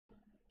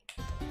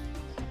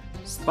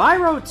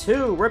Spyro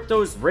 2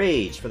 Ripto's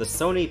Rage for the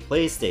Sony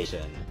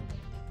PlayStation.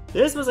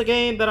 This was a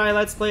game that I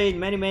Let's Played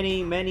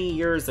many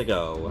years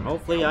ago, and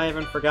hopefully I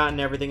haven't forgotten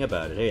everything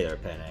about it. Hey there,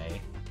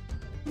 Penne.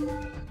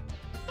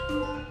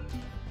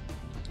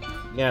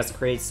 Yes,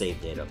 create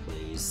save data,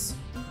 please.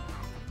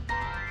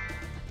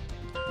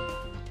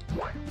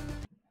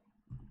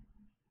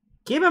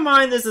 Keep in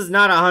mind this is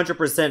not a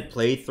 100%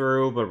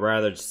 playthrough, but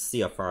rather just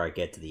see how far I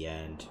get to the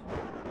end.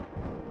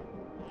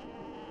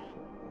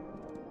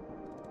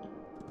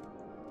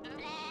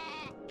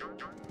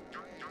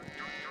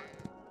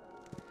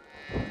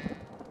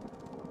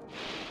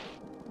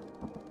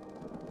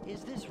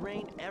 Is this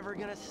rain ever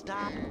gonna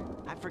stop?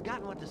 I've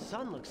forgotten what the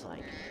sun looks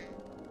like.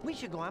 We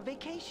should go on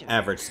vacation.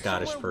 Average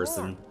Scottish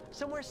person. Warm,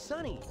 somewhere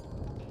sunny.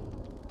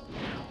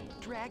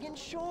 Dragon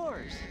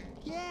Shores.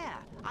 Yeah,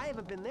 I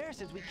haven't been there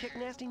since we kicked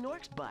Nasty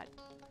Nork's butt.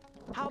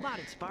 How about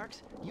it,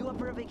 Sparks? You up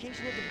for a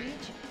vacation at the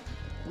beach?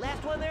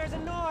 Last one there's a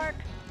Nork.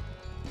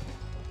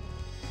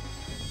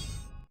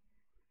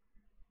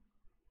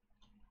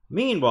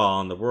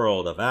 Meanwhile, in the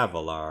world of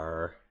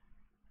Avalar.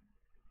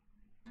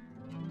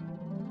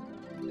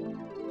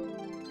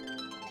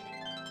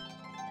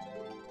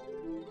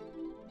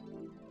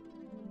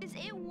 Is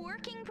it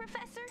working,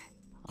 Professor?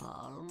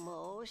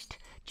 Almost.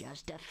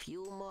 Just a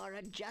few more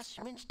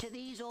adjustments to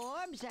these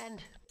orbs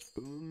and...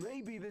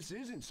 Maybe this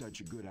isn't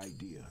such a good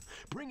idea.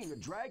 Bringing a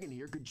dragon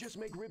here could just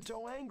make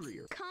Ripto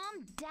angrier.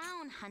 Calm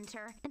down,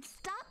 Hunter, and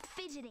stop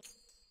fidgeting.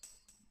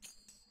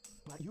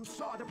 But you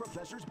saw the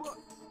professor's book.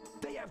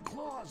 They have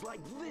claws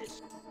like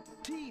this,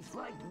 teeth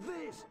like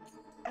this,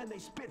 and they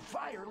spit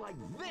fire like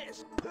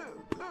this.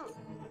 Puh, puh.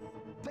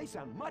 They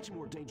sound much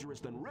more dangerous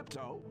than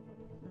Ripto.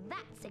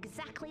 That's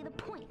exactly the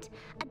point.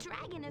 A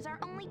dragon is our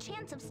only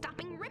chance of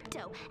stopping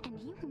Ripto, and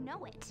you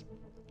know it.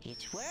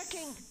 It's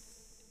working!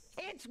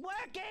 It's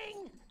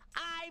working!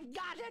 I've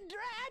got a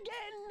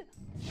dragon!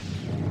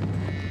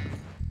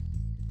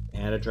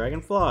 And a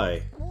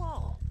dragonfly.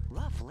 Whoa,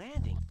 rough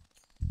landing.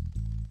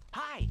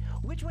 Hi,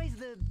 which way's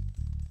the...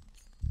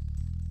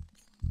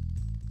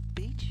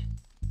 beach?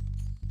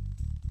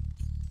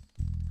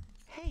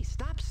 Hey,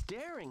 stop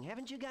staring.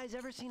 Haven't you guys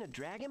ever seen a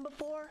dragon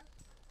before?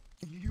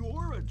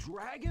 You're a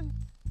dragon?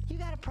 You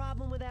got a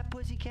problem with that,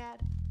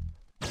 pussycat?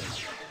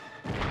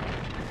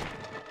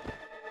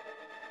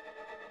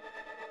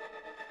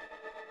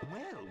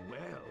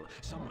 Well,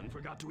 someone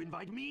forgot to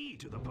invite me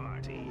to the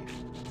party.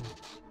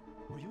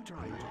 Were you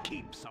trying to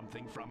keep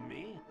something from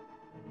me?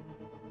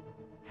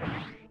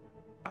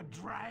 A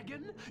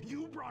dragon?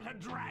 You brought a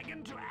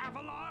dragon to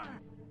Avalar?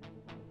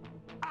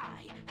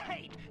 I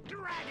hate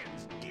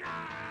dragons!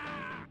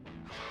 Yeah!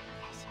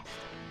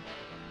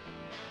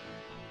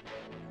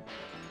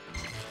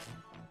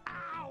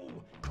 Ow!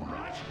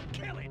 Crush!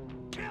 Kill it!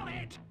 Kill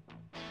it!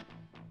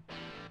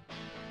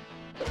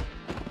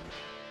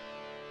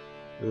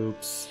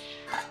 Oops.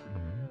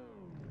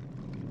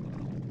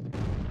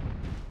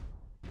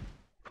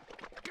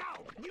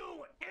 Go!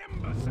 You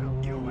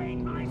imbecile! You ate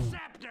my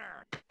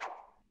scepter!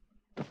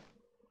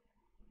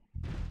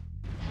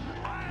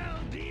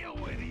 I'll deal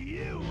with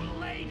you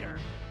later!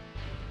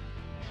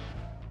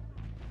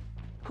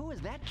 Who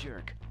is that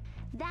jerk?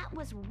 That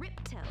was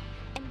Ripto,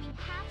 and we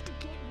have to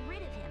get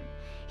rid of him.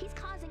 He's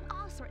causing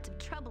all sorts of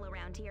trouble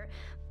around here,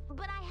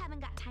 but I haven't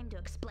got time to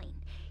explain.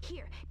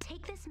 Here,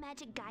 take this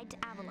magic guide to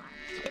Avalar.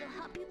 It'll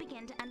help you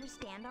begin to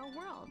understand our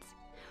worlds.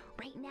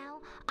 Right now,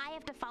 I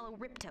have to follow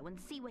Ripto and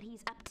see what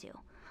he's up to.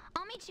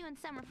 I'll meet you in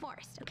Summer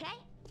Forest, okay?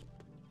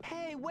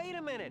 Hey, wait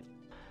a minute!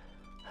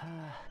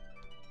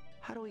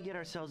 How do we get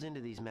ourselves into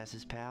these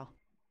messes, pal?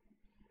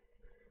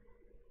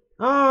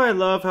 Oh, I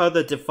love how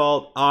the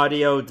default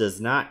audio does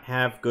not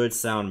have good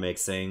sound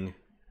mixing.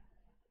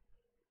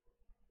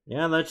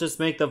 Yeah, let's just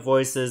make the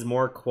voices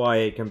more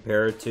quiet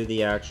compared to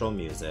the actual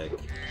music.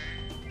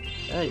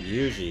 That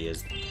usually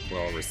is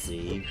well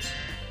received.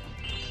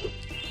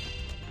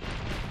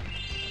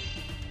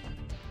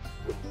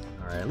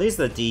 Alright, at least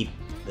the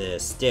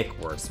stick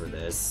works for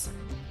this.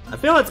 I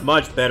feel it's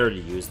much better to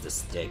use the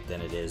stick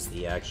than it is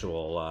the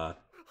actual Hi,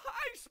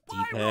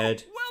 Spyro!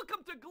 D-pad.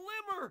 Welcome to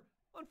Glimmer!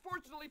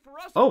 Unfortunately for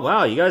us, Oh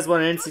wow, you guys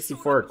want an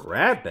N64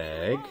 grab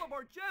bag?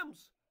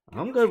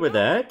 I'm good with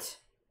that.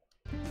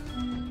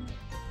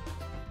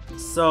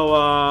 So,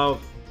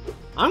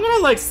 I'm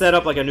gonna like set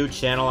up like a new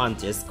channel on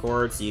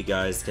Discord so you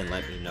guys can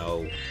let me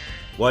know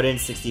what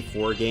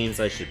N64 games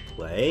I should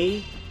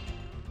play.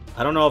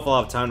 I don't know if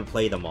I'll have time to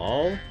play them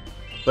all,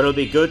 but it'll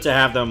be good to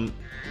have them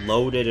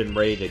loaded and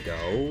ready to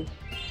go,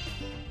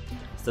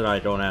 so that I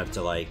don't have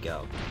to like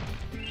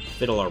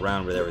fiddle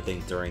around with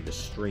everything during the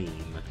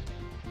stream.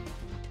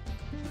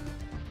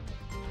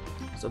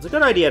 So it's a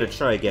good idea to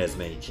try to get as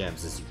many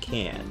gems as you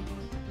can.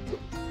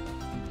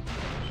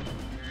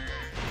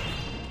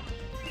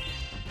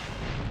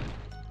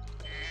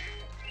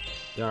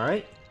 You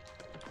alright?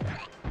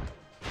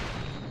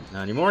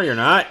 Not anymore, you're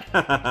not.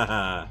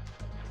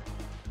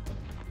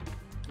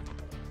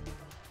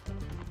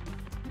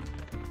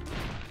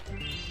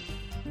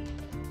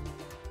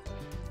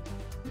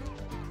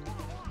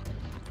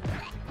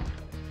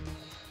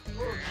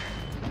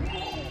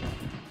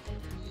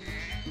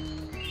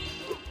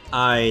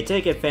 I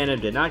take it Phantom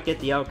did not get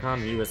the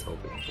outcome he was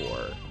hoping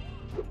for.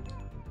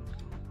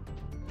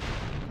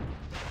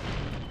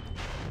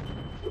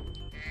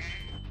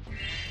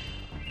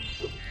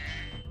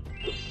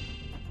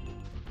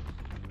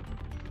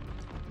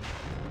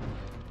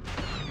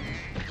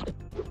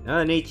 Now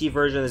that an HD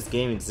version of this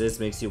game exists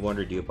makes you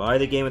wonder, do you buy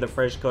the game with a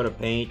fresh coat of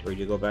paint, or do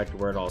you go back to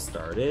where it all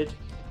started?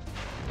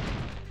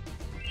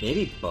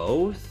 Maybe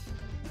both?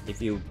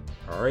 If you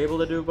are able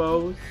to do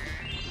both?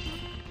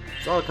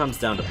 It all comes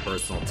down to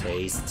personal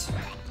taste.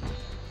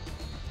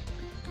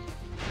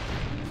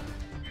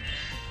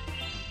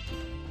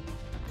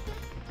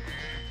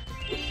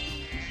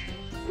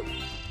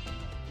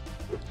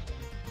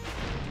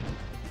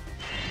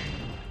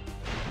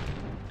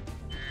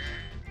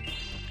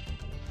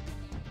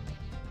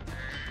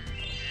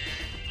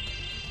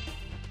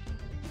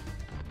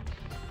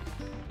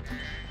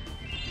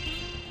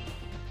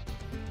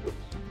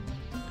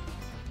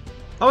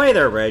 Oh, hey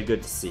there, Red.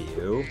 Good to see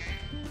you.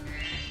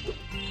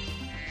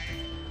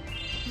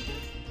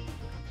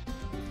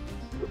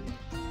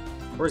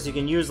 Of course, you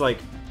can use, like,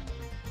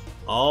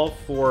 all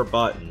 4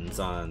 buttons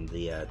on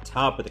the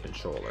top of the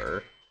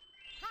controller.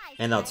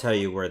 And they'll tell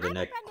you where the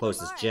next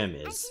closest gym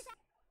is.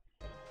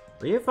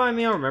 Where you find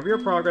me, I'll remember your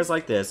progress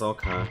like this.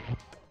 Okay. That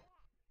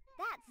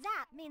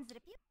zap means that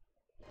if you...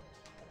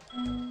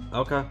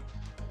 Okay.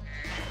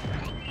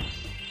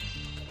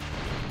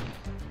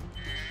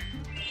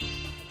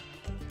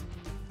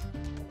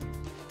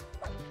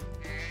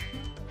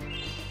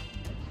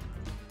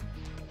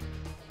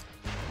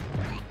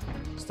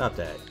 Stop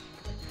that.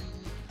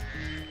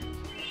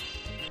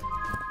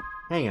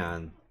 Hang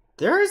on.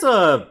 There's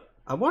a...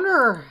 I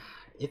wonder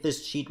if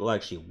this cheat will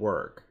actually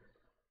work.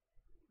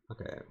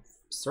 Okay.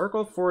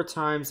 Circle 4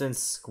 times and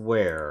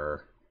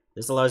square.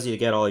 This allows you to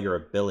get all your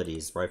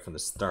abilities right from the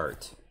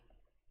start.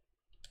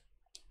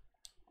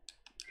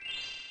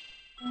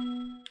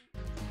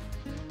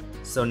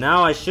 So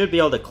now I should be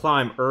able to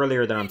climb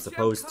earlier than I'm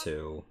supposed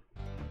to.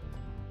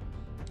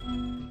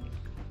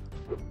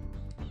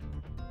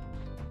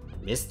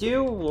 Missed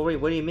you? Wait,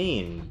 what do you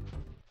mean?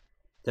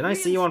 Didn't I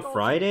see you on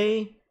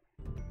Friday?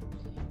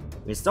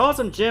 We installed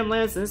some gem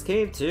lamps in this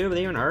cave too, but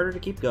they're even harder to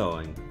keep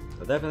going.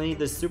 I'll definitely need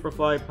this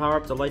superfly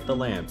power-up to light the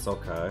lamps,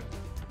 okay.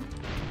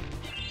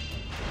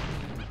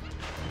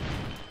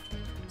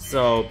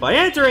 So, by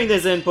entering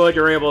this input,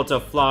 you're able to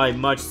fly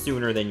much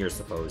sooner than you're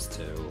supposed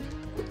to.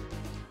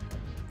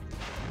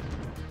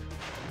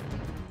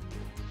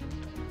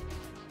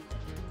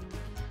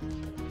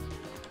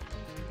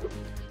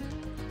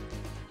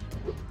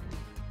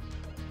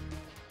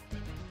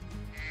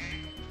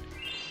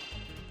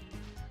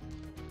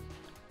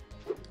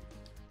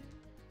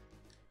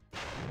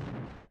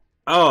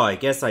 Oh, I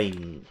guess I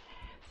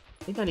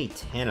think I need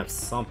 10 of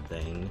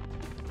something.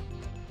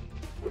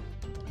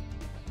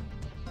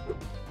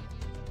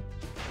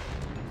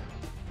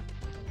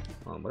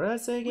 What did I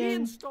say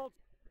again?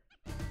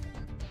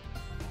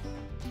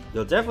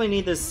 You'll definitely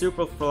need this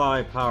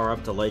Superfly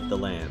power-up to light the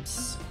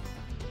lamps.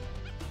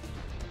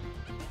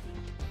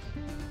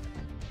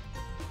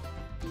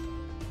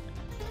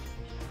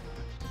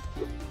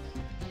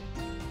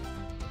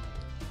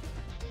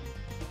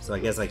 So I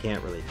guess I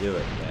can't really do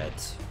it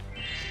yet.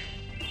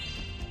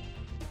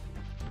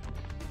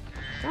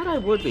 Thought I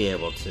would be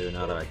able to,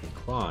 now that I can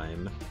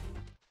climb.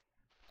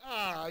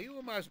 Ah,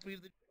 you must be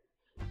the...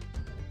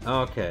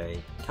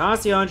 Okay.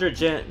 Cost you 100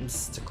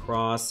 gems to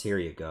cross. Here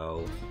you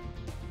go.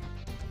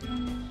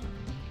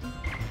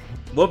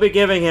 We'll be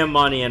giving him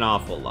money an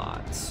awful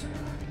lot.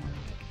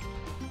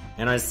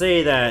 And I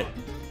say that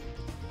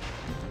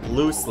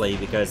loosely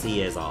because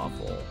he is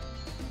awful.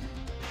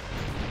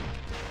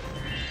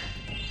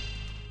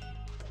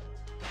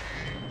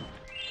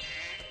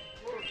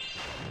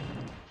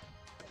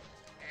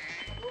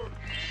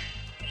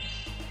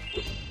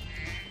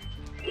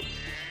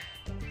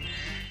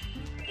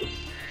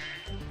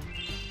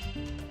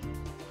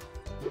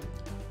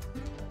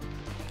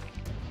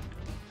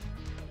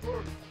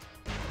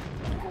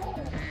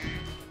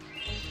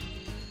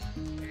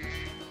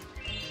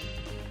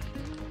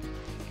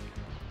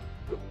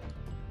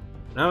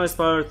 Now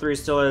Spyro 3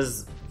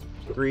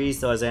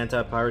 still has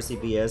anti-piracy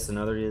BS, and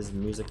other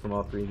music from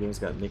all 3 games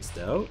got mixed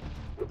out.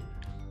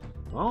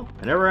 Well,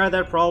 I never had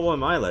that problem in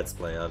my Let's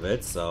Play of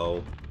it,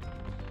 so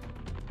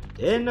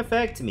didn't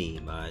affect me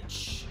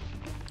much.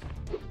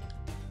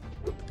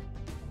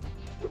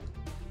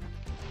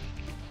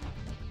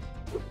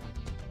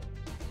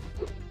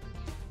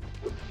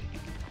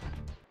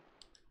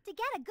 To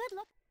get a good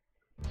look...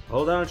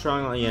 Hold down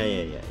triangle.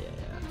 Yeah.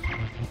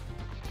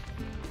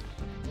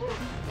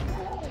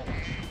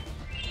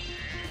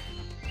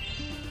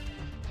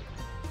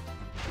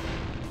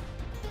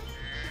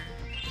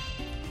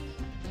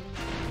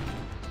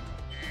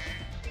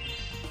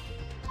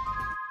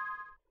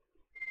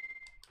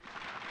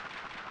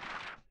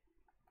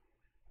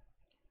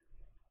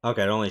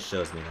 Okay, it only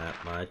shows me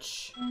that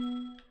much.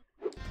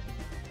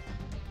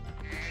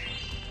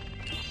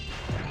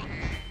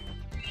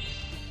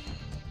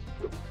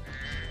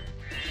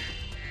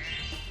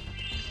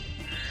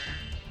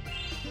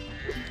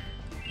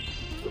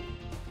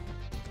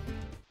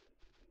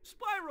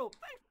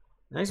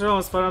 Next round,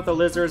 let's find out the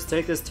lizards.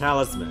 Take this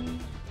talisman.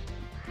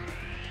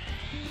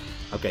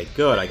 Okay,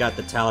 good. I got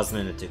the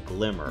talisman into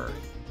Glimmer.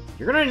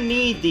 You're gonna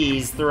need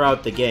these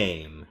throughout the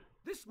game.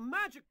 This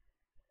magic.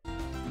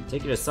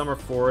 Take you to Summer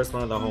Forest,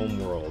 one of the home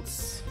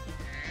worlds.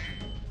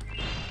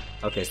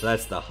 Okay, so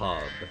that's the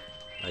hub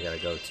I gotta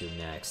go to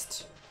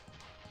next.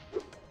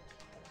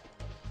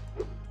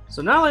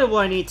 So not only will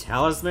I need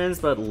talismans,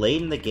 but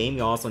late in the game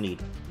you also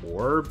need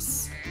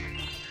orbs.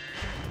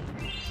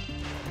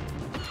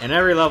 And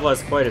every level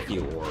has quite a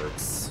few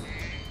orbs.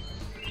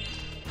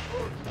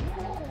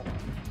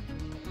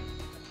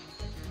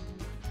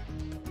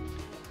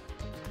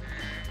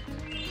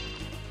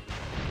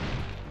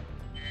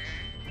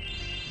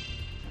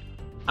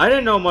 I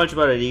didn't know much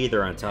about it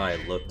either until I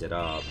looked it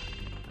up.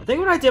 I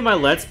think when I did my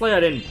Let's Play I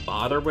didn't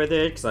bother with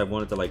it because I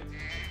wanted to like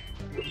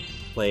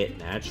play it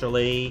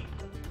naturally.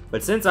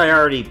 But since I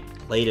already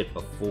played it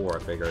before, I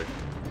figured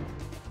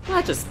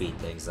I'd just speed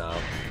things up.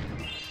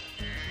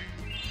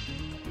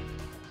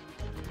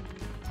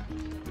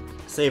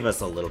 Save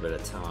us a little bit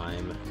of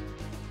time.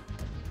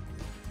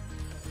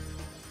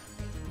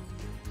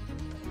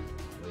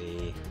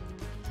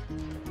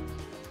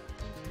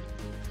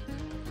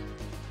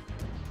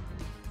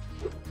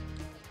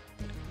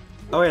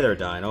 Oh, hey there,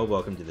 Dino.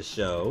 Welcome to the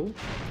show.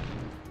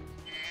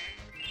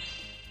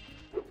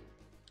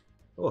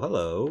 Oh,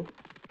 hello.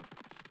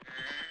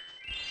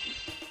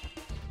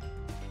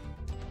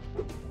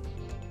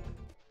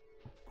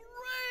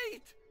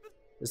 Great!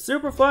 The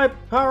Superfly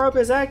power-up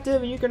is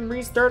active and you can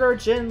restart our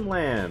gym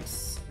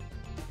lamps.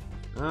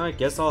 I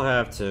guess I'll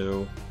have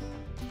to.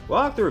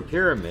 Walk through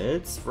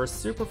pyramids for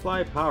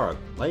Superfly power-up.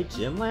 Light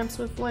gym lamps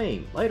with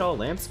flame. Light all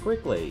lamps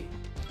quickly.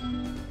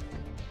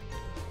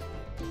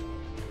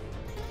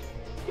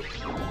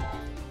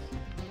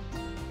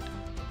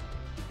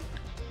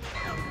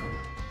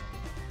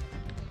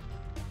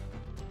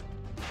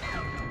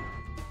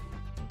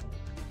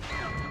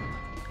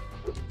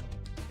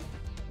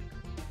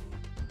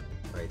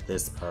 Right,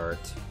 this part.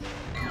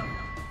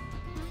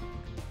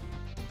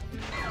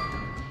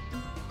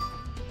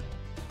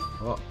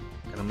 Oh,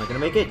 am I gonna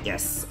make it?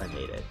 Yes, I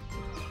made it.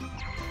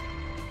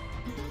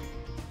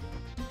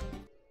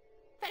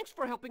 Thanks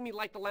for helping me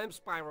light the lamp,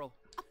 Spyro.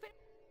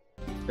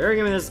 Better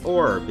give me this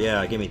orb.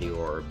 Yeah, give me the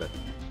orb.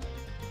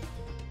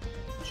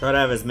 Try to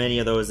have as many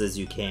of those as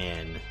you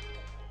can.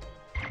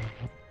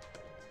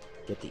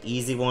 Get the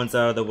easy ones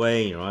out of the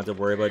way, you don't have to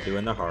worry about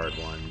doing the hard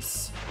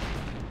ones.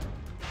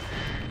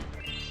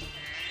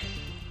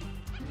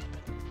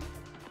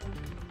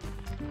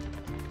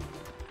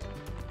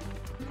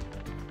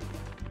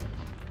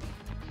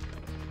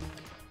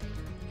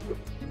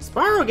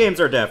 Spyro games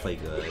are definitely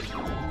good.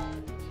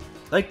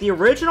 Like, the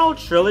original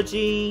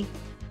trilogy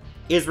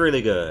is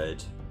really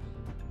good.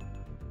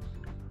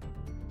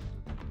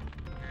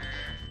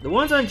 The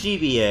ones on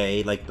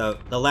GBA, like the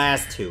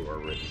last two are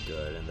really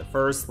good, and the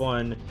first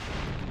one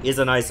is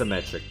an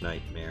isometric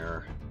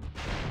nightmare.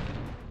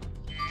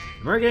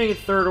 Remember getting a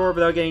third orb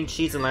without getting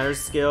cheats and ladder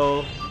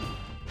skill?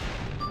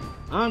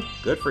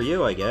 Good for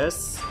you, I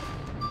guess.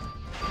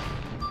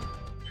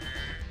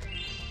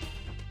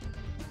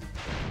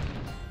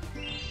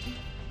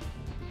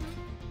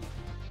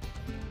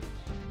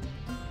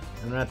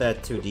 I'm not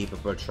that too deep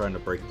about trying to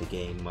break the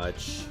game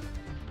much.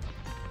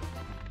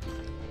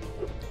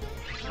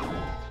 Come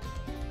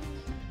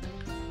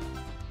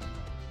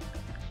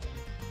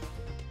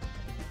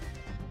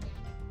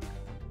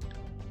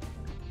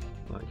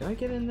on, can I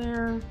get in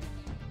there?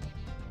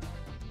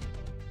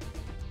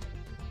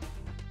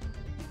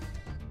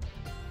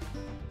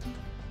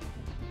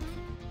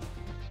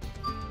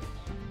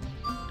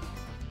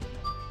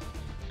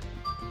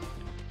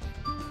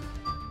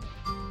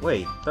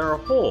 Wait, there are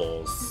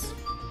holes.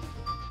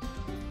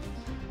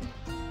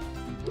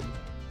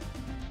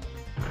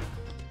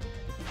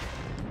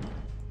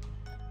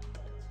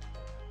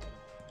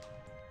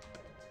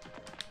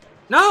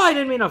 No, I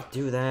didn't mean to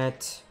do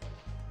that.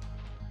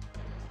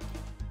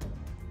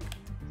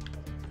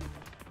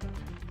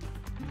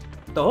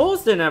 The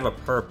holes didn't have a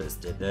purpose,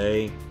 did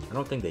they? I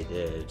don't think they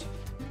did.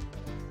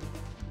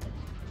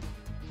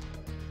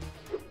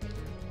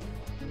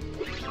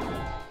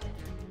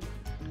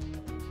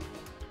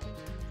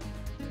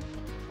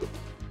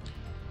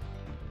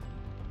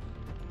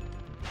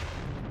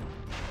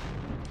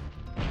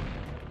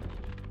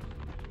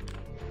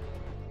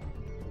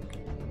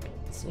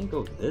 Let's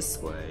go this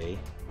way.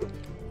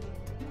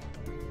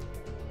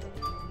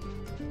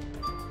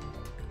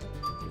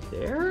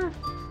 There?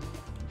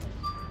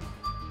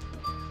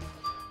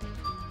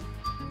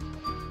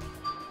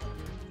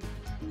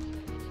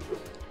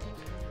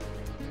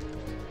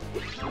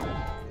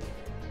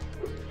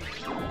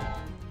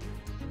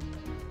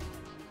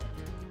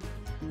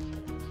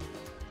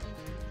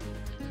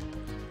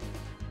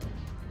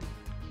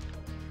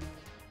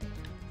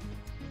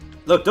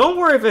 Look, don't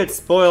worry if it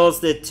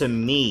spoils it to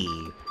me,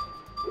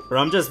 but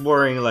I'm just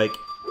worrying, like,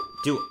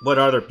 what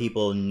other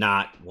people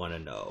not want to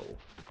know.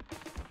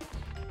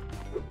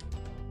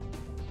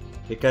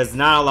 Because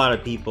not a lot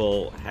of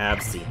people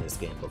have seen this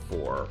game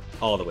before,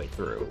 all the way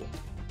through.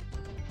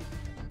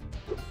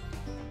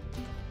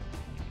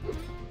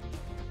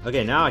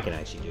 Okay, now I can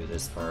actually do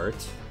this part.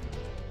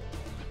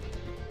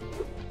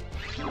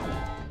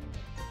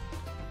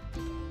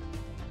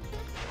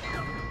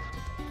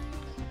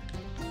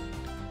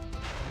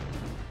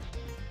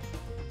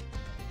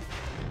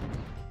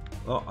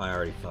 Oh, I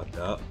already fucked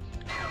up.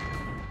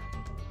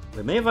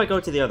 Wait, maybe if I go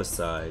to the other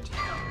side.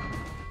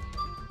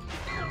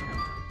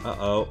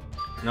 Uh-oh.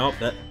 Nope,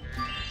 that...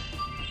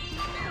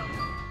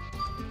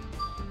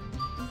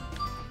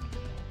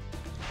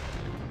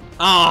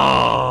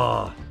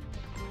 Ah!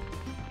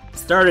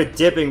 Started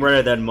dipping right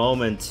at that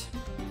moment.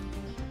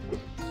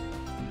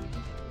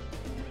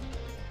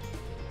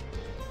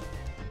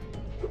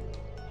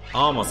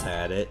 Almost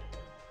had it.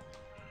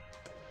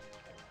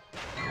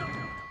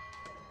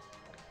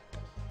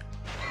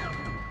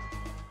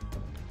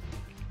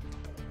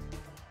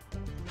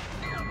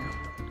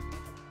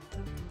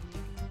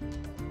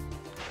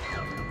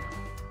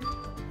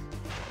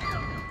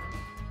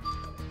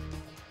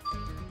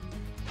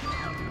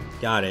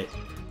 Got it.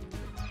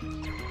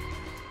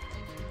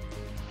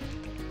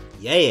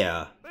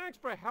 Yeah. Thanks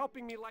for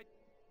helping me like...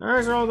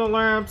 There's all the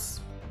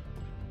lamps.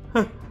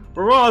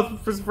 We're all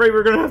afraid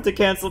we're gonna have to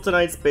cancel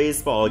tonight's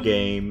baseball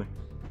game.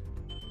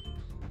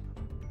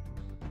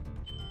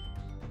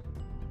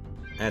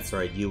 That's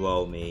right, you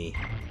owe me.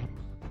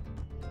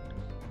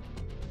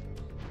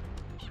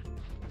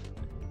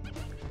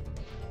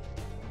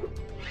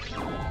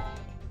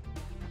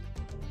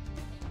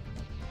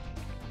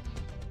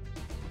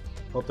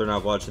 Hope they're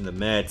not watching the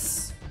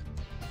Mets.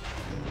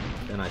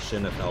 Then I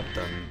shouldn't have helped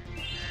them.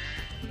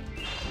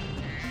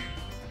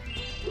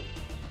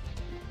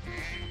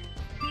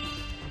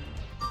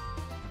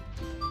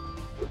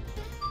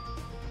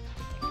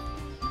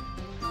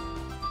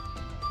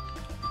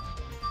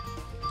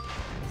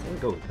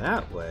 Go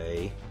that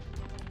way.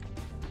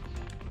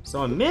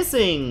 So I'm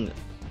missing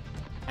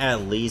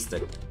at least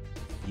a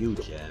few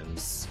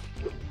gems.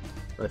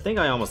 But I think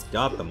I almost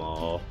got them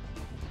all.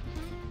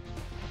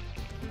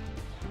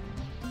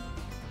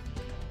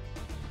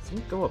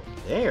 Doesn't go up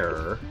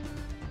there.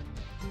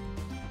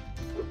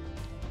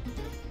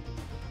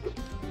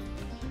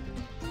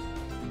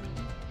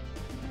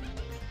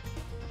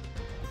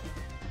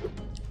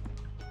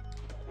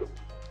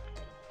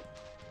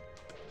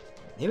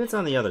 Maybe it's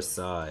on the other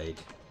side.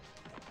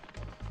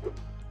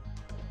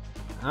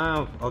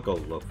 I'll go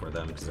look for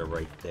them because they're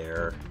right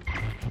there.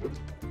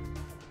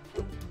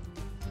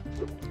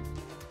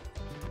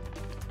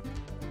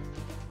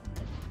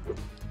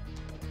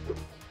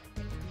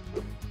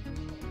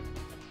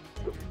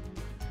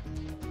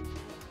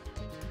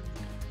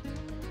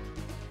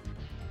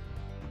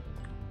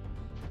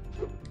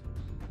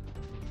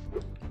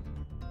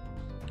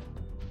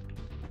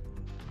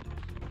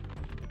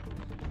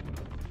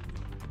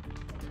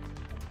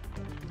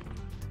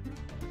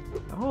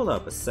 Hold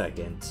up a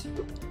second.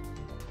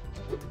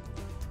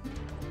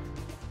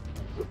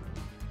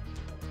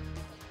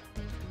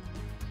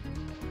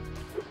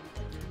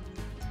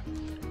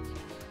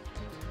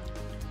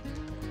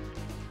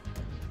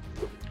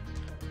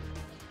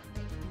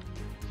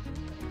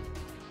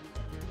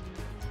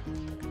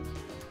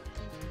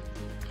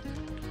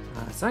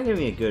 It's not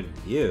giving me a good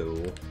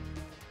view.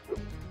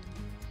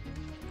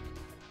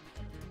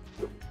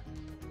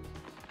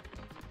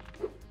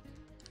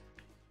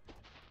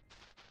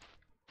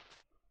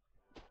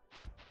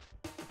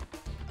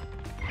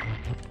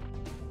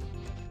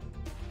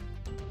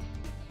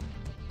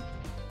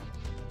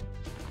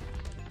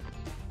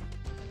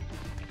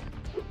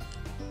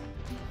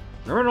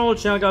 Remember an old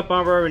channel got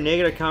bombarded with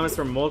negative comments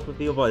from multiple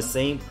people by the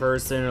same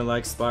person who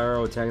likes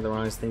Spyro attacking the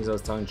wrong things. I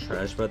was talking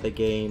trash about the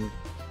game.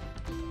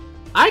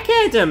 I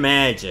can't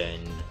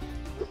imagine,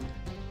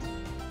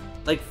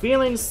 like,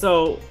 feeling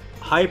so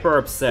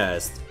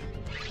hyper-obsessed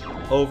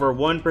over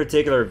one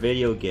particular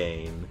video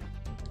game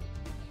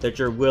that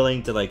you're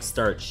willing to, like,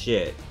 start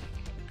shit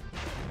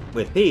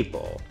with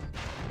people.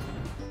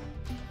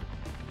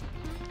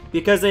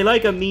 Because they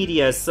like a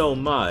media so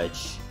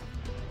much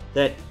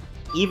that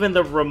even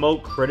the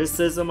remote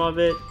criticism of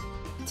it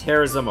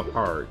tears them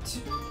apart.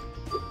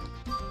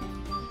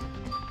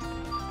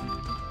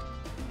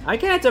 I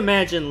can't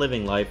imagine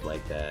living life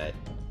like that,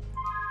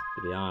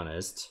 to be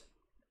honest.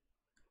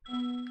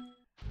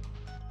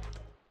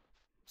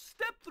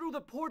 Step through the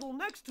portal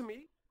next to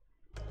me.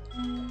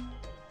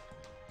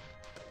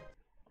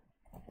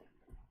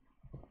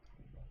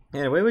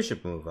 Anyway, we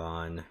should move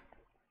on.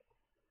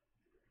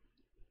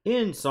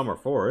 In Summer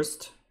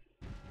Forest.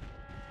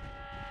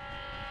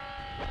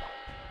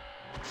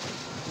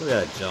 Look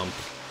at that jump.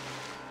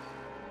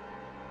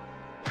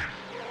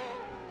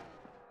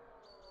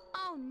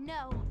 Oh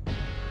no.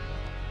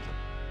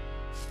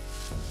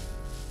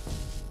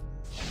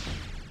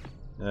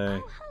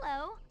 Hey. Oh,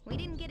 hello. We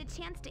didn't get a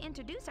chance to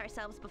introduce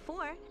ourselves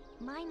before.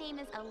 My name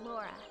is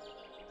Alora.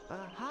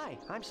 Hi,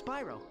 I'm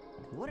Spyro.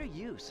 What are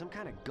you, some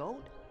kind of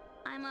goat?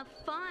 I'm a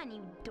fawn,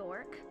 you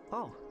dork.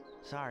 Oh,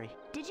 sorry.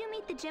 Did you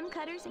meet the gym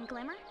cutters in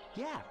Glimmer?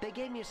 Yeah, they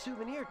gave me a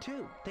souvenir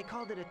too. They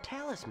called it a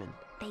talisman.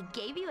 They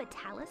gave you a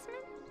talisman?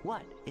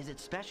 What, is it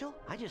special?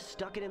 I just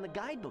stuck it in the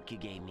guidebook you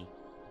gave me.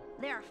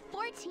 There are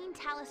 14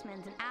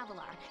 talismans in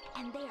Avalar,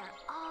 and they are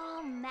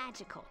all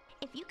magical.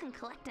 If you can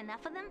collect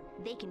enough of them,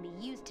 they can be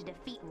used to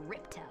defeat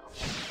Ripto.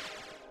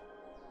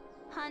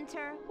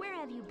 Hunter, where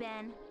have you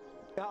been?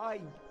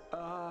 I,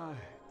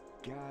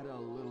 got a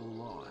little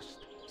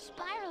lost.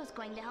 Spyro's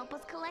going to help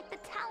us collect the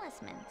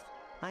talismans.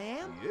 I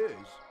am? Yes.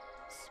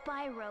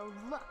 Spyro,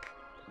 look.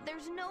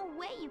 There's no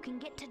way you can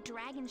get to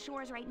Dragon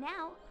Shores right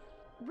now.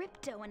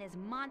 Ripto and his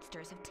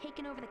monsters have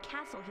taken over the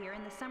castle here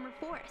in the Summer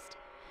Forest.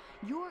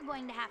 You're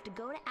going to have to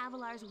go to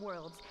Avalar's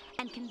worlds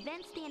and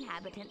convince the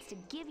inhabitants to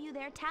give you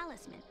their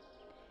talisman.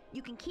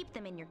 You can keep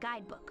them in your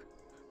guidebook.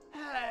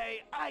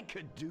 Hey, I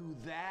could do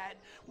that.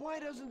 Why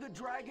doesn't the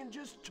dragon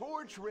just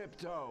torch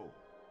Ripto?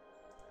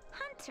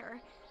 Hunter,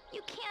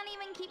 you can't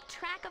even keep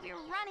track of your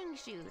running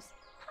shoes.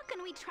 How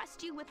can we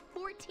trust you with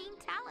 14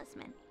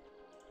 talisman?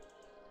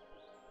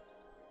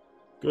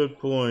 Good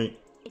point.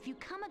 If you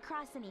come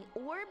across any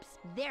orbs,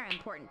 they're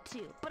important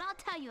too, but I'll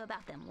tell you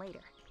about them later.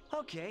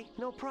 Okay,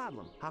 no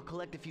problem. I'll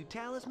collect a few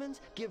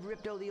talismans, give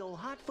Ripto the old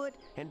hot foot,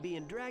 and be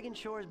in Dragon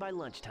Shores by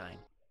lunchtime.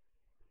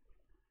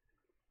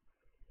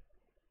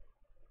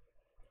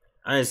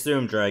 I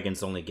assume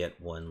dragons only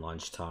get one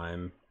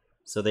lunchtime,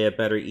 so they have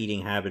better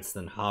eating habits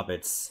than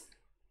hobbits.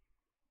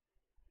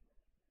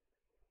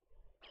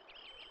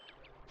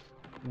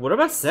 What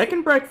about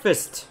second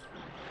breakfast?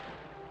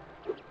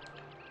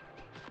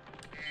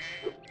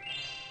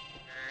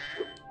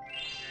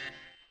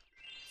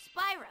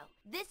 Spyro,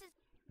 this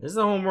is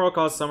a homeworld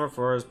called Summer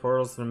Forest.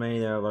 Portals to the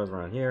many outlaws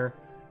around here.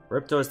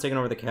 Ripto has taken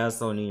over the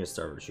castle and you need to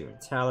start shooting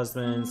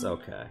talismans.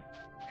 Okay.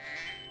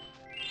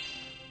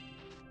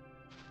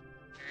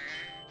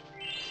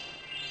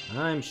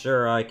 I'm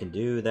sure I can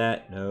do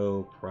that,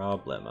 no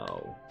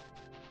problemo.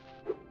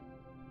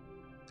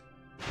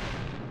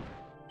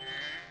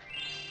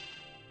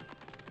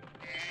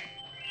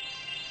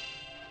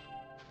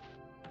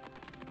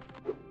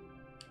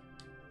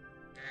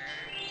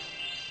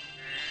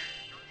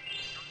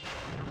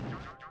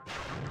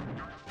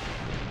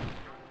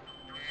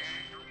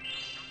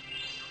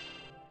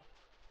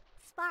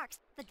 Sparks,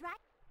 the dragon.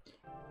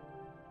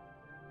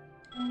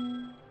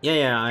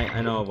 Yeah,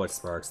 I know what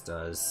Sparks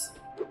does.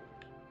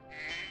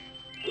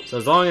 So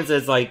as long as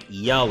it's like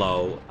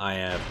yellow, I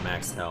have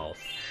max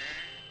health.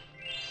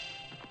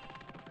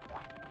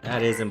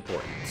 That is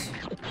important.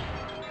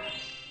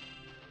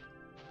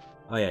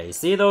 Oh yeah, you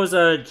see those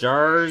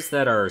jars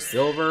that are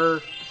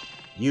silver?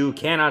 You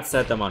cannot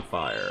set them on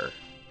fire.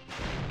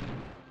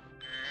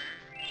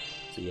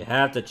 So you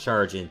have to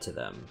charge into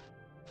them.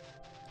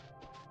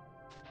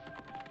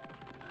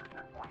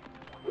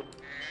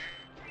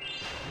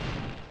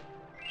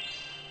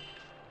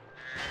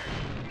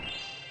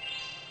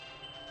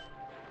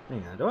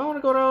 Hang on, do I want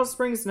to go to Alice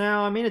Springs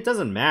now? I mean, it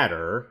doesn't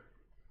matter.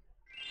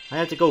 I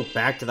have to go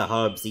back to the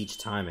hubs each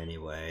time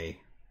anyway.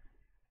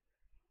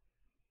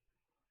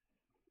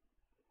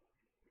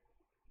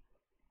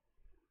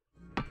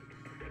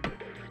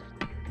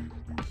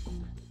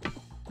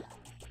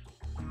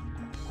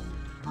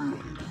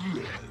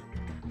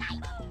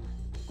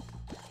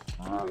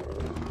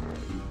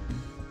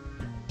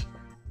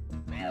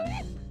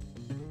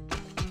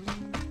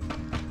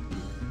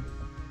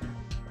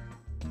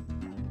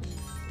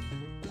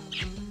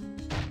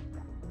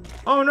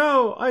 Oh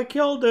no, I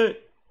killed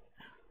it!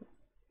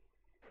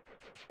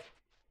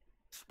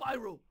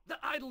 Spyro, the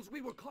idols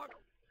we were caught.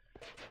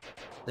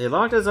 They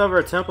locked us over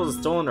a temple and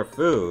stolen our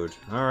food.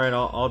 Alright,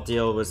 I'll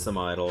deal with some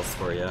idols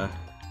for ya.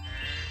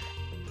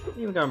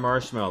 Even got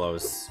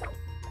marshmallows.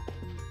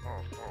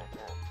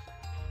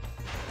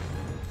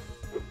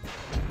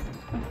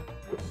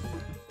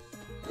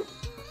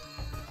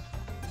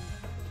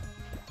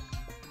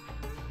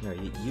 Here,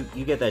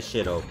 you get that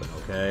shit open,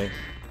 okay?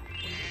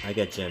 I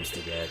get gems to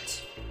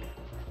get.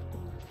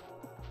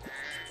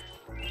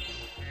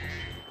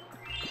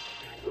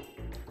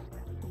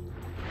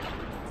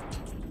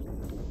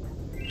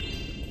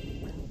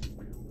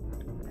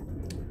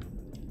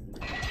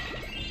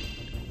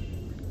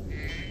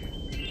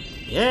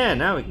 Yeah,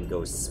 now we can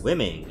go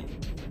swimming.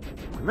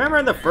 Remember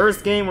in the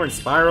first game when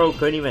Spyro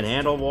couldn't even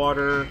handle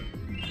water?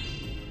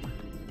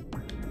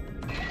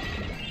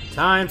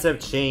 Times have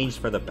changed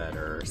for the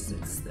better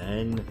since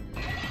then.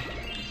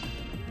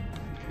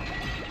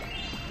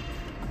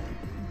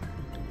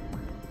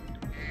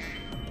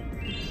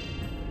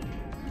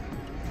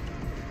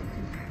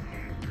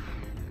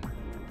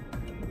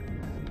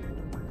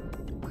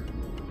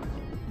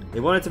 They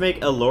wanted to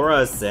make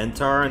Elora a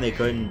centaur and they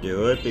couldn't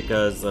do it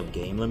because of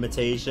game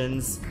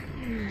limitations.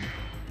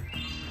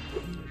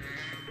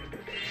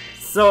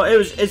 So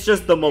it's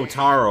just the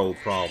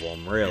Motaro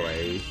problem,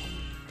 really.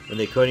 When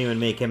they couldn't even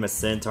make him a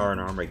centaur in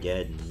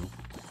Armageddon.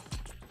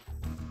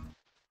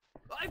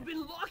 I've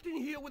been locked in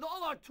here with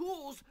all our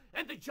tools,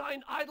 and the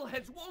giant idol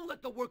heads won't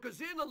let the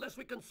workers in unless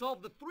we can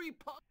solve the 3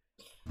 puzzles.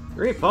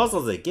 3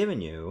 puzzles they've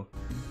given you?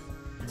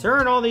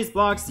 Turn all these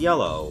blocks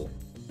yellow.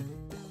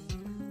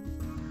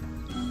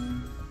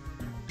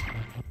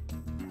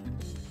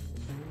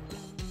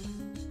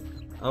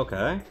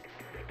 Okay.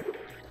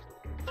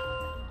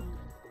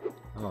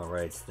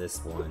 Alright, it's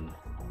this one.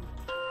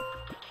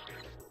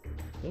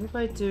 I think if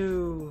I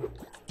do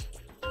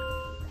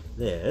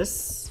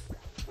this.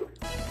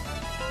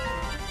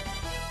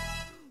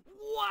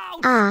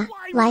 Wow!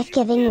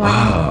 Life-giving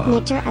water,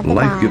 nectar of the gods.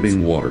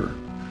 Life-giving water,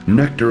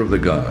 nectar of the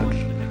gods.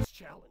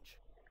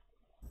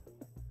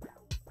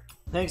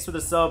 Thanks for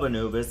the sub,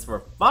 Anubis,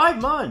 for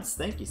 5 months!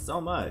 Thank you so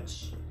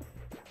much.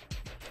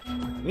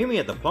 Meet me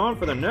at the pond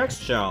for the next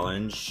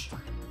challenge.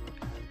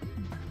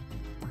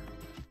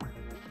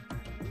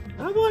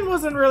 That one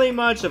wasn't really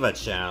much of a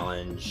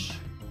challenge.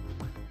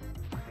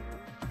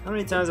 How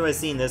many times have I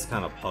seen this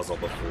kind of puzzle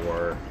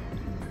before?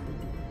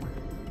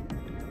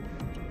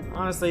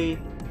 Honestly,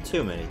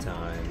 too many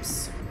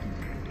times.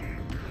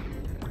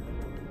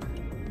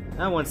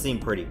 That one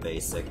seemed pretty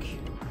basic.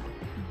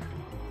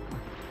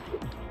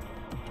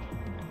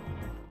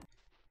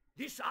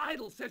 This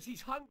idol says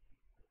he's hungry.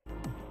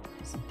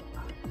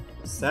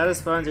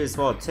 Satisfying to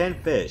swallow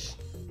 10 fish.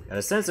 Got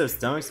a sensitive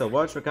stomach, so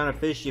watch what kind of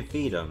fish you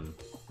feed him.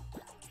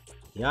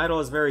 The idol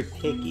is very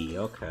picky,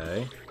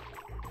 okay.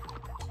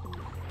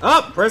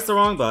 Oh! Press the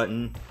wrong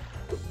button.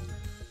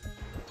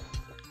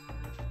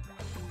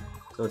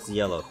 So it's the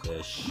yellow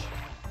fish.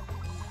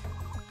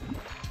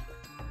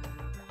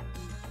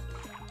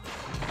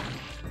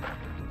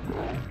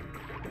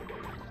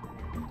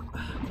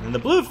 And the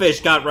blue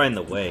fish got right in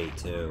the way,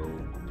 too.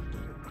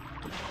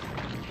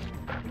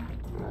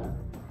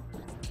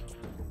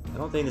 I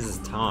don't think this is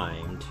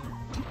timed.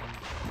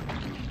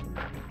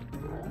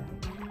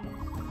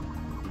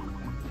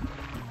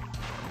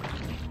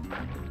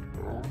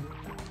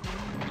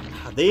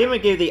 They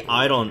even gave the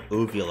idol an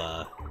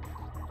uvula.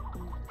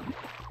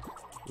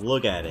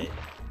 Look at it.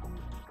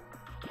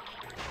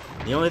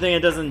 The only thing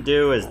it doesn't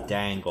do is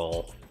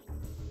dangle.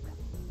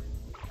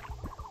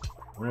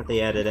 I wonder if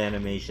they added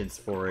animations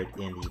for it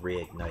in the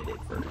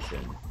reignited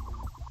version.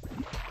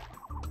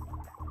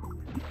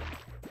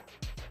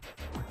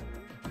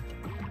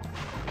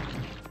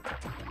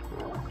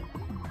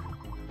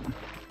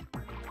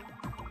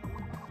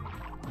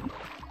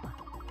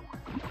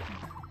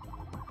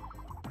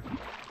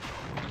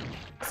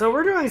 So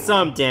we're doing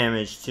some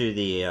damage to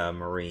the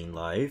marine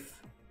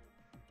life,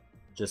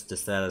 just to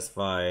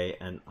satisfy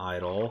an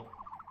idol.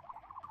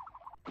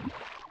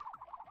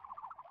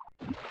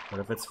 But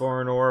if it's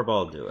for an orb,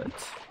 I'll do it.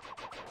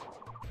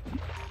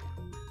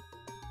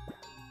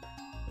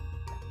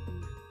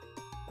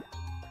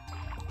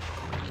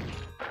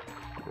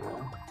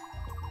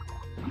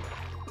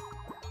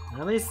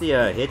 At least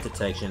the hit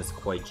detection is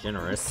quite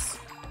generous.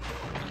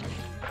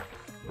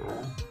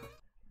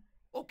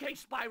 Okay,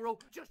 Spyro,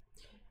 just...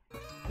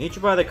 Meet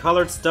you by the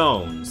colored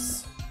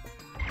stones.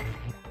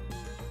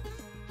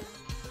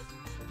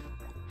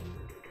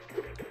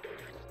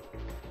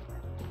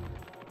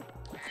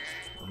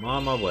 I'm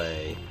on my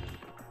way.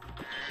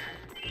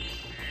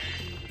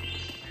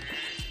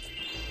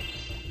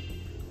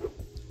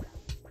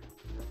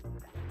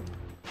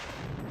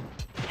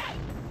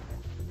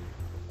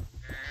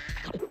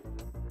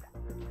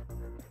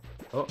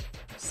 Oh,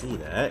 I see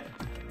that.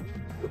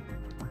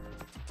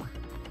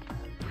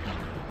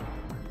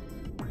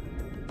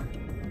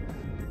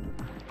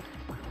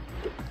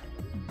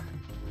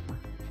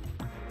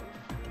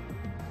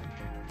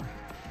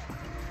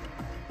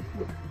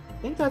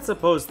 I think that's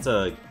supposed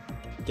to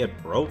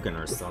get broken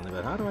or something,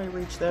 but how do I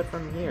reach that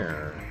from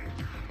here?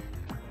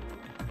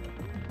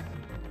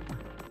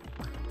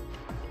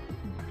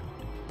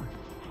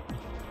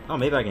 Oh,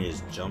 maybe I can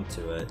just jump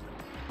to it.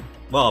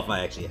 Well, if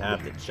I actually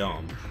have to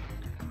jump.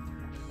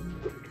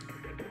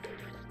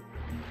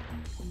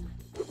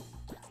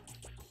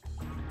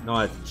 No,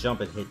 I have to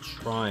jump and hit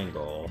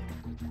triangle.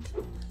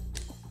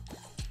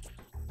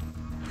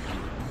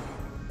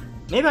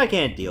 Maybe I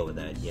can't deal with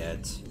that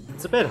yet.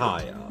 It's a bit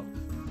high up.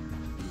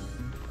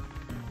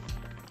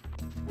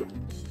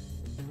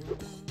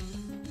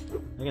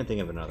 I can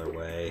think of another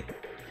way.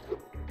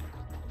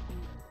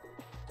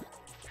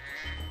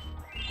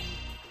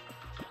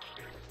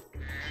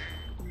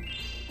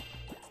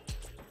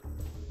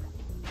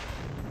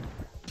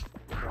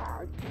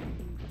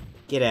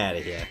 Get out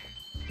of here.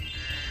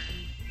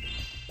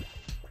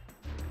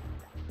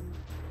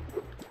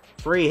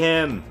 Free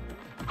him!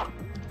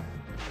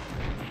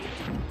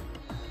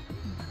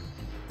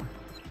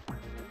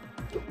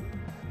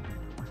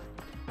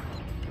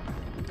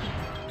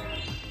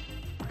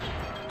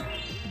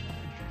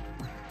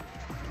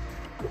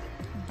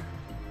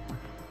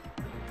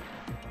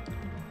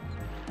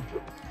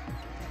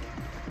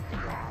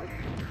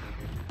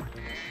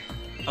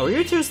 Oh, are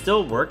you two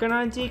still working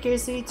on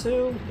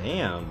DKC2?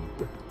 Damn.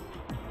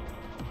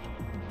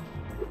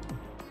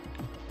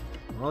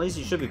 Well, at least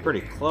you should be pretty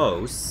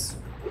close.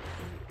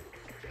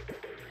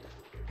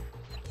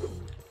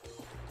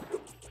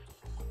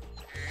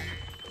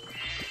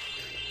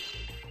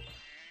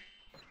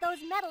 Those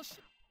metal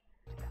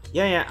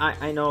Yeah,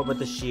 I know about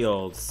the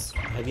shields.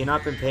 Have you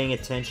not been paying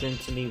attention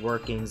to me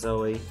working,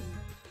 Zoe?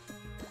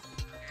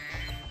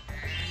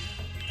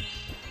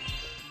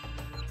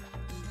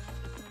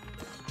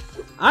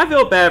 I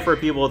feel bad for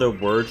people that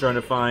were trying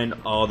to find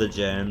all the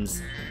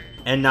gems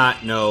and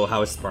not know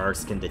how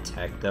Sparks can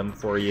detect them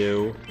for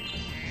you.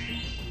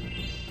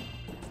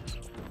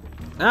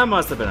 That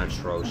must have been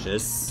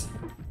atrocious.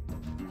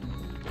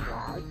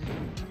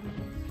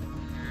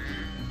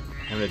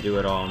 I'm gonna do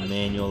it all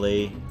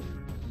manually.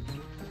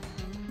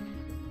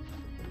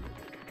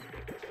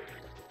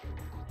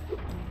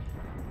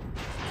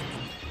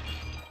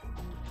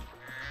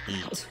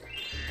 Eat.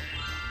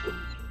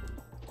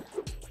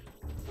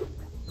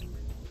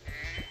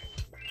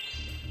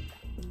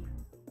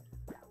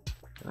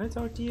 Can I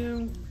talk to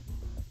you?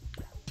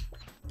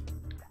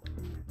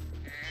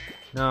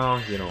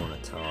 No, you don't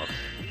want to talk.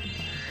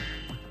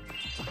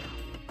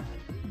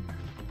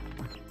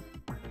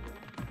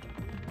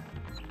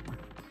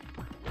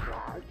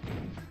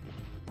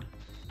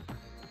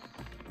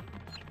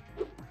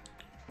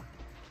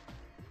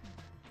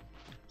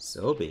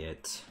 So be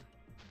it.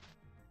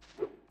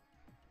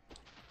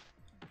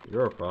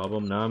 Your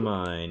problem, not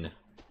mine.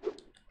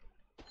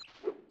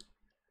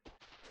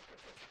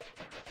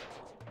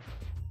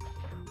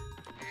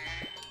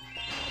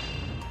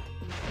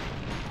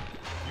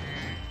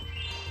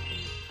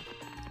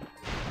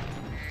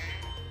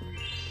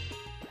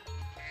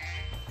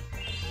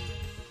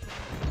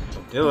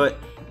 Do it.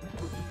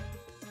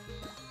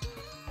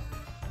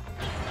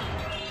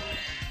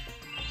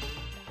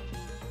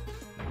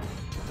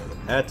 The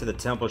path to the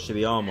temple should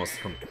be almost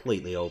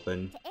completely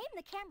open. To aim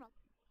the camera.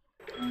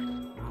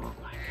 Oh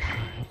my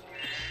god.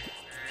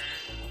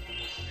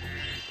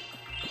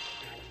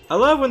 I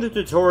love when the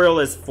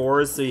tutorial is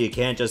forced so you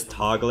can't just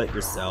toggle it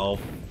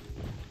yourself.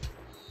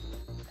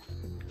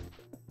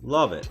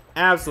 Love it.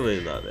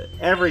 Absolutely love it.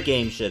 Every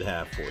game should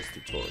have forced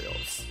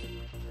tutorials.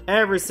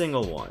 Every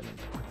single one.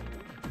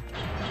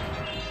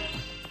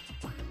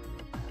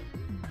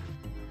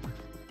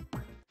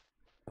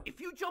 If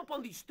you jump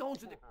on these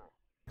stones in the...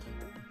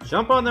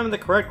 Jump on them in the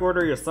correct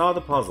order you saw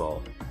the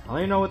puzzle. I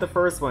only know what the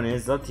first one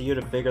is, it's up to you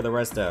to figure the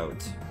rest out.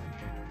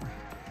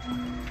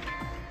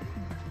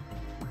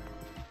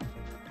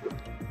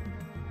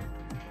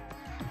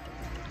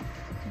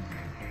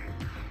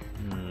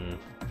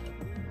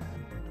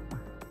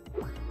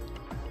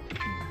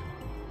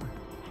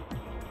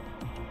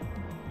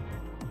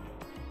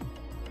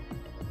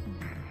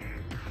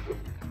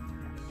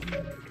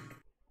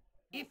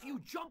 If you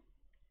jump...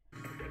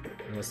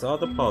 I saw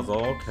the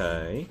puzzle,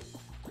 okay.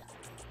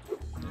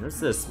 There's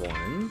this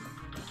one.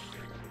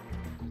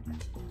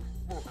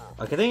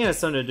 Okay, I think it has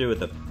something to do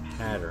with the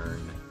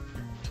pattern.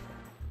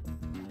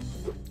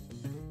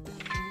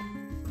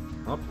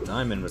 Oh,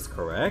 Diamond was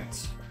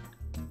correct.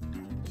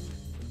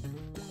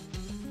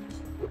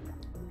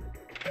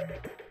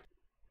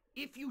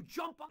 If you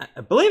jump on...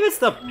 I believe it's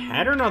the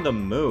pattern on the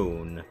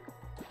moon.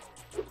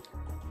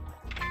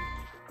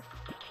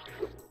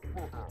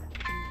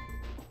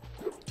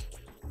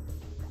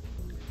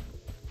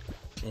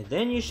 And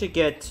then you should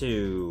get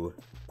to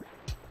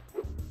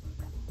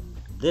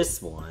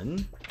this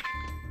one,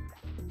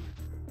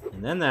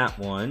 and then that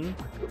one,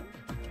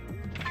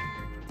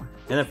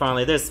 and then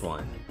finally this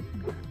one.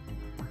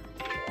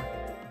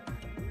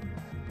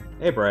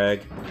 Hey,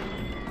 Bragg.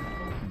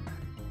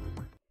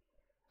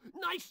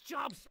 Nice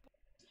job!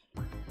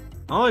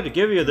 I'd like to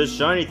give you this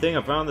shiny thing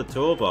I found in the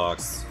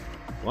toolbox.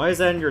 Why is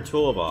that in your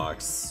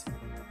toolbox?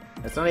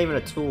 That's not even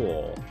a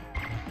tool.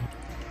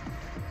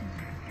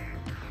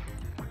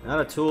 Not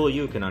a tool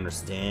you can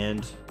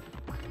understand.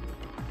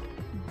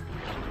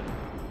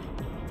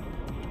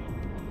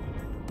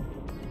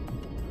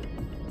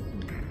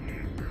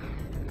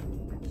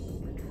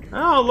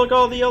 Oh, look,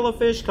 all the yellow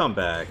fish come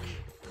back.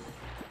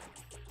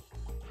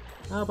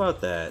 How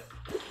about that?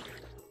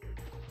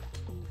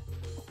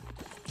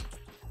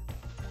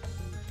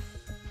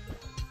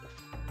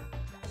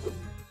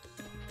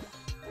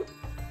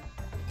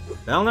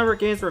 Battle Network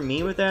games were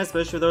mean with that,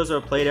 especially for those who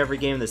have played every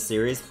game in the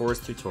series,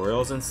 forced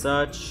tutorials and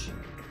such.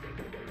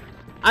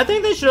 I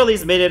think they should at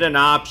least made it an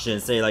option,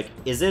 say like,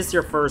 is this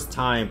your first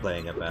time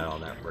playing a Battle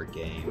Network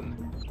game?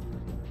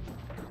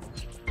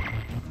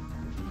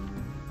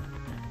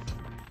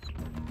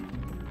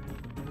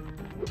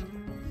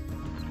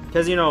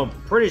 Because, you know,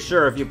 pretty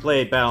sure if you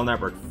played Battle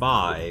Network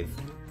 5,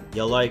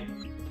 you'll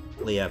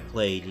likely have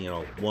played, you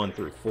know, 1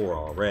 through 4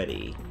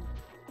 already.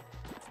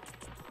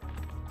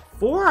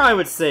 4, I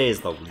would say, is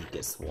the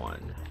weakest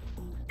one.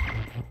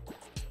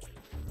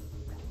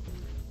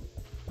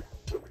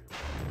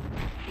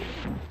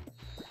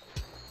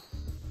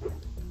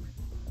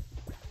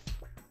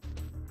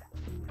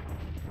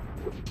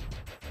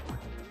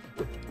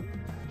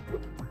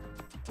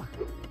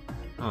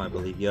 Oh, I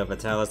believe you have a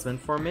talisman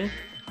for me.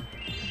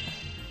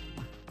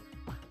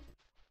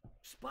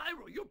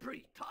 Spyro, you're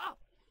pretty tough.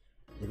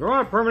 If you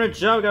want a permanent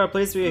job, got a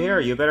place for you here,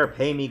 you better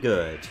pay me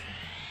good.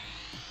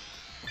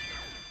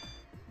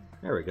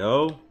 There we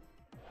go.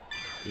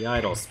 The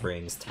Idle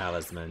Springs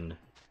talisman.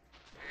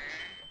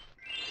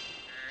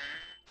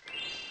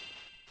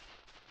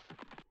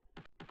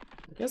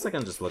 I guess I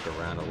can just look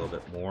around a little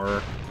bit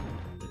more.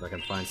 If I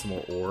can find some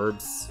more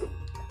orbs.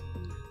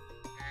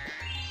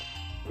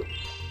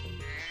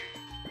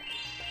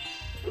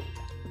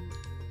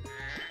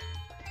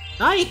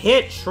 I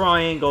hit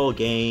triangle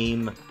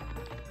game.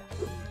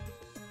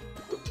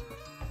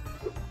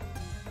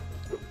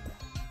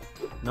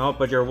 Nope,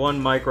 but you're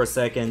 1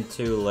 microsecond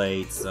too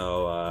late,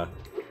 so,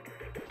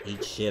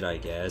 eat shit, I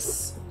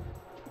guess.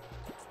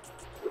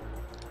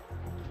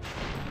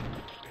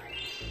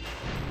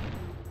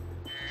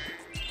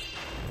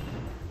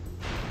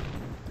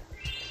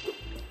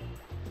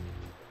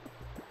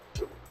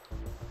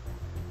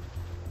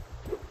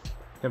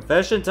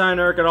 Confession time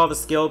to get all the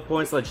skill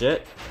points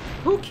legit?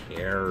 Who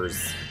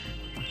cares?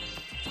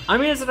 I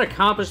mean, it's an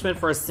accomplishment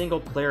for a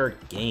single-player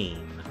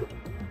game.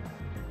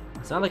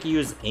 It's not like you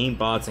use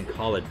aimbots in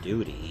Call of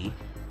Duty.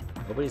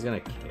 Nobody's gonna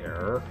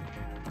care.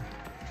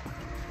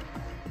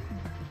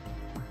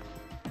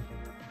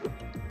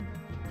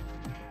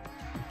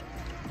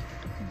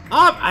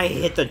 Oh, I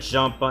hit the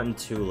jump button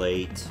too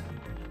late.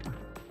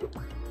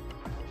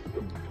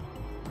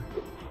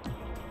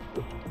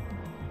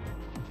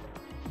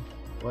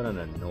 What an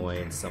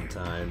annoyance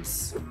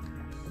sometimes.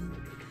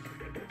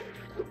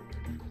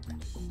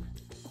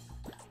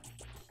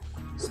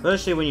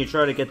 Especially when you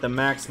try to get the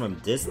maximum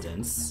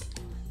distance.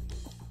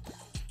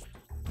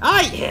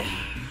 Ah, yeah!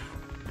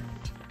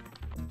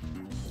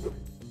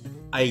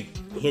 I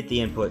hit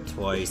the input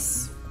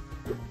twice.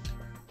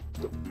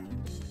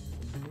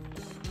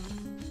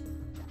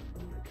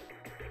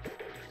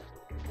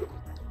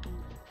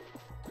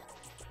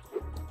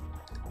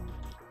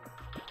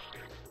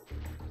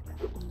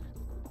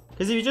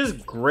 Because if you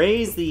just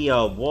graze the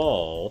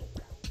wall,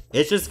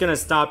 it's just gonna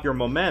stop your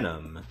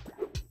momentum.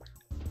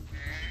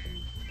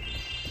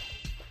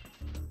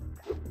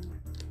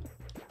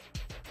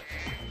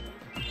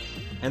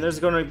 And there's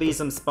gonna be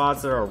some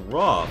spots that are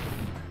rough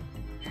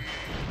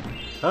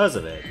because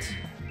of it.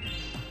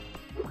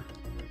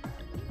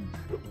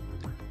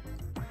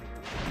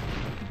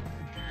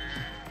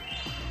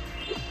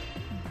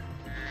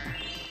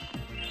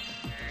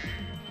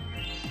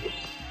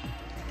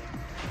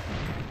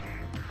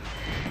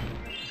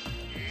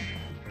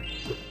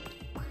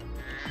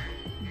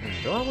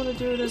 Do I want to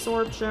do this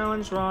orb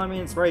challenge? Well, I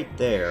mean, it's right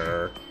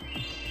there.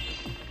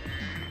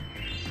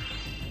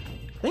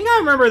 I think I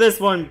remember this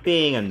one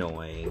being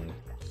annoying.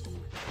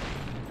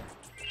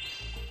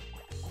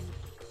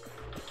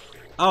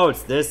 Oh,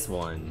 it's this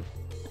one.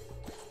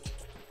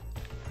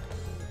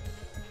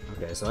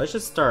 Okay, so I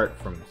should start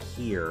from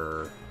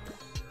here.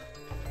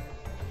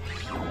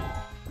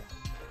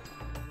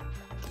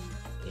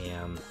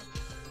 Damn.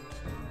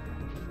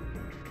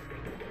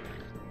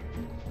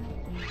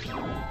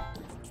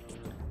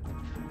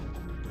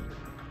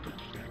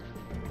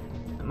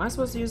 Am I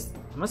supposed to use...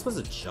 Am I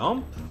supposed to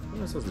jump? How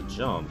am I supposed to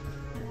jump?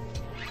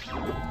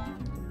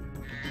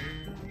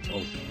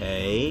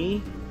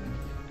 Okay.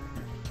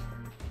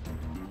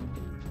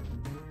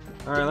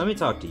 Alright, let me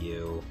talk to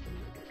you.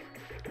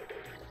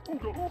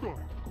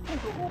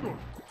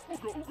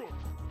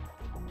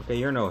 Okay,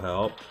 you're no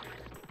help.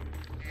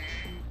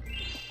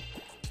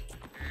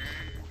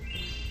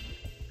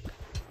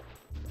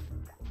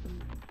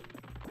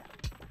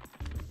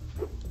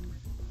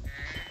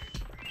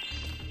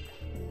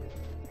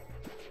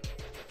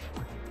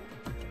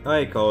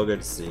 Hi, Cole,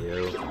 good to see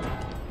you.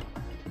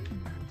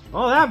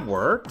 Oh, that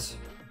worked!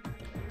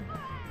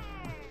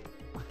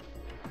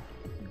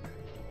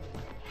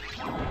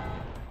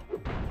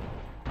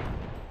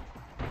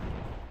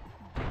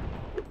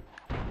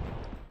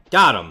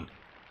 Got him!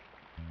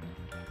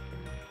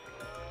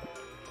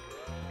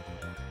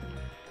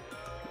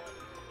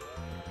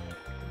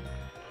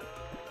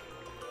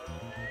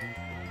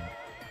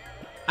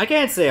 I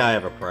can't say I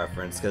have a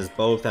preference, because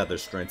both have their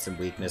strengths and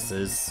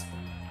weaknesses.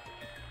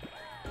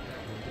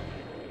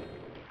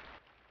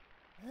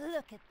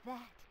 Look at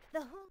that.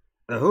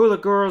 The hula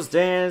girls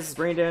dance,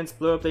 rain dance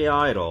blew up the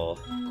idol.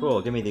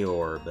 Cool, give me the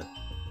orb.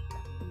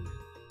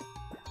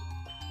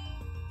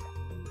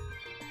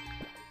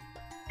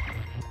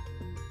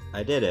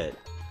 I did it.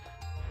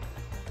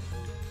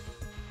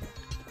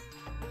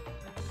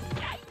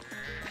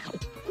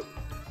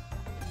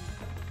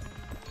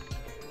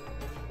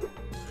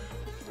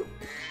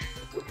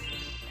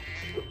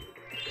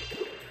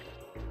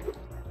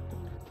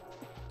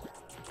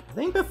 I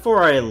think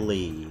before I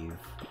leave,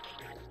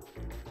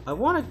 I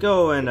want to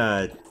go and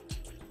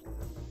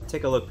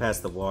take a look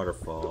past the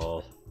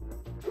waterfall.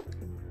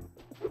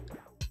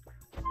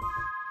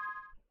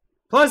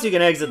 Plus, you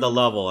can exit the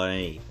level at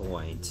any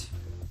point.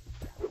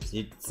 So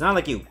it's not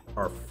like you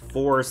are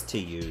forced to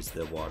use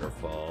the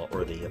waterfall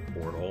or the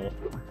portal.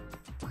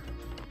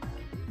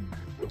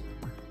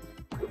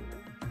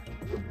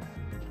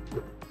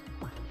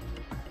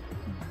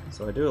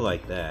 So I do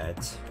like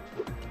that.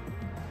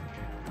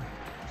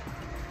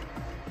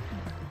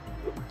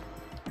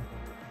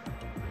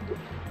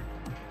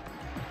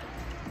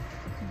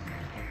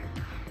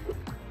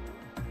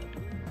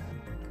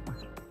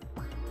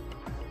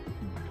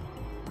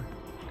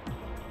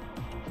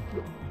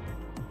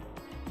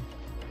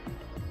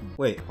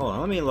 Wait, hold on,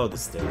 let me load the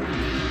stick.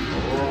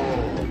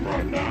 Oh,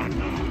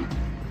 banana.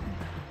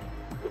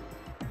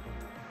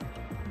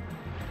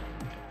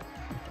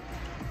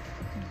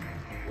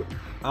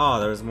 Oh,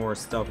 there's more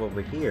stuff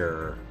over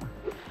here.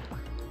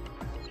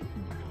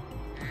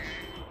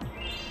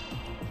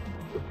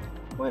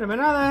 Wait a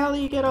minute, how the hell do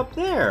you get up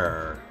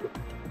there?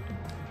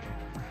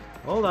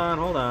 Hold on,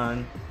 hold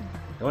on.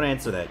 Don't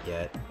answer that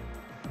yet.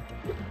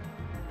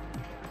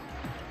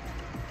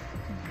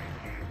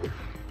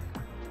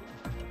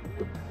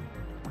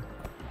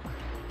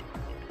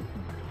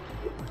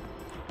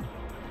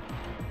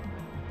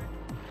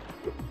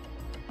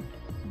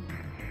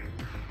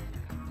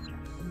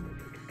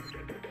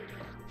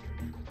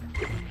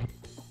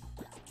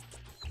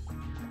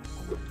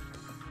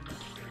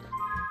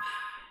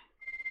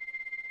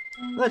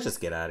 Let's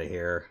just get out of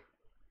here.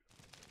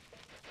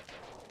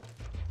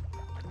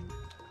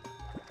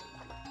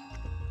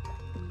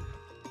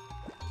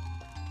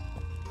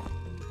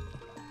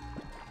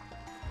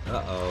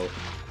 Uh-oh.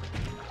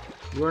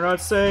 We're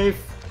not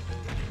safe!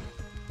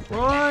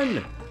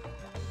 Run!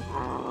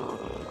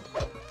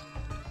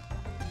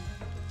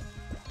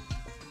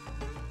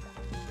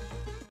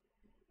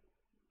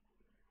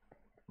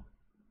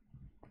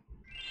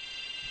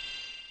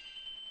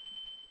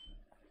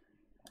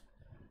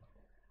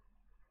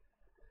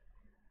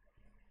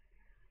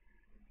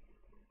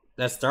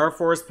 That Star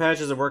Force patch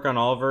doesn't work on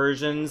all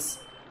versions.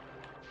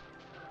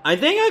 I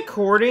think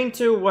according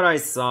to what I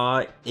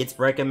saw, it's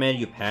recommended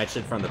you patch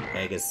it from the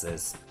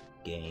Pegasus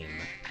game.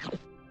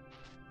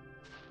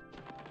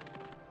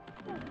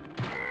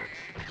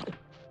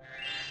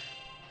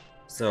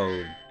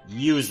 So,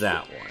 use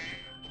that one.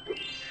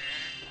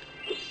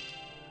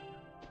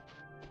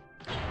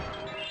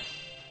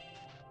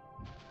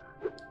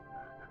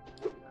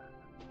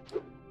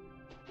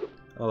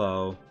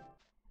 Hello.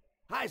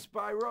 Hi,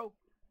 Spyro.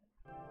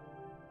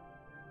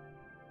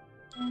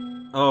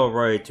 Oh,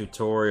 right,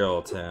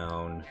 Tutorial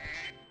Town.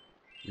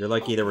 You're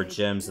lucky there were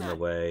gems in the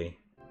way.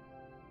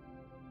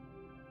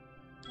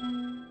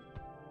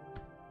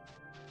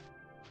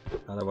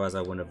 Otherwise,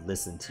 I wouldn't have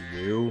listened to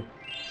you.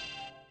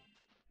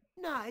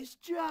 Nice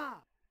job.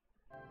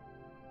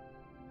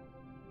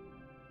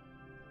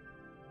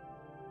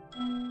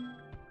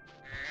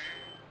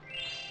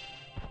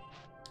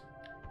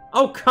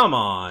 Oh, come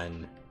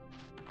on!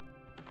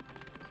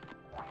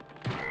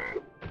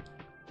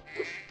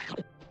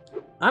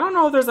 I don't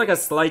know if there's like a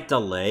slight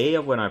delay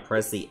of when I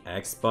press the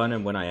X button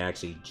and when I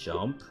actually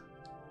jump.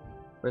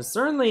 But it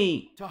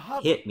certainly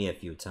hit me a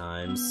few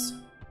times.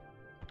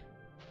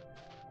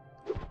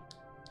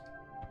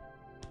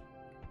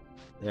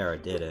 There, I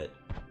did it.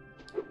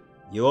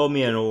 You owe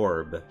me an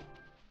orb.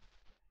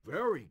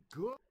 Very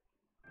good.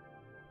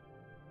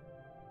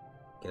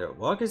 Get it.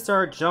 Walk and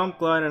start, jump,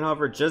 glide, and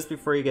hover just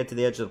before you get to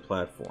the edge of the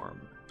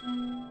platform.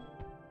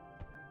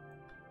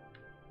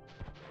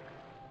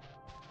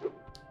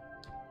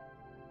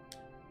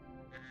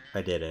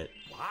 I did it.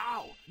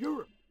 Wow,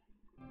 you're...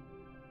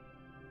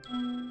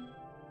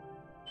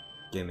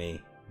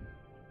 Gimme.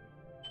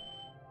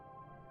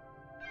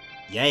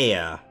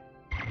 Yeah!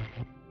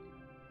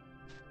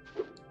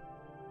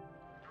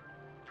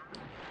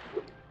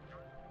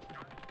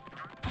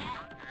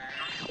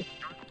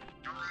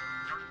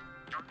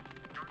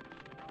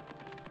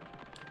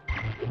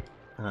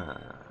 I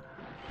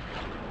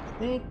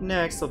think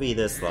next will be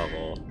this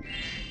level.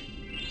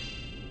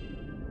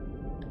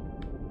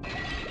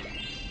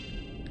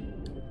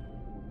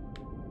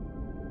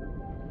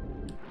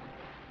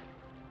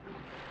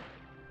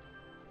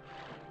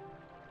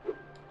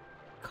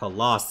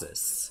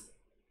 Colossus.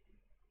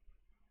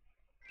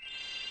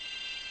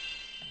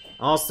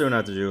 I'll soon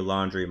have to do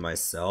laundry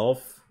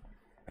myself,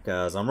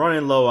 because I'm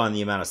running low on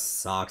the amount of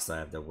socks I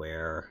have to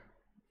wear.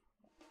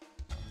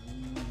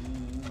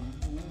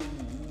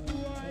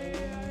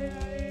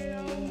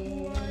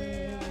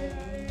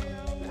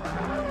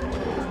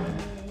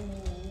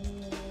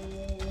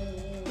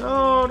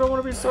 No, I don't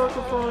want to be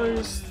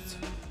sacrificed.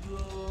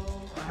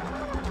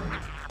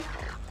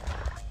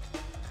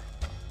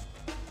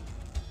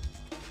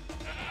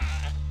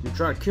 You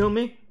trying to kill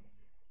me?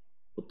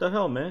 What the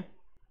hell, man?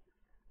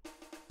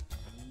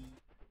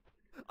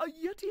 A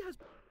Yeti has...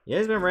 Yeah,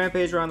 he's been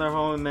rampaging around their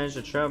home and managed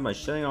to trap by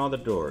shutting all the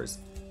doors.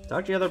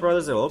 Talk to the other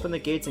brothers, they'll open the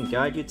gates and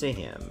guide you to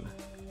him.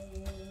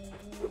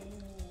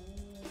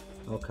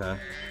 Okay.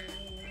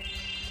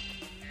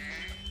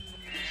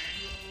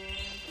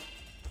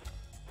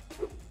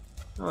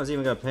 Oh, it's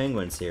even got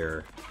penguins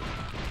here.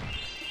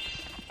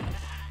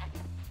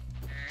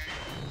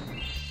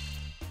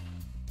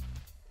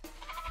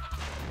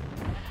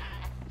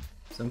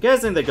 So I'm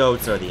guessing the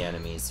goats are the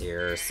enemies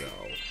here, so...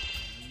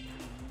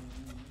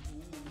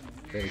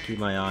 better keep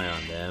my eye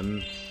on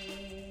them.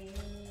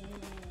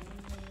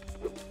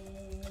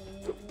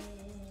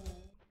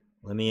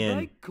 Let me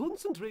in.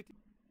 Concentrate.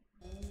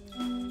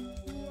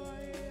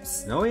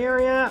 Snowy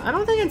area? I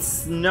don't think it's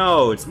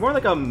snow. It's more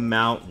like a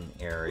mountain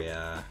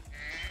area.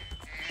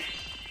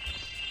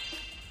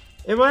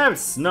 It will have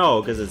snow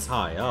because it's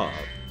high up.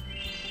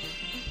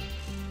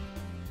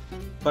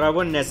 But I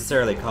wouldn't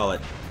necessarily call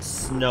it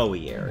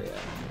snowy area.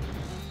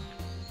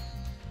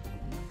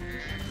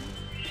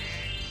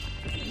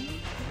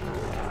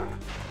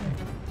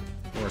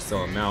 More so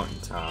a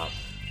mountaintop.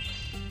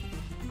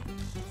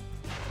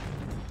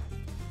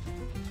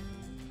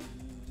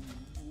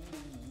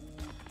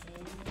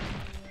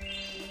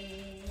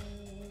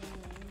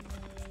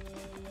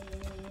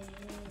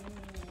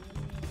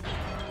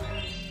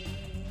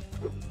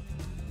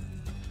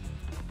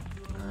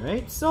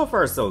 Alright, so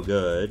far so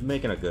good.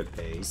 Making a good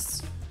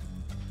pace.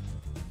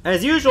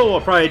 As usual,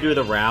 we'll probably do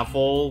the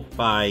raffle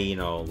by, you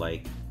know,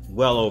 like,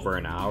 well over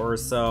an hour or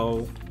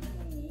so.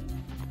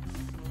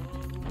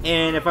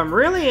 And if I'm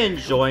really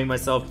enjoying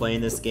myself playing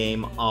this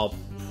game, I'll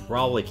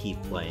probably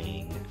keep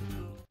playing.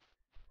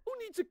 Who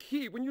needs a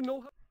key when you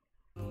know how...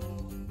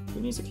 Who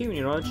needs a key when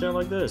you know how to chat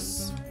like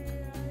this?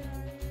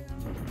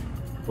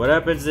 What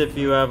happens if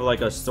you have,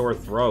 like, a sore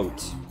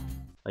throat?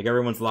 Like,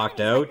 everyone's locked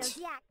out?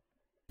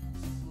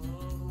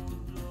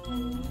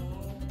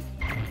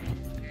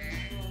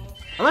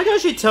 I like how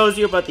she tells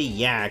you about the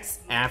yaks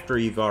after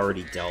you've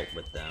already dealt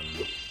with them.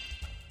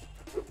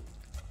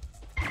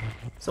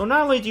 So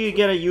not only do you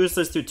get a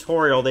useless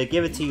tutorial, they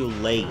give it to you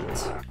late.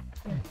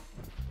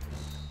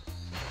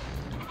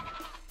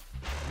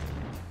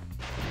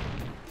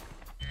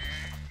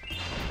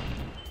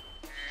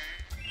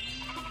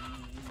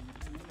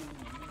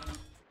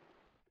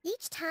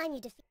 Each time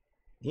you defeat...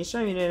 Each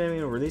time you need an enemy,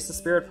 release a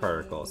spirit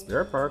particle.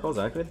 Spirit particles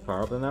activate the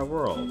power up in that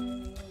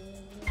world.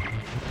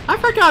 I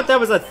forgot that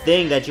was a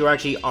thing that you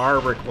actually are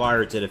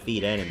required to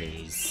defeat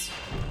enemies.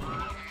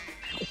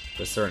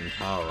 With certain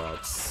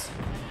power-ups.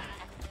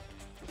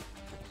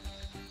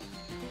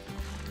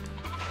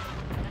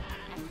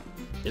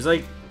 It's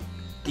like,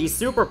 these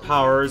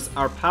superpowers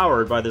are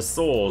powered by the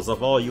souls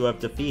of all you have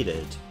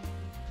defeated.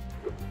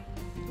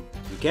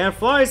 You can't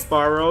fly,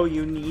 Spyro,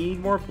 you need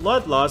more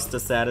bloodlust to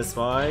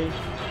satisfy.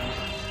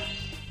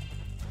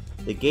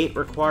 The gate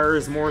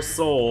requires more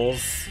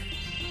souls.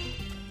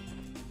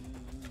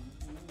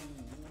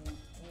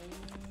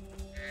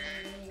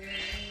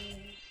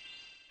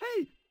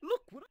 Hey,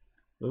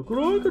 look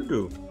what I could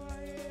do.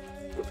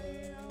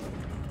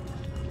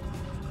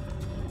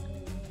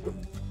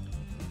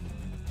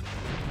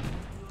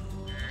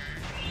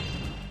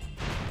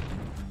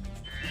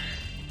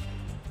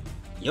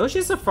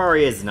 Yoshi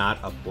Safari is not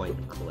a point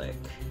and click.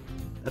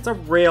 That's a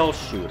rail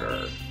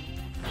shooter.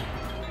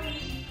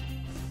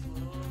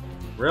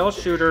 Rail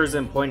shooters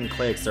and point and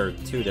clicks are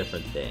two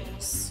different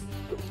things.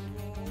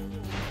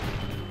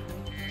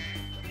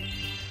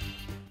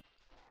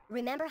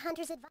 Remember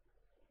Hunter's advice?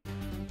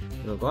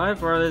 You'll glide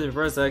farther to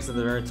press X at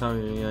the very top.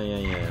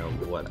 Yeah,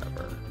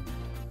 whatever.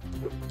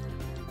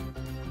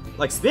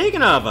 Like,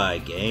 speaking of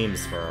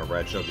games for a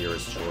retro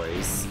viewer's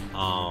choice,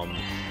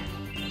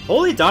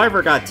 Holy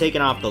Diver got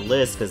taken off the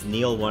list because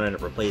Neil wanted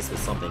it replaced with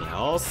something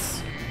else.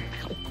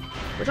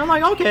 Which I'm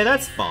like, okay,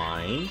 that's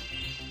fine.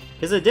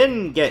 Because it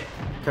didn't get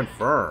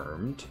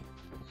confirmed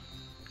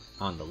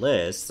on the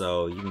list,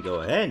 so you can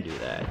go ahead and do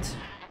that.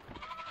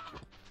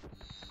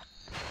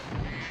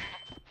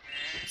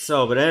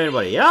 So, but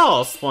anybody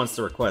else wants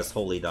to request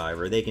Holy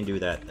Diver, they can do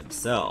that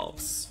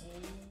themselves.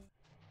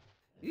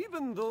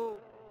 Even though...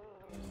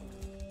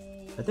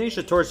 I think you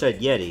should torch that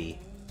Yeti.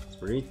 It's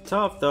pretty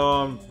tough,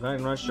 though.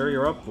 I'm not sure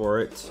you're up for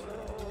it.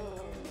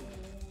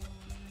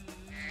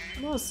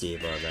 We'll see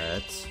about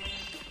that.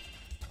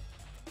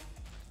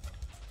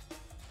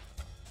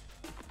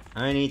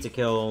 I need to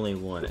kill only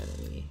one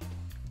enemy.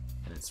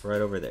 And it's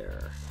right over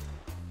there.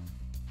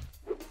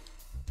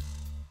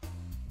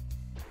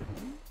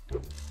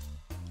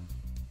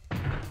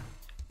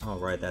 Oh,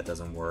 right, that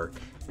doesn't work.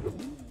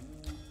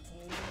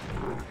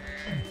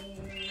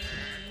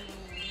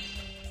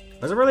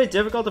 Was it really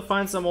difficult to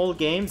find some old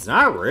games?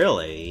 Not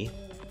really.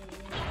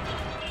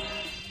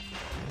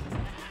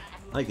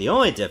 Like, the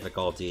only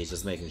difficulty is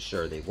just making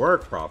sure they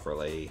work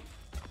properly.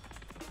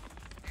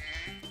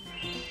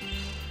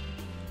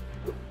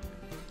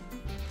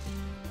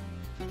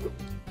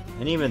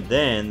 And even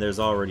then, there's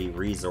already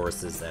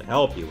resources that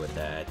help you with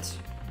that.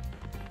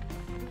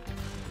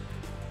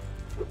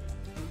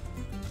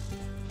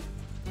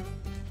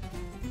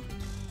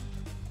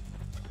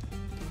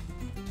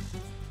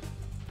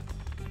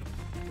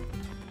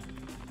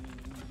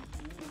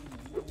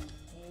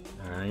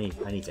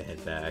 I need to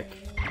head back.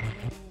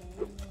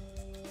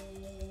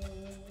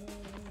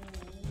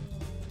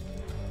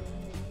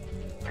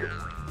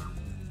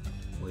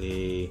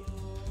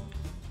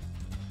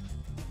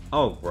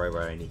 Oh,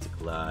 right, I need to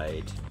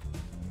glide.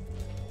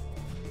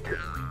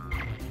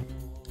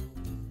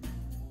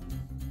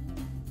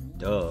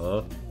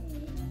 Duh.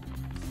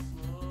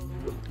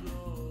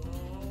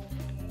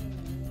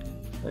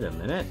 Wait a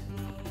minute.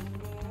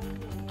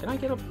 Can I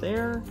get up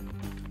there?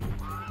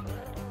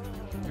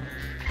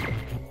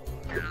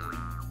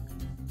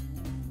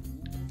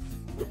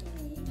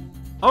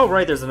 Oh,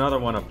 right, there's another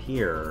one up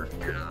here.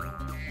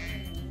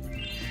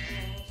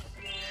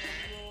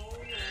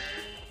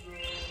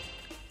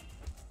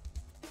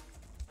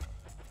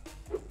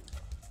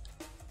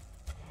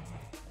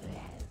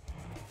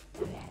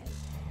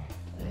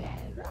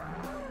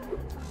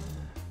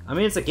 I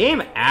mean, it's a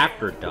game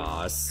after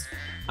DOS.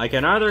 I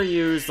can either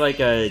use, like,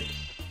 a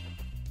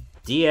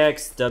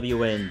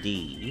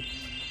DXWND,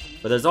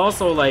 but there's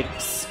also, like,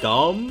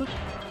 Scum,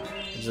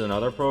 which is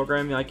another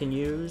program I can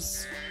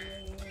use.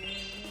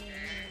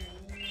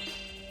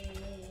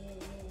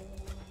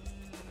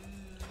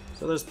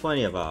 So there's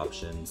plenty of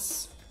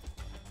options.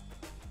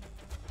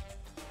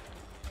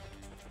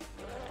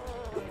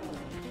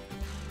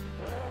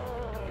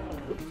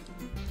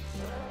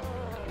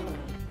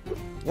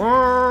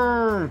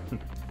 Worm!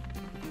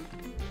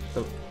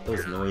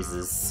 Those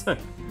noises.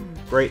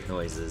 Great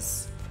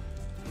noises.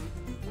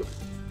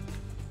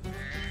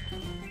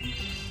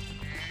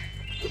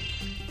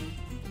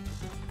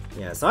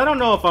 Yeah, so I don't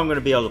know if I'm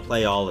gonna be able to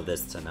play all of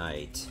this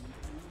tonight.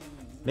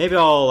 Maybe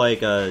I'll,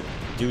 like,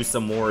 do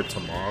some more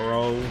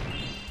tomorrow.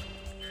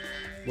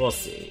 We'll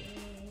see.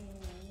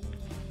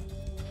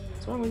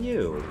 What's wrong with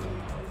you?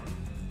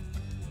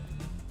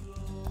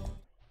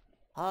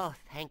 Oh,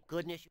 thank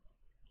goodness.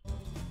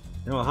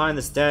 You know, behind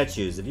the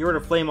statues. If you were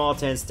to flame all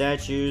 10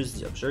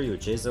 statues, I'm sure you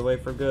would chase away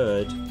for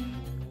good.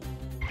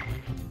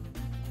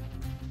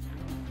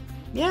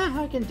 Yeah,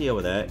 I can deal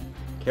with that.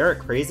 Carrot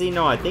crazy?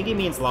 No, I think he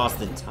means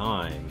lost in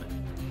time.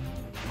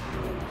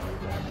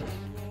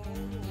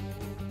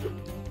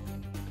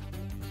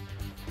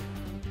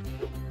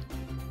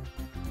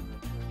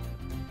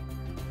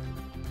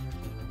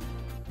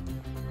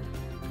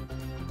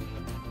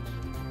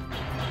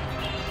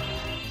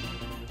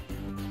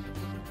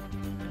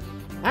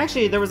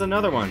 Actually, there was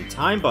another one.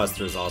 Time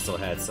Busters also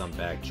had some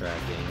backtracking.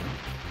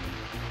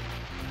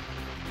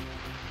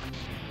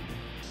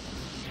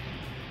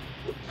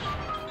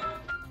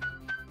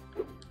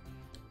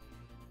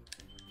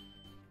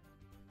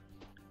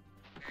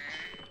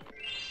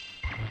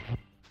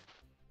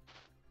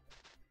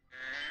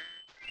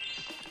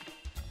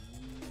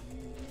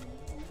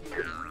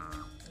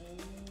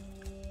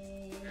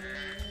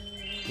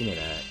 Give me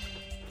that.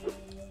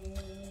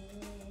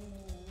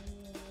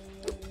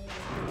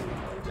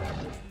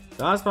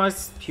 The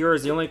Osmosis Pure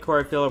is the only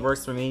core I feel it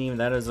works for me, even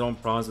that has its own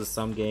problems with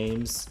some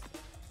games.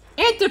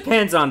 It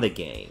depends on the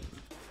game.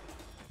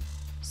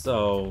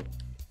 So,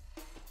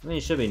 I mean,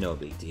 it should be no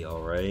big deal,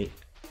 right?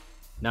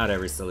 Not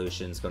every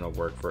solution is gonna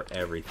work for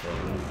everything.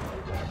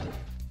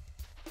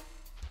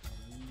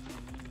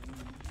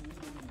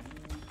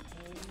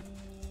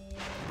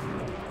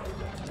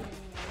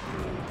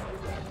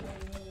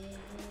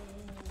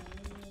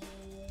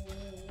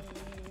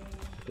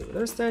 Okay, were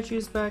there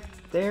statues back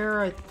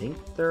there? I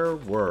think there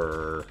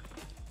were.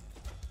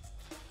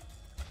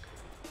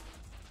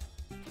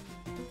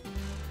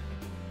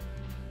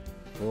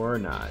 Or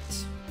not.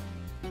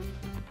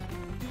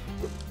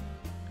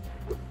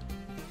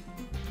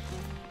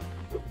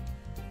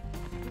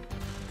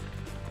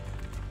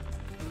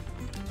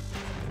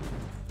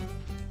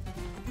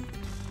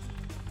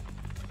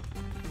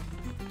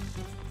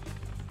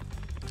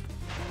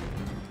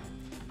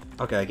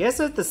 Okay, I guess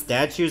that the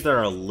statues that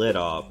are lit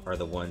up are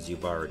the ones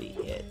you've already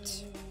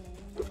hit.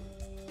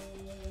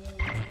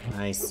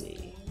 I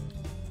see.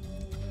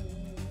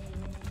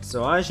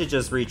 So I should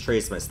just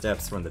retrace my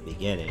steps from the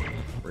beginning,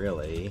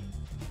 really.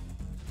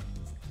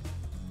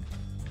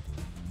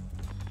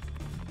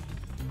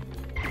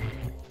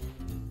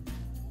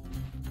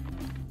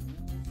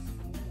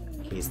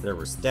 In case there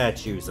were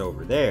statues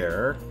over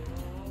there.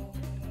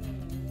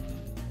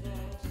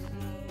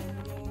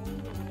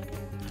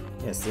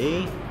 Yeah,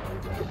 see?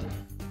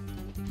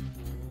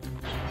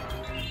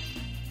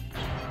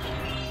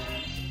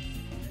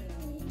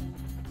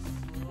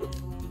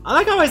 I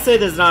like how I say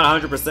this is not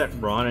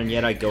 100% run, and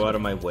yet I go out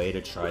of my way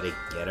to try to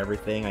get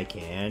everything I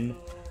can.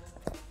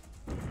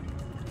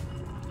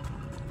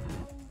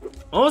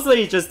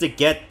 Mostly just to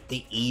get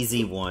the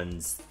easy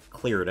ones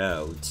cleared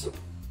out.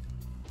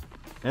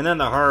 And then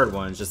the hard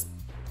ones, just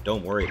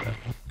don't worry about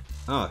it.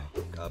 Oh,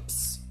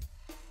 hiccups.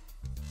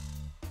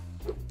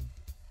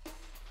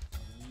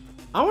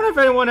 I wonder if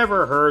anyone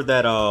ever heard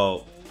that,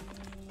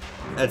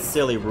 that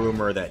silly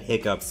rumor that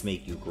hiccups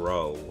make you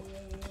grow.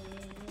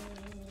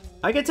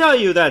 I can tell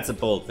you that's a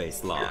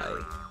bold-faced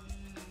lie.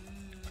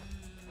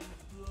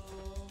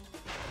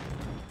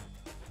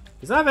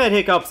 Because I've had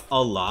hiccups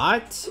a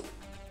lot.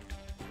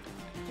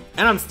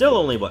 And I'm still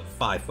only, what,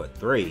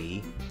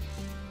 5'3".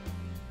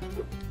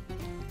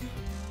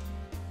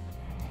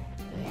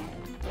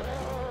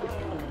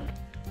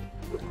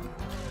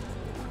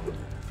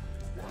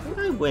 I think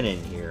I went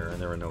in here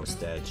and there were no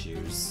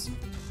statues.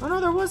 Oh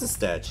no, there was a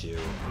statue.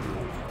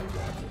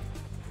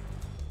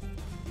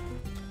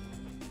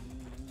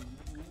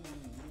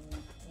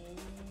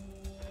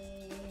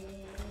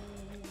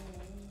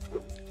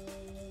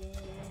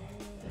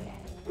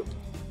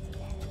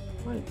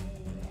 Wait.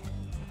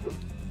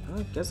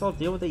 I guess I'll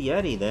deal with the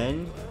Yeti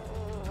then.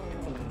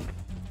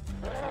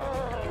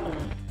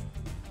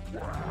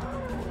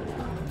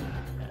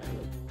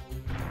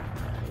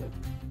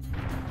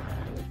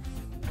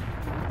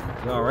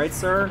 You alright,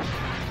 sir?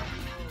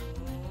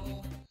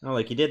 Oh,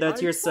 like you did that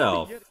to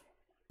yourself.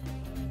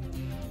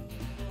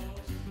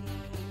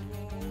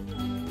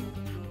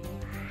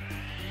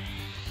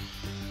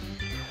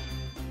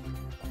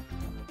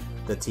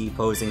 The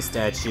T-posing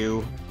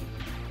statue.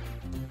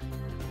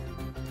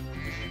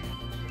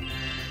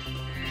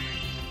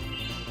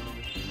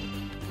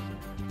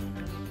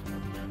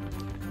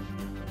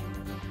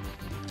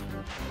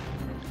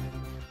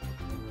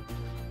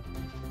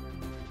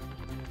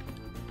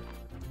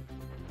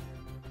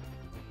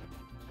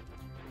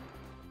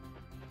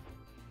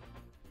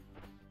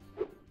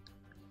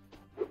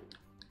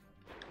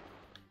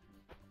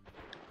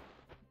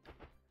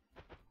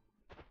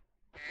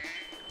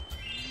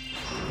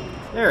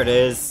 There it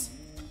is.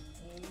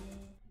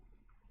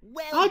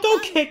 Well Oh,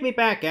 don't done. kick me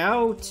back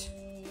out!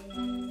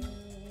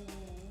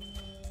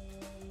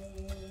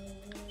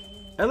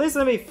 At least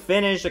let me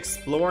finish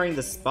exploring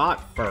the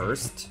spot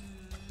first.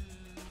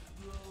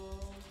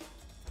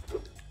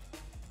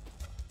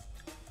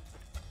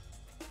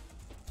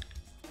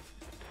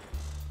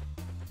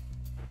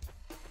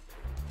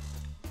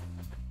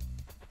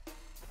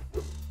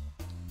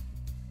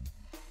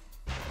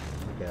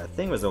 Okay, that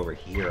thing was over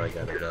here I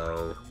gotta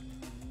go.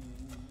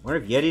 Wonder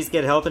if Yetis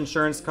get health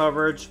insurance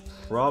coverage?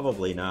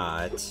 Probably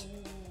not.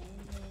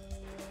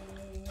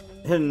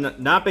 And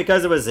not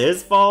because it was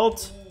his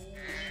fault?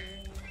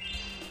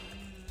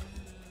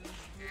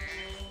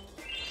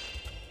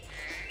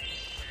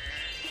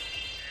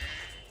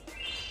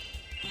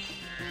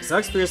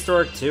 Sucks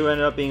Prehistoric 2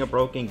 ended up being a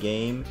broken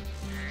game.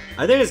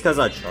 I think it's because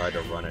I tried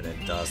to run it in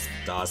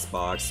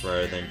DOSBox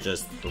rather than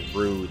just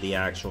through the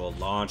actual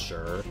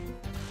launcher.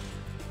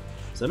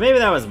 So maybe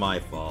that was my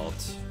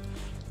fault.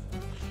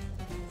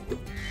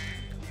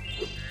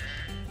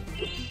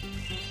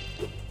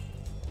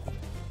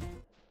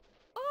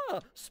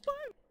 Ah,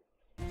 Spyro!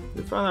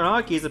 We found that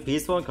hockey is a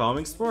peaceful and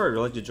calming sport. Would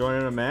you like to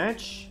join in a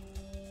match?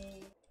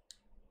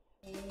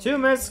 2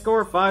 minutes,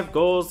 score 5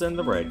 goals, and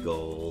the red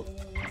goal.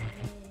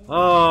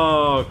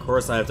 Oh, of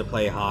course I have to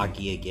play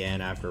hockey again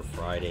after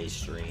Friday's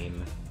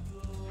stream.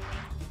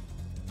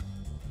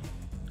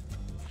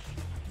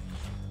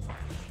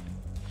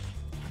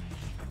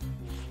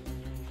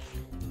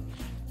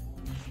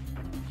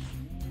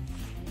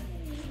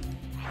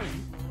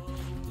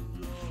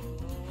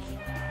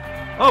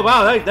 Oh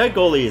wow, that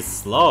goalie is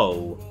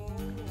slow.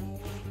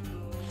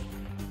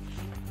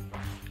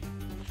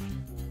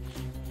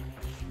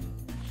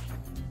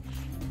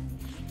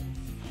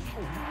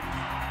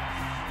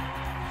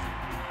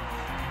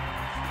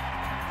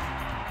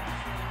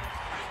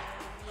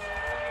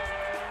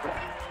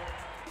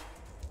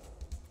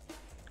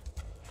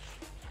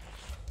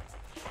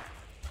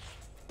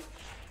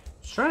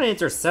 Trying to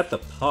intercept the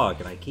puck,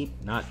 and I keep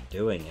not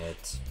doing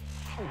it.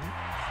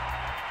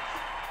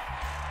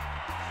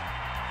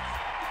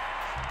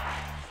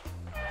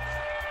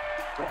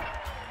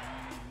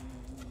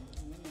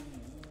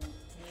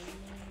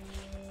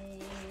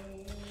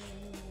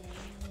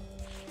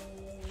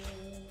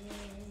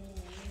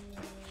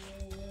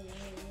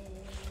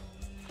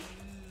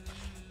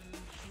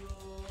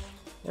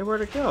 Hey,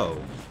 where'd it go?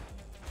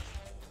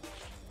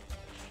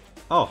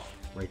 Oh,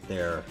 right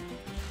there.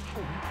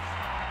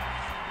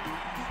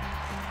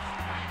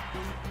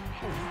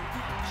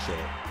 Shit.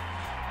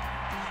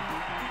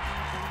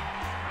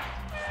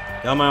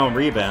 Got my own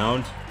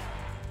rebound.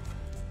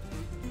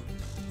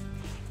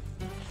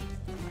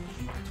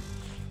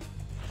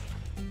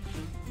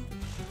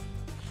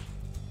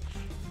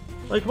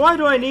 Like, why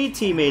do I need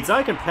teammates?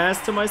 I can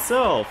pass to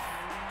myself.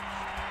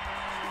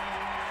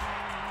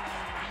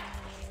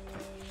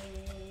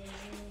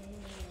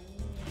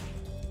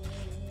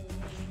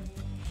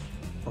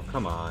 Oh,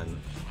 come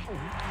on.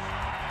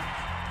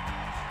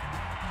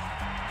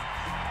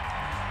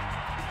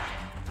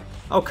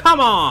 Oh, come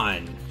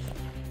on!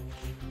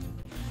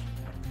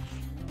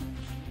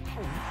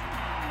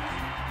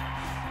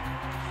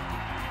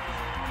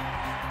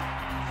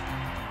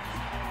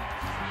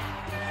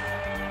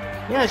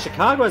 Yeah,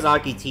 Chicago has a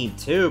hockey team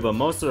too, but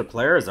most of the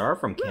players are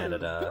from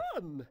Canada.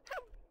 Well done.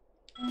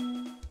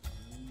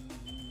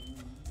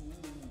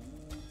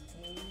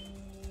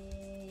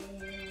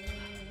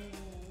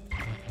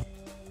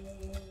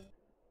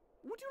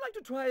 Would you like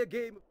to try a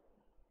game?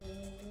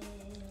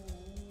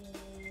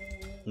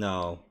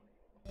 No.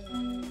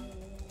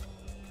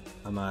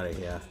 I'm out of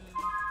here.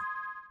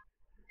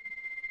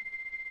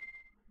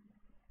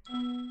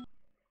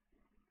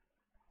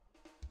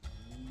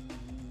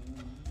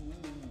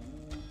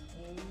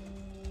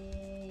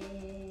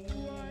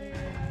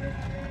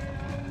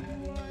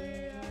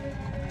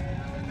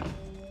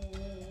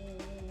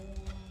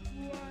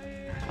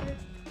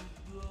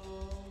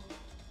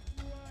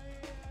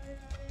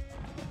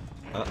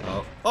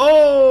 Uh-oh.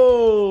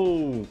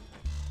 Oh!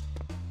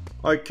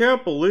 I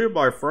can't believe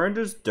my friend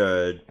is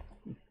dead.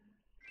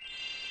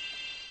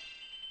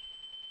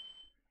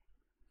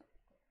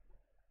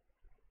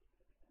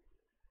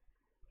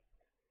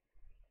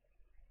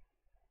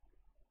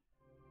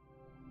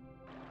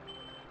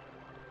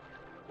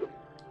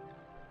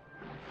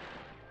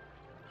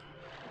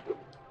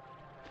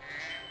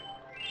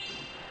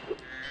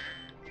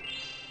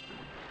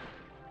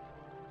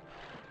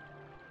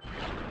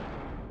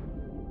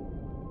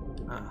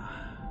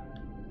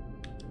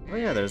 Oh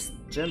yeah, there's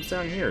gems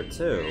down here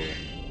too.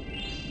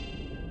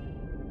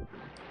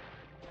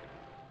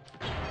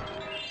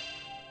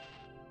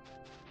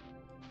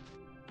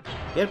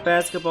 Get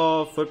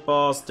basketball,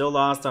 football, still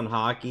lost on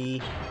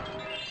hockey.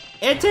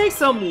 It takes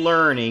some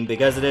learning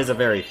because it is a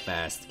very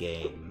fast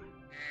game.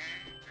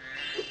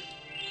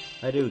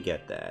 I do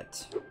get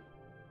that.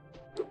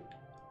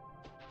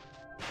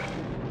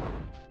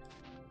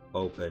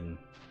 Open.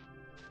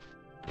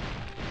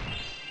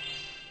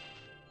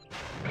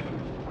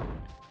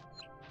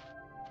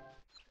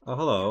 Oh,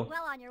 hello.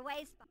 Well on your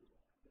way,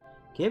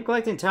 Keep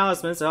collecting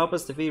talismans to help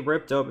us defeat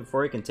Ripto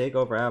before he can take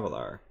over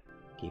Avalar.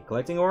 Keep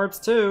collecting orbs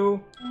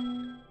too.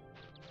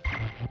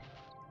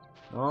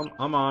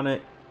 I'm on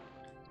it.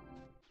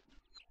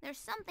 There's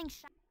something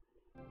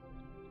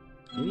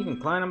Maybe you can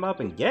climb them up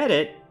and get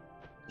it?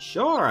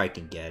 Sure, I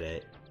can get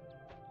it.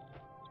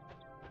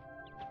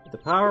 With the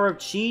power of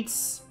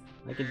cheats,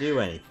 I can do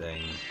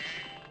anything.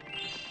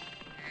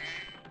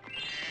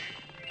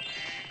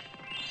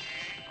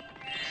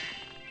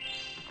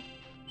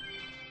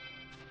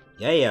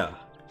 Yeah.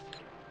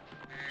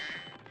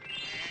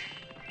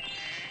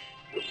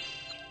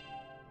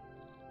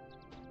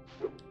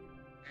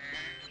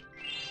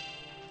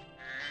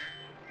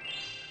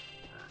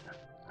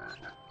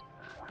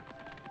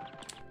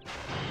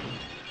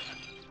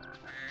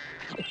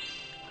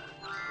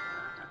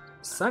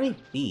 Sunny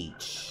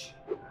Beach.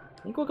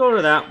 I think we'll go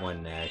to that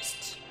one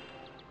next.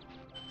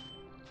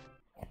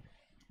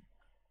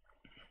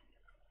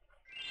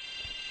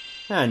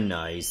 Ah,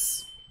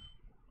 nice.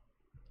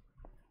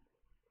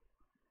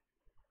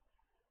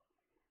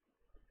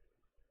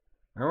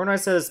 Remember when I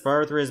said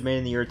Spyro 3 is made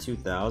in the year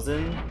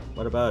 2000?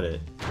 What about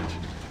it?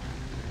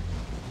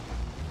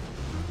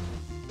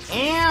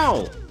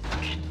 Ow!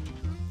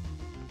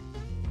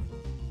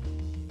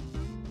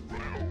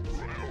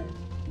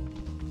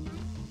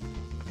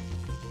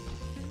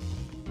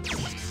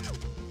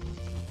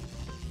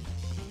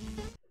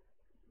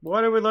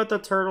 Why did we let the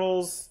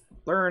turtles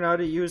learn how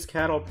to use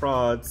cattle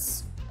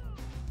prods?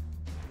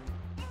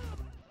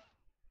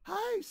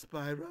 Hi,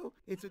 Spyro.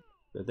 It's a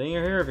Good thing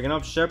you're here. If you can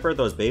help shepherd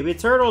those baby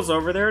turtles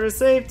over there to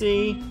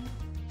safety.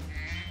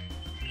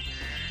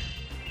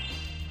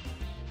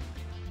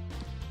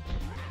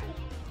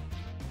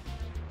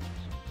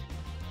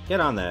 Get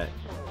on that.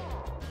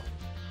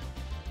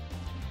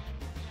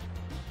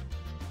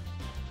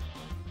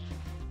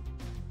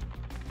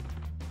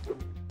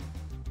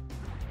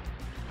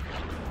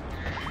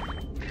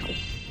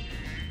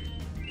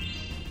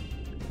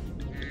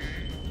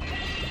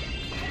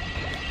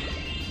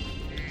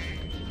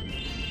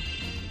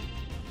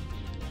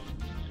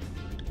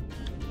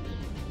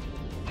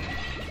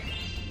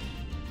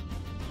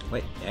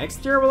 Wait,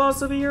 next year will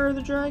also be Year of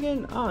the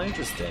Dragon? Oh,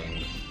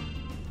 interesting.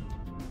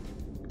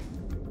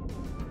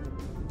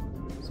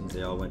 Seems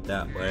they all went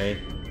that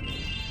way.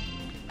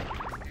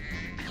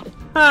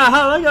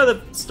 I like how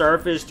the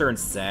starfish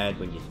turns sad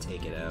when you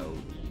take it out.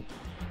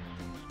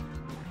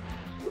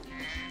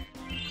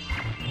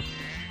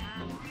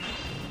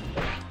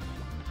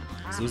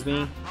 Excuse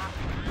me?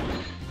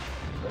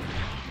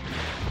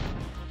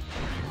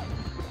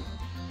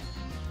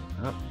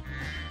 Oh,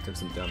 took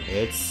some dumb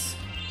hits.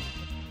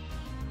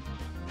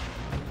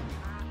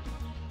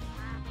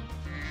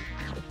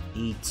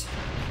 Eat.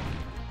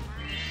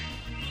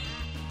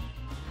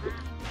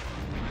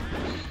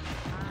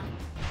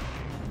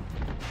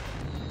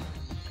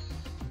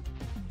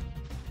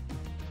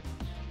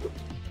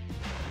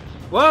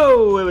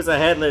 Whoa! It was a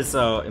headless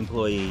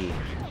employee.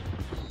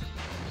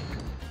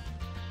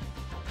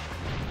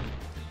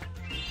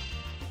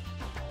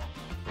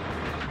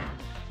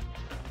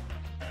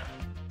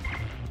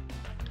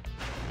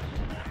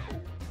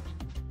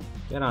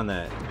 Get on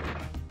that.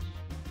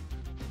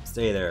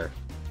 Stay there.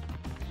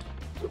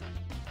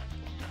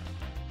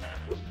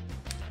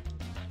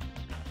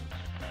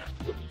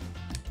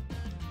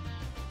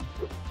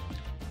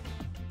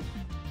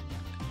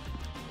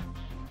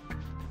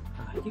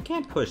 You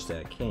can't push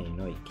that, can you?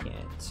 No, you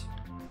can't.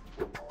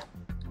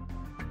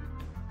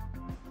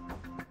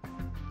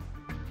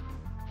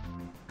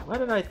 Why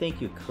did I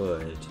think you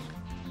could?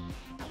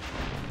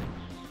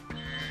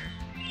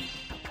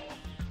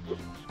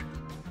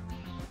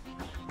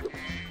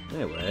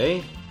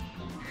 Anyway,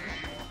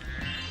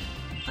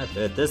 I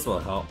bet this will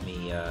help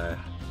me get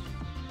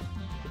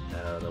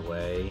that out of the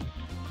way.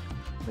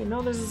 Wait,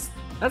 no, this is...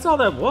 That's all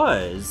that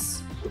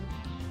was!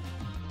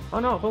 Oh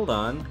no, hold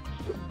on.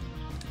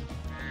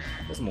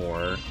 There's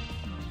more.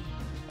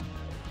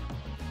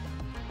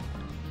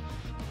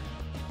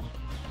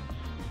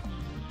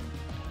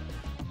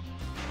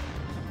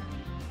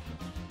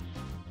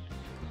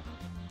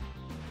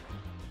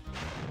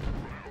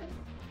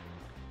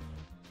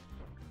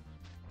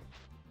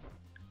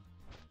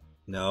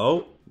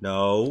 No,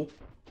 no.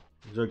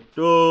 He's like,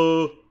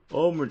 duh,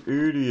 I'm an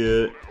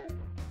idiot.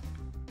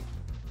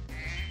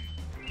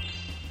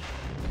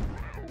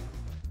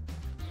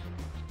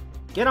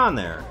 Get on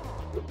there.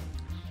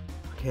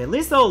 Okay, at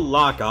least they'll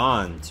lock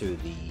on to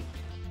the...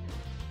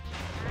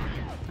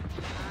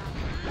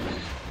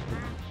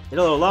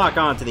 It'll lock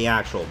on to the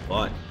actual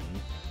button.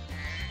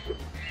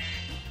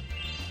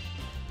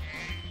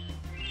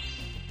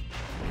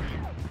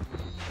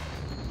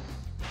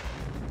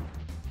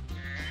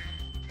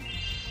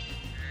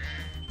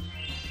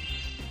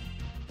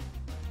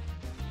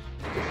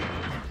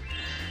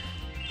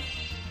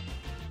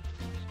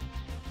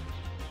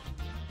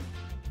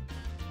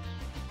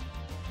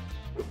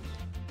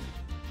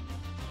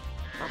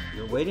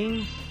 You're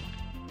waiting?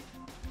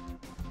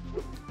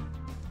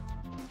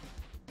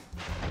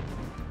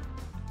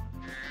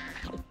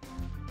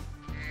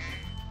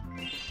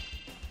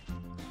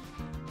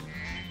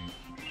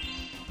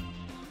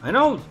 I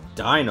know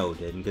Dino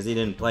didn't, because he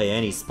didn't play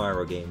any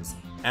Spyro games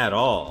at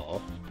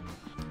all.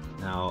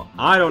 Now,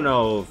 I don't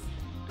know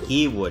if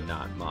he would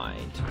not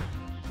mind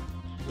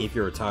if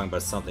you were talking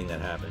about something that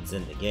happens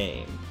in the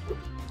game.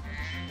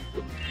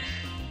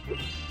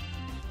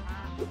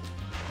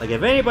 Like,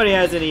 if anybody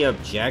has any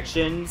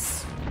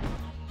objections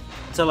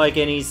to, like,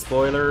 any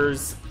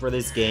spoilers for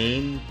this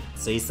game,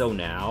 say so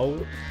now,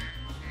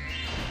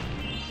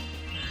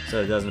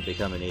 so it doesn't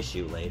become an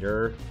issue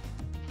later.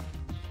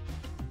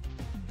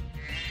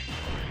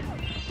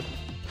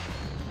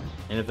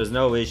 And if there's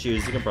no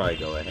issues, you can probably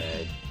go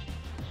ahead.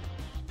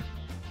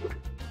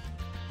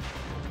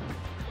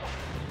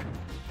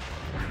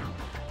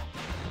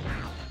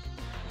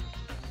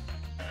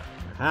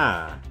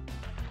 Aha!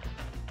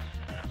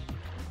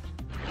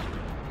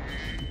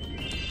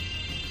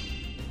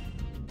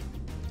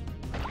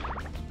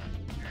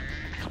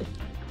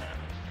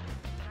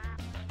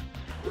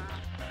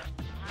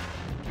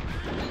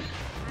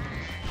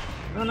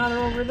 No, not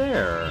over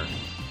there.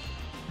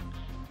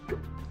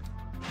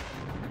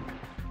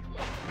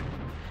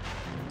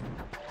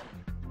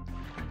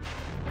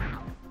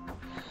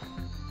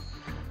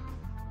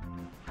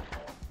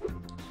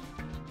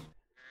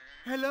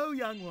 Hello,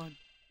 young one.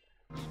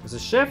 There's a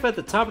chef at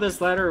the top of this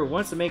ladder who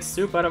wants to make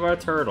soup out of our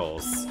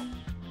turtles.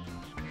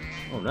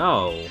 Oh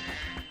no.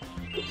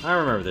 I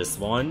remember this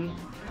one.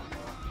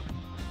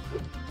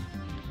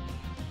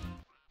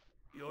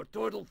 Your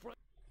turtle friend.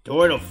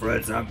 Turtle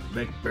friends, I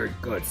make very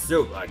good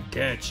soup. I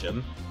catch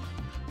them.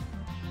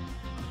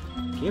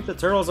 Keep the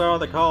turtles out of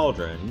the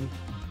cauldron.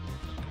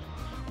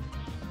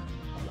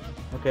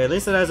 Okay, at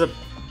least it has a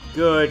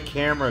good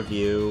camera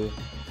view.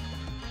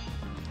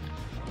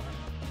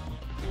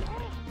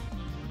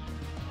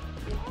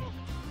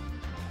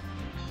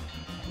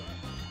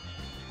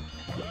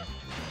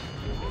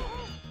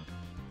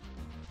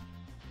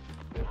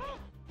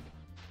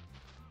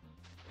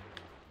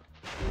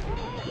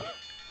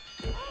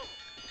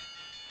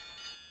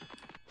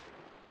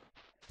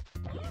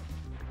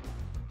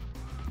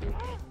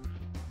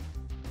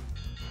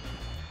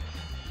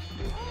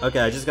 Okay,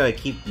 I just gotta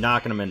keep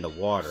knocking them in the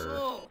water.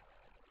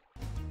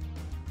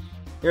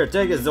 Here,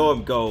 take his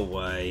orb, go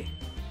away.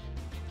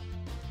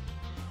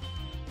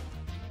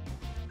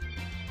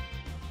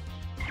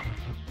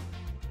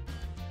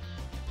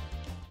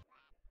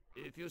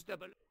 If you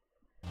step in...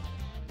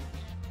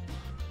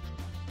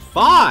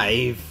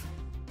 5?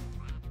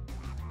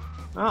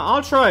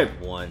 I'll try it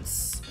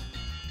once.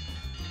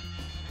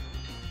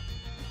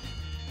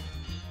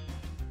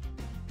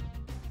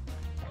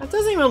 That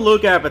doesn't even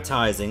look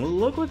appetizing.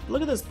 Look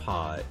at this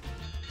pot.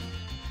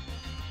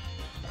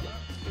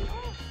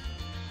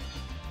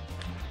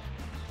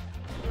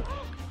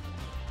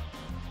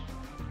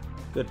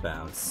 Good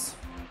bounce.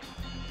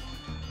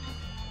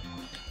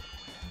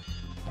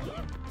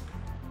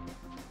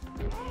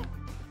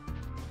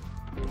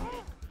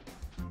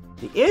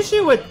 The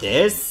issue with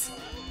this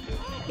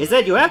is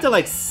that you have to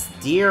like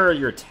steer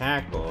your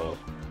tackle.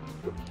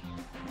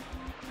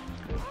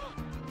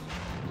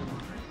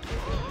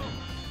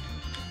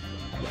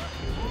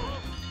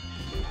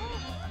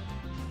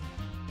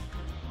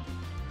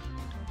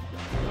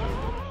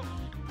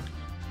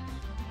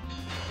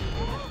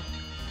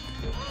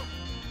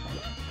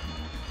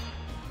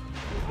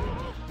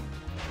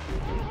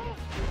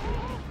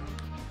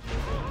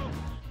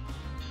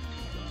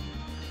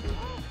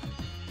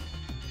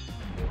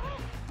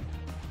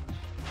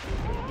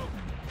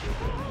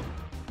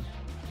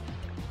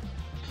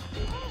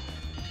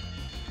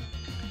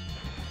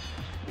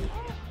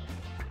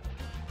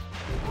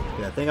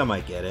 I think I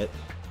might get it.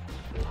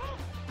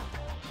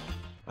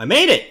 I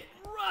made it!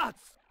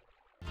 Rats!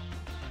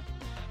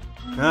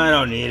 I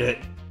don't need it.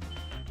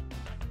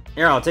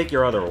 Here, I'll take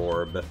your other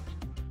orb.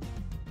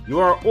 You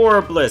are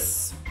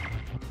orbless!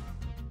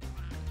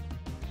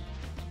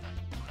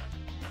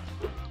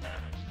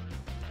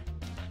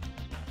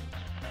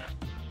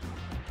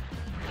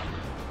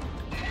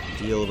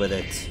 Deal with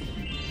it.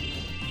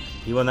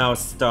 You will now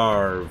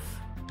starve.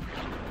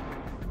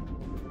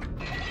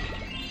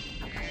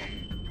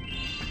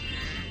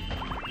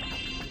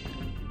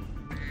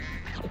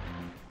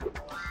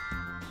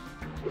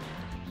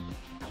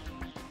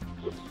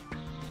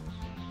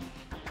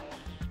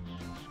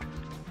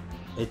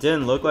 It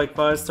didn't look like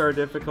 5-star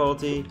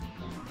difficulty,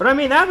 but I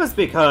mean that was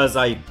because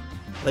I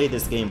played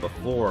this game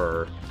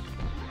before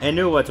and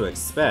knew what to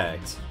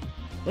expect.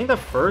 I think the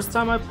first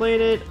time I played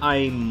it,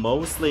 I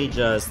mostly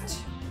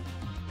just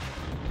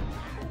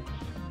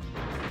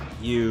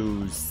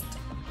used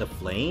the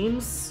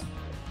flames,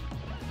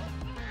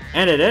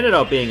 and it ended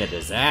up being a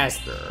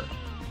disaster.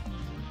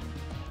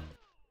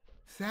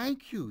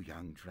 Thank you,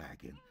 young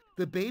dragon.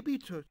 The baby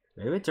turtle.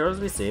 Baby turtles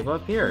will be safe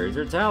up here. Here's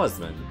your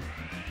talisman.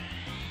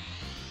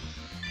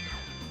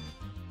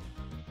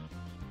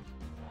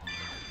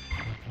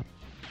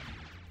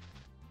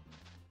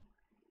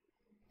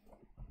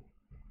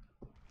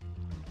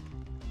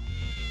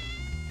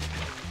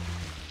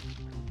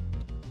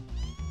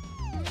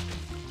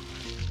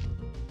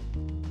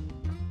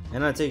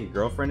 And I'll take your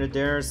girlfriend to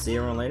dinner. See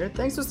you around later.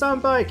 Thanks for stopping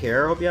by,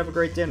 Kara. Hope you have a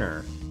great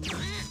dinner.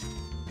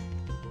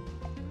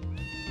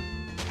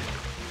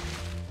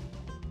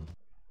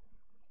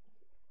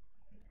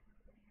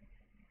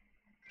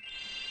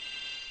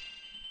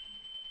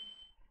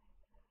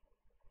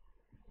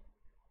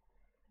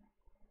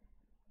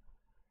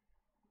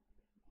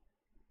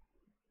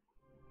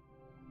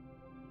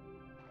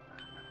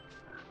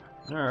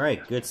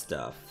 Alright, good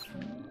stuff.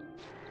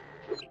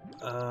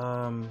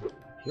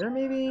 Here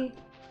maybe?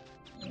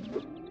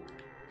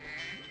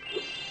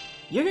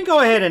 You can go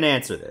ahead and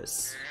answer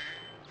this.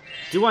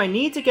 Do I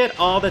need to get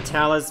all the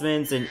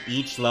talismans in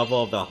each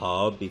level of the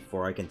hub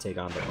before I can take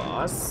on the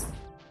boss?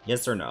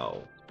 Yes or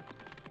no?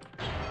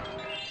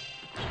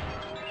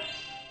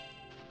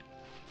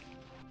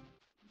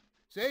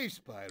 Say,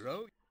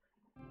 Spyro.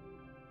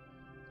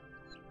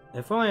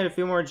 If only I had a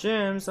few more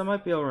gems, I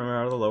might be able to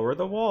remember how to lower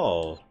the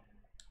wall.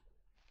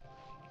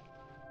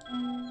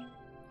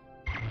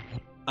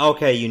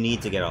 Okay, you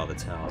need to get all the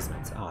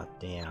talismans. Aw,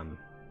 damn.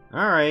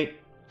 Alright.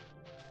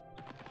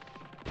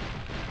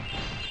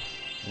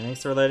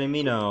 Thanks for letting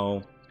me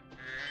know.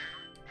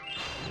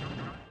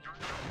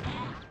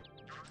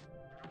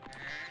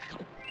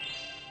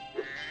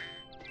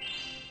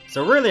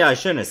 So really, I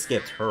shouldn't have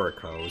skipped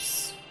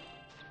Hurricos.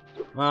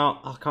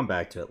 Well, I'll come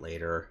back to it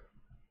later.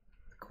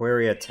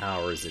 Aquaria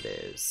Towers it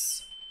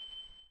is.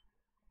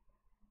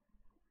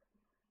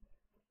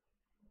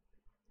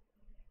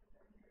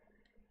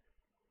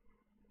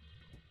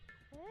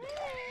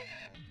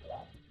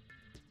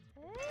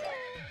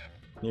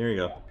 Here you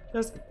go.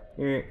 Just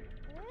here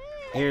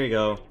you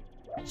go.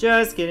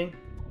 Just kidding.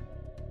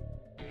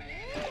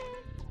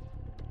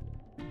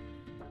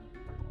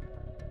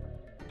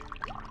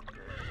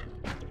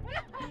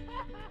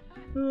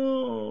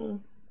 Oh,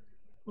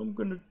 I'm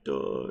gonna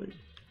die.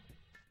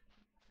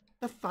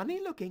 The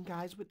funny-looking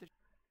guys with the...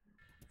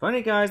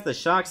 Funny guys, the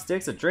shock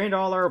sticks have drained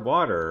all our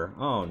water.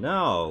 Oh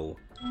no.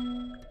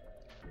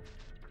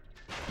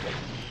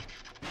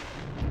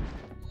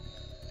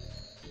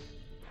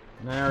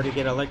 And I already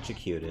get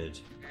electrocuted.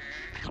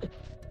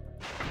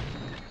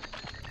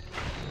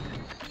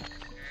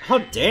 Oh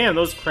damn,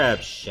 those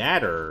crabs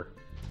shatter.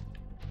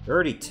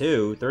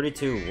 32?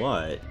 32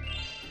 what?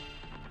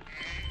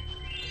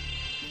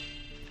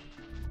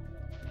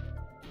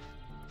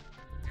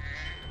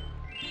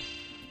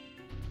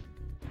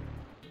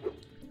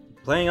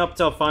 Playing up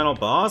till final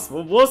boss?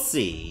 Well, we'll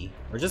see.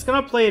 We're just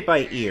gonna play it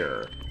by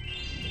ear.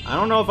 I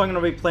don't know if I'm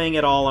gonna be playing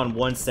it all on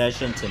one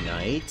session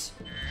tonight,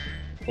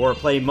 or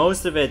play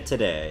most of it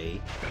today,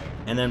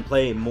 and then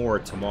play more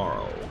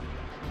tomorrow.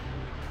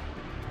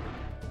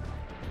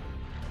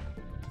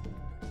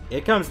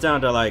 It comes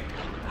down to, like,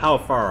 how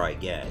far I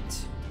get.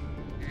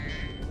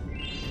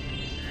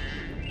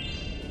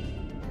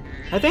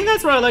 I think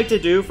that's what I like to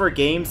do for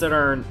games that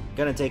are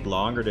gonna take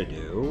longer to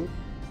do.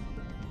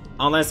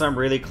 Unless I'm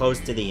really close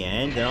to the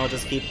end, then I'll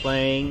just keep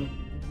playing.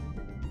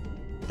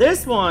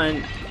 This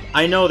one,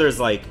 I know there's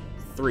like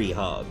 3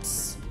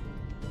 hubs.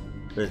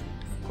 There's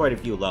quite a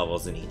few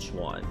levels in each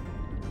one.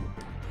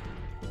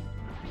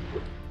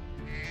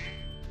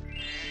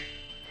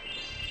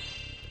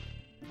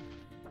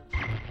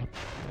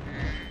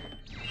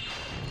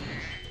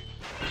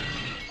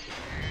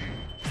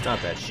 Stop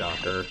that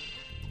shocker.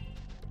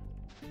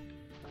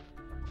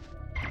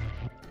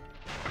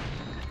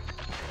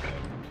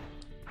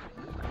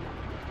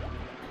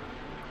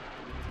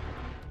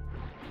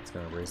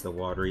 Gonna raise the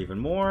water even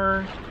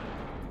more.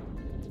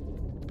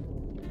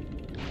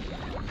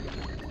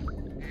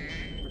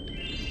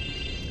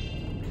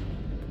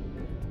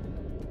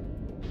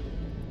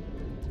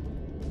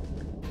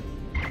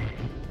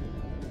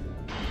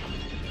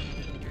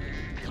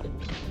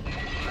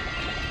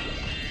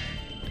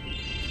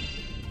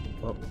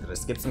 Oh, did I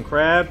skip some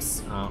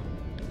crabs? Oh,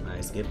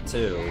 I skipped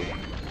 2.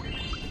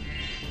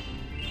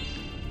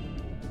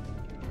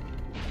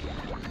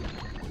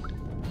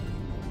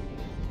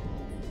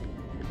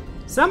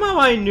 Somehow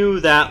I knew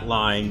that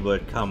line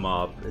would come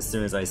up as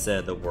soon as I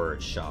said the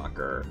word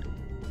shocker.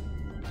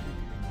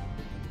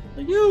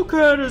 You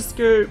can't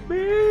escape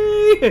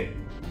me!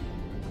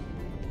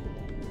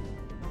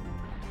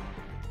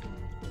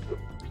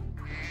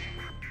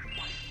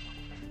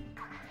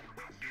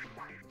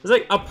 It's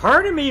like, a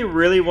part of me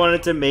really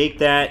wanted to make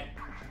that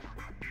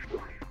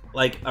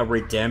like a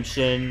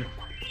redemption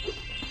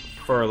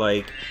for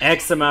like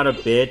X amount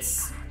of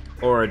bits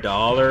or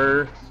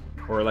 $1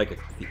 or like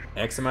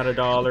X amount of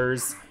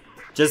dollars.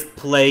 Just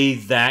play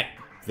that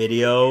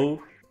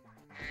video.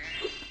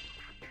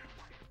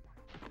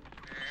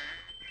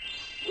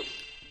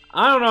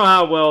 I don't know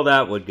how well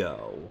that would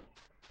go.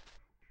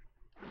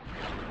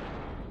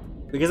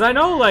 Because I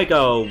know like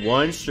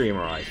one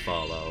streamer I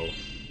follow,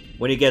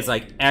 when he gets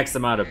like X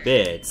amount of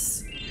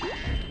bits,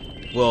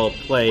 will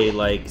play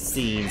like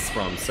scenes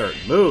from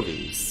certain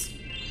movies.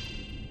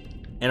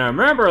 And I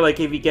remember like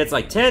if he gets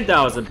like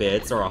 10,000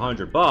 bits or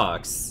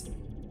 $100,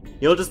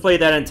 he'll just play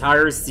that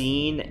entire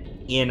scene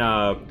in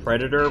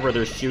Predator where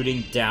they're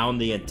shooting down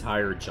the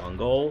entire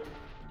jungle.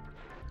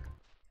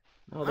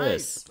 Oh,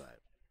 this.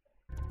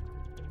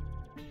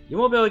 You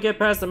won't be able to get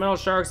past the metal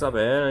sharks up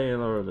ahead, you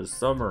know, the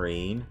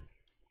submarine.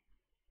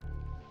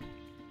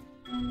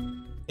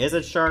 Is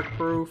it shark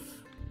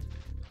proof?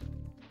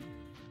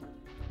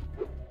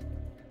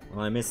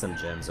 Well, I missed some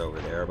gems over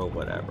there, but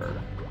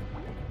whatever.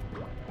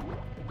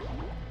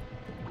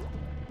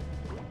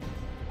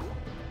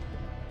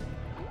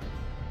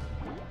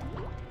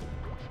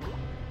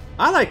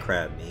 I like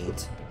crab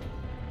meat.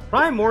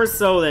 Probably more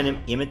so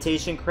than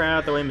Imitation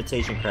Crab, though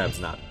Imitation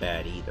Crab's not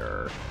bad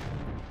either.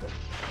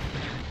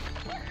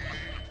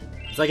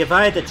 It's like if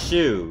I had to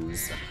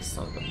choose... Oh,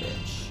 son of a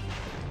bitch.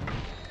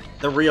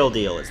 The real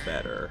deal is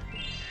better.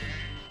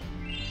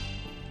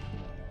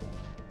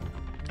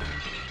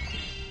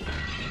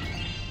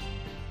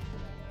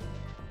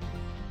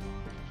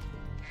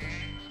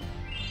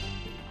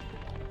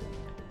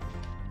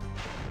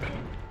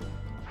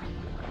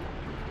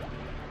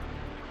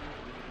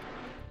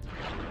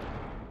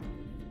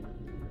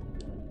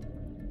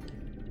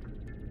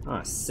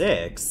 Ah,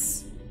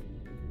 6?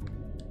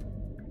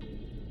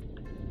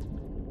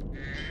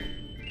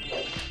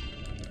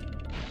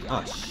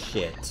 Oh,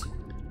 shit.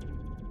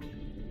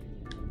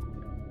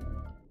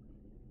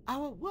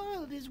 Our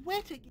world is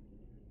wet again.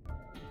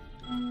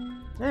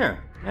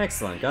 There.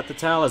 Excellent. Got the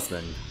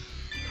talisman.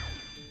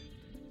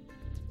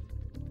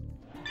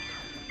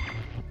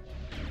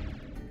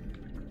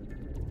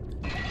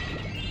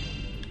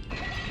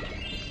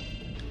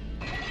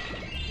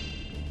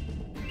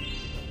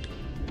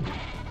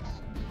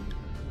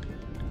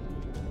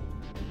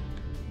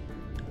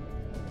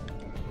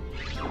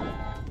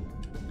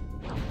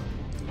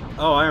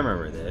 Oh, I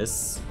remember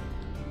this.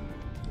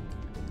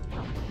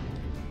 That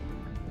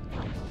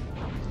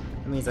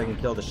means I can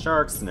kill the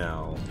sharks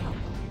now.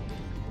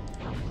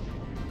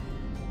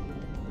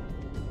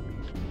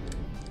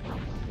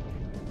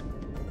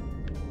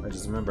 I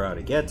just remember how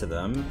to get to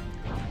them.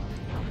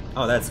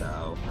 Oh, that's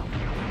how.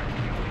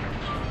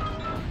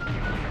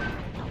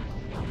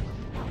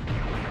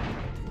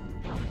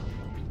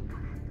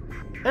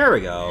 There we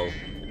go.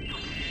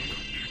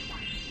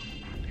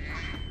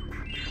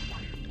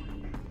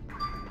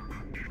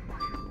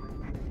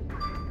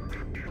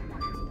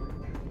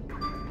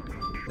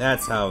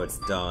 That's how it's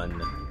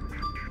done.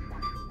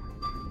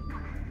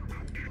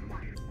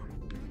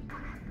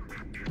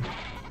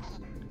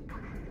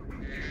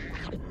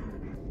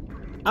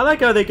 I like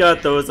how they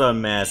got those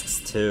on masks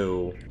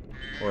too.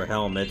 Or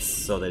helmets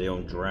so they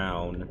don't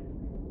drown.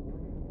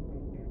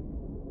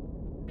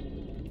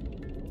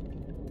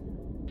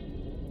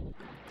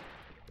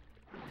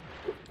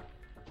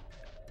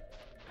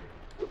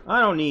 I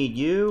don't need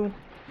you.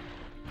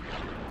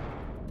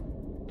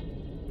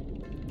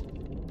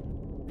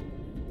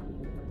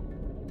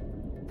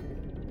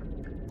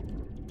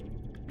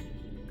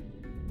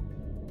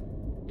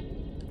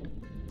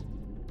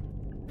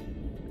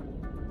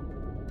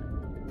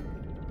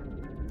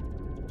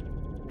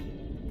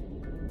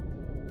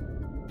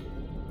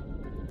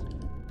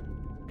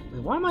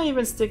 Why am I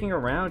even sticking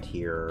around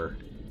here?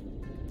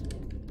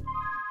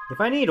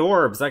 If I need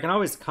orbs, I can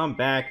always come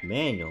back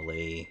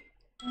manually.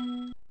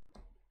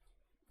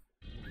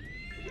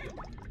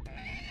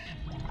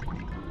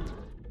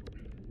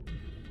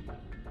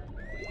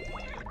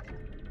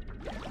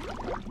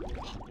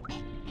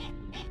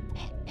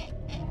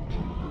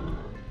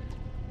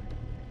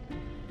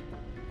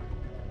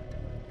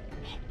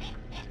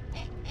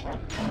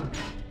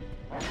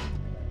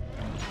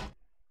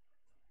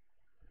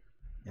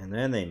 And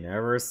then they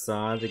never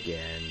saw it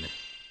again.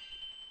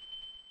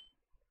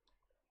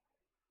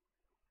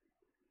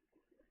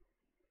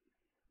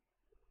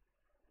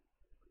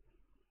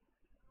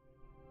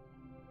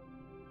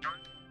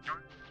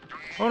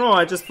 Oh no,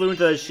 I just flew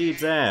into that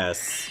sheep's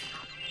ass.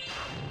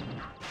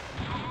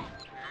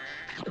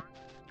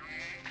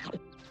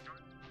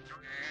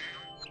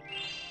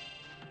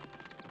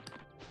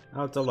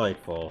 How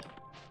delightful.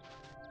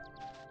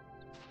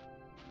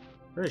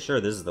 Pretty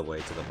sure this is the way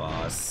to the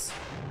boss.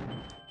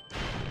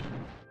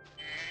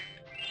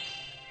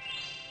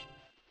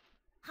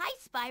 Hi,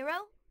 Spyro.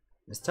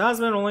 This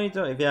talisman only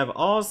if you have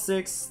all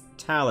 6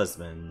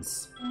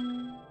 talismans.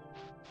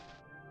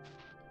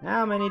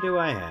 How many do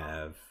I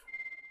have?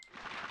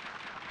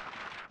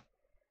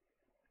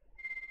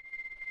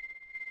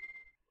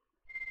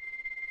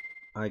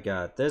 I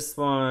got this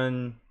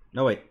one.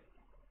 No, wait.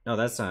 No,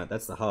 that's not.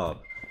 That's the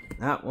hub.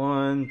 That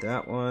one,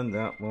 that one,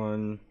 that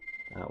one,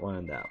 that one,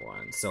 and that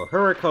one. So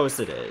Hurricos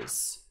it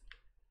is.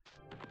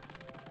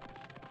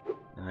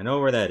 I know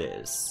where that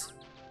is.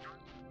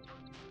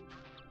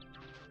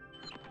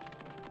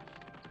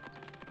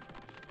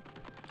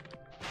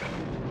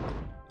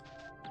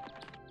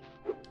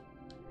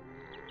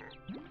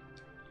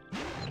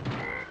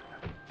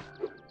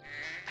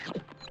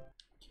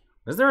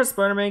 Is there a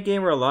Spider-Man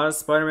game where a lot of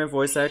Spider-Man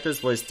voice actors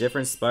voice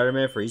different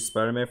Spider-Man for each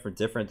Spider-Man from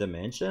different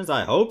dimensions?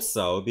 I hope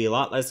so. It'd be a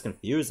lot less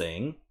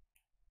confusing.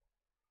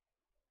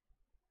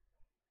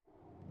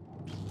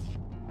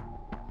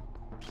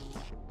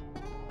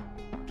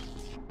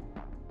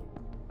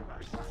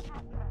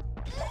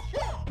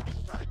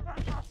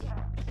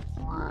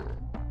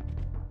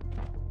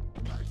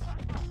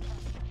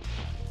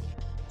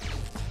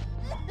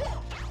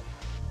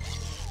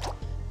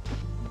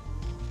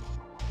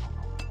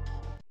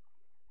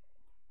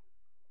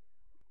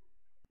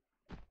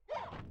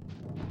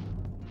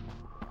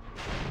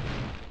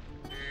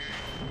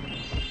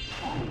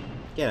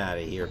 Get out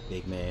of here,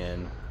 big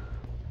man.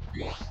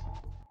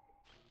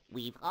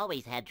 We've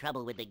always had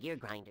trouble with the gear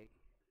grinder.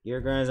 Gear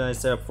grinds and I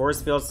set up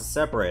force fields to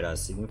separate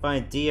us. You can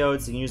find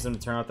diodes and use them to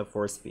turn off the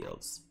force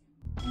fields.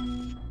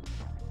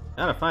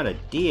 Gotta find a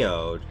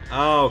diode.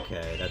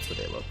 Okay, that's what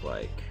they look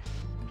like.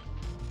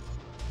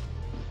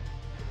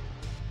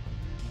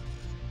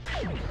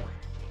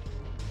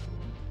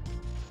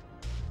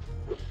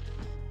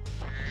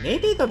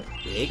 Maybe the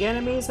big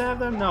enemies have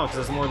them? No,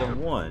 because there's more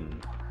than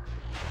one.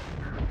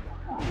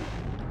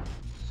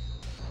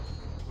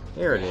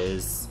 Here it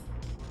is.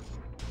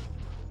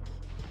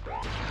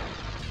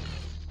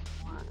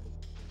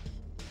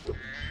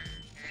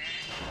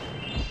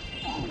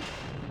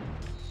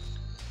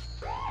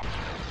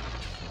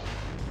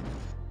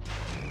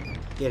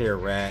 Get here,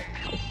 rat.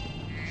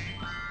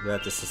 You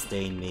have to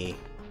sustain me.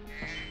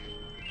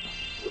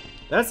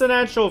 That's an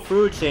actual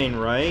food chain,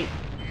 right?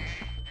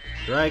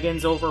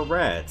 Dragons over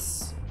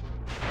rats.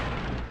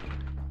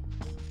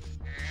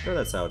 Sure,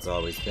 that's how it's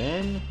always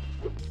been.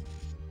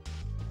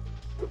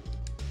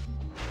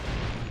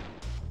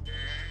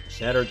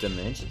 Shattered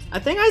Dimensions. I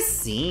think I've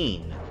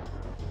seen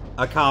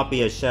a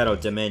copy of Shadow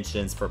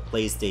Dimensions for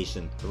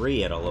PlayStation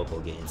 3 at a local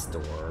game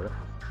store.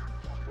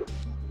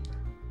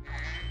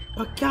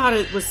 But god,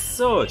 it was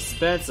so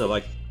expensive,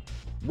 like,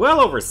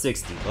 well over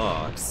 60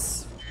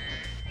 bucks.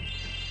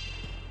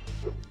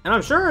 And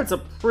I'm sure it's a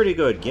pretty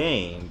good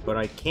game, but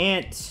I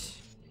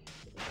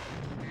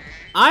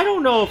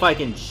don't know if I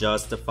can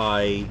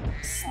justify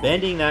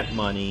spending that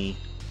money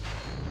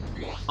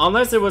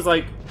unless it was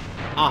like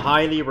a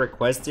highly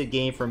requested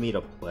game for me to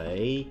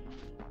play.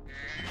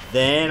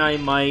 Then I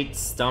might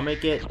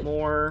stomach it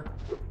more.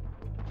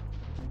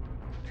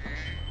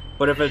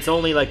 But if it's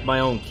only like my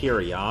own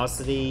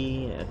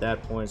curiosity, at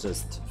that point it's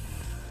just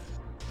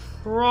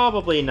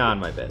probably not in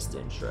my best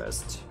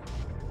interest.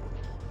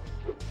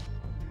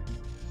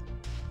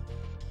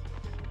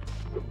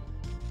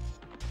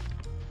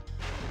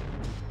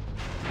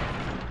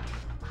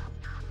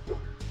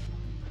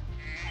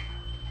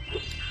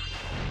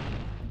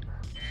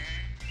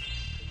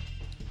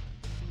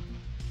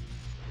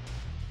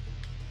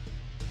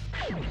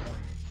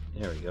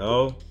 There we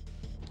go.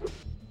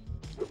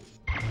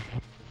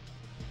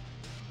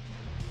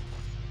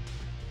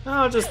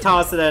 I'll just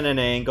toss it at an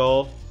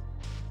angle.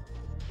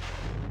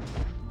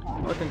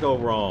 What can go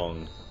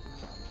wrong?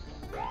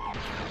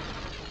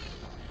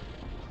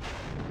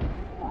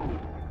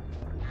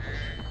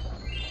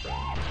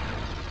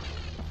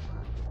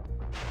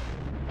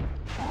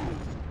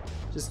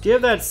 Just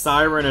give that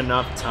siren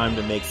enough time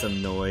to make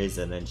some noise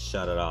and then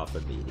shut it off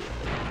immediately.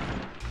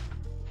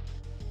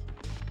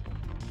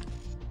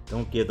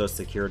 Don't give those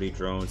security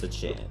drones a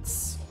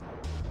chance.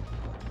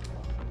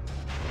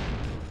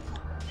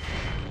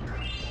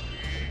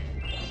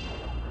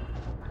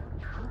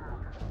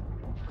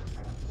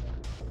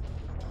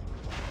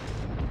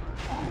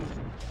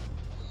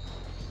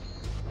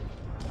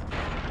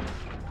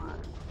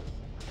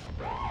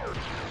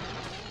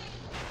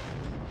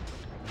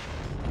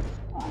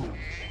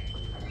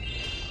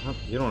 Oh,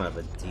 you don't have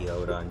a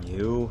diode on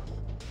you.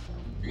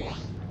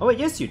 Oh wait,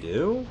 yes you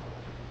do.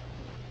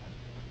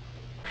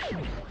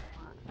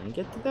 And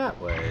get to that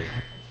way.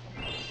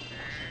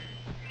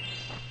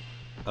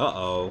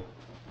 Uh-oh.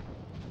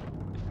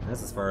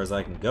 That's as far as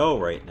I can go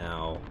right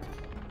now.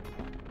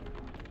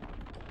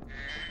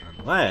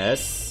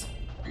 Unless...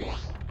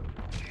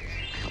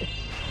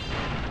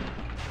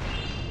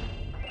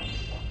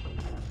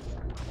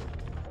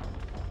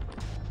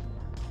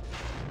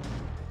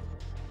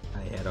 I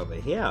head over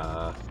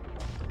here.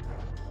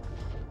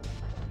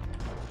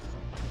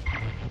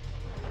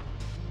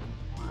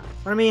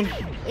 I mean,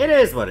 it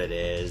is what it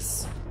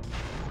is.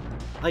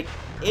 Like,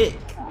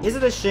 is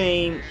it a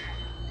shame?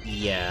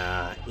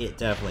 Yeah, it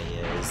definitely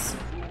is.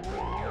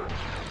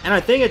 And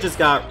I think it just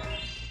got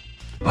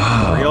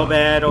real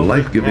bad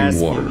over the past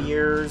few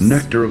years.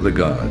 Nectar of the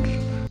gods.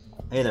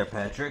 Hey there,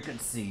 Patrick. Good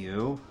to see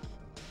you.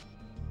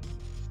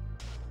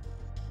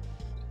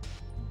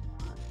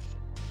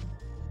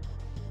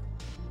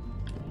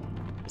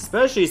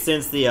 Especially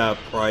since the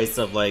price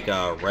of like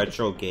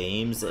retro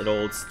games at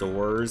old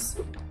stores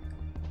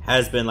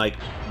has been like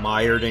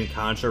mired in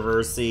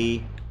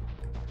controversy.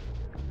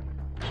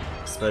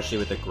 Especially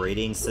with the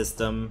grading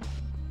system.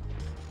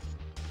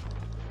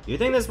 Do you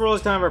think this world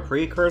is kind of a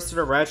precursor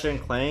to Ratchet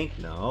 & Clank?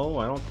 No,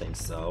 I don't think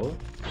so.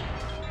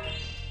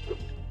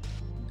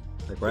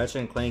 Like,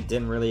 Ratchet & Clank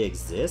didn't really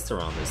exist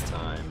around this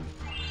time.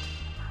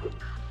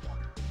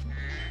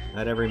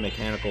 Not every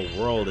mechanical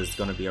world is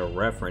going to be a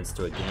reference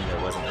to a game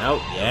that wasn't out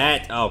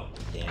yet. Oh,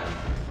 damn.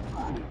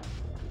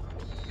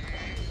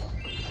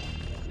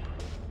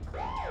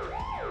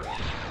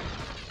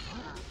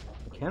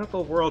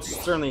 Mechanical worlds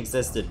certainly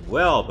existed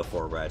well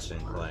before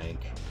Ratchet & Clank.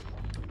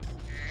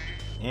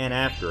 And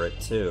after it,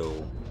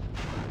 too.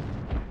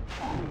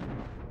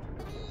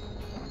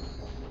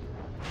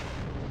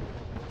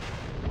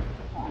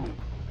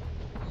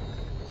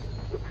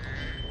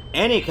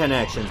 Any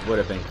connections would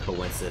have been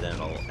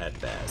coincidental at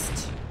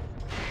best.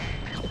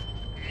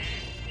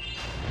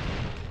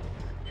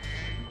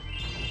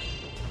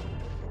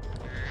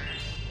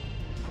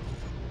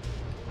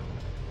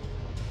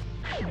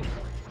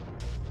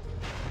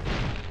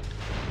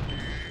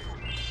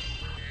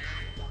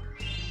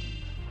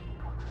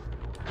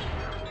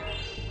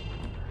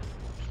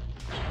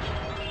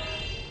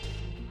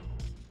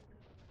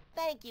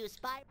 Thank you,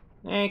 Spyro.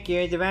 Thank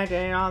you, you've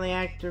activated all the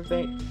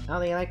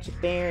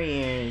electric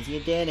barriers. You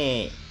did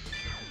it.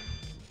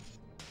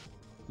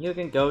 You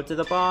can go to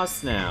the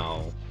boss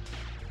now.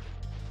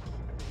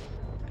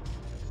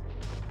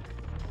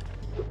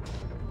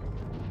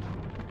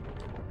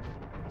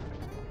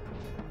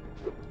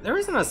 There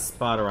isn't a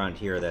spot around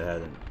here that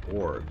has an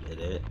orb in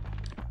it.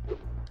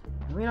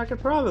 I mean, I could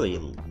probably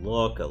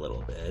look a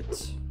little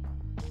bit.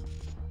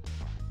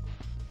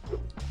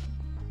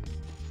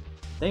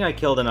 I think I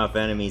killed enough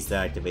enemies to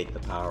activate the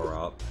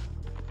power-up.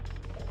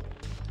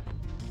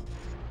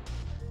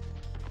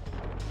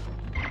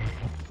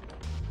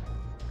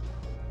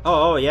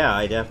 Oh, yeah,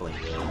 I definitely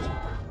did.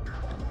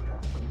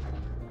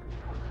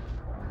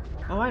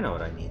 Oh, I know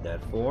what I need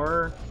that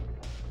for.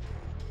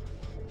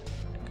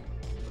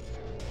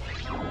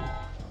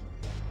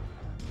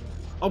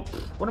 Oh,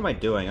 what am I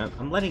doing?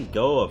 I'm letting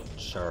go of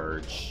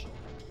charge.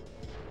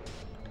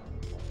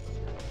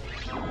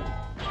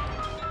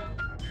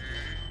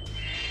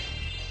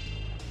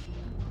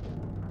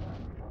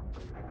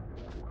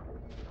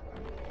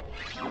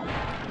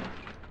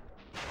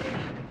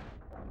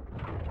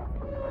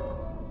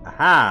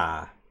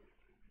 Aha!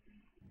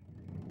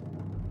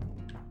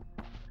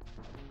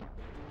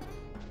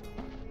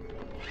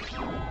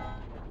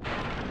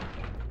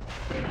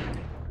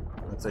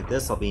 Looks like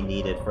this will be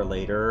needed for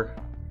later.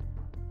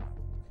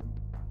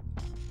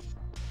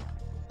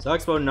 So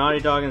Expo,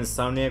 Naughty Dog, and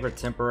Insomniac were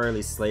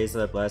temporarily slaves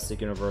of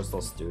Plastic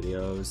Universal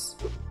Studios.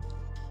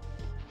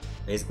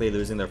 Basically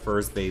losing their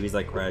first babies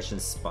like Crash and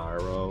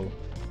Spyro.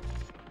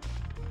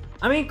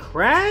 I mean,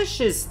 Crash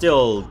is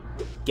still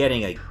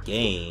getting a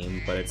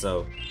game, but it's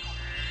a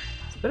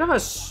bit of a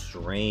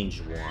strange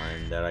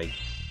one that I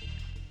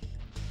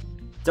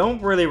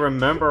don't really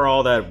remember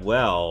all that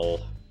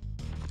well.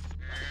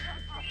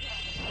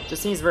 It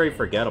just seems very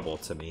forgettable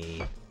to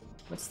me.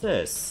 What's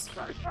this?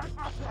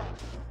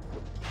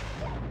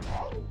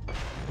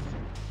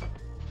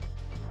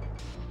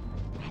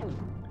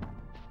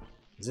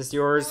 Is this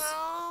yours?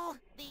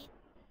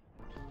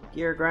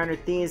 Gear Grinder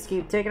thieves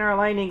keep taking our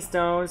lightning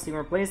stones. You can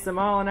replace them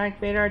all and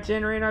activate our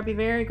generator. I'd be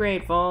very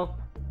grateful.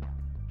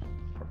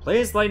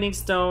 Replace lightning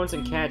stones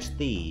and catch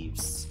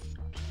thieves.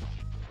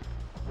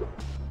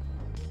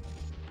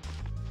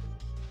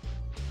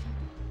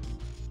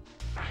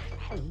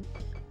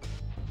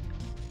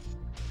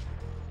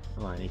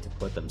 Oh, I need to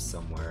put them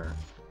somewhere.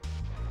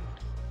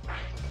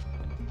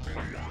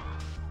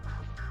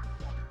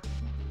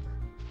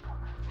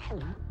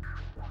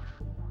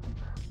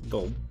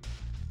 Go.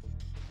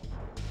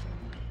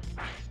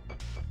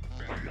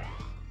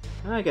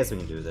 I guess we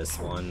can do this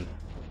one,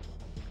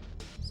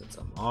 since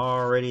I'm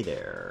already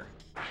there.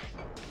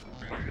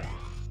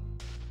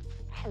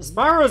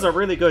 Spyro's a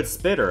really good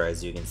spitter,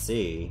 as you can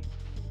see.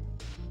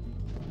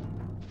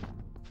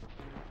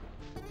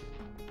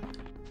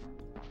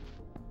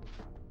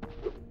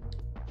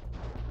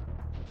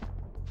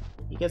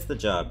 He gets the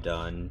job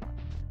done.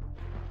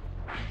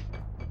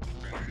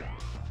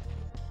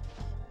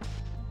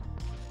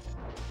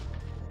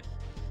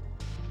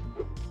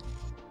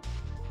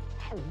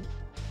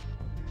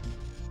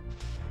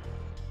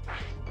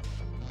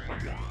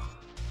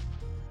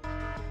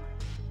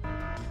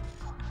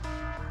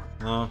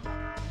 Huh?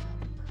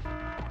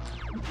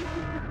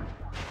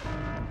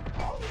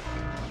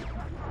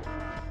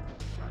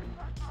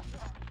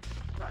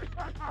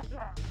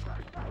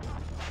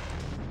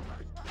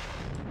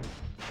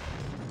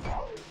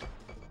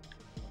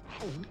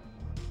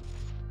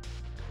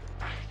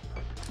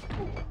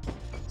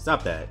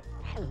 Stop that.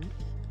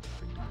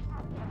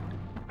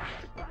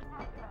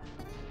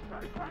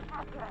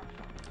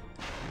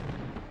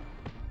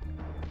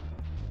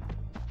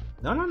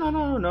 No, no, no,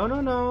 no, no,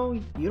 no,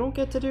 no. You don't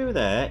get to do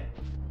that.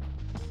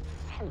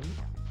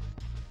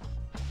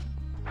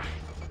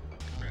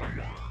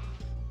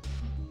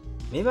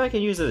 Maybe I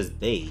can use it as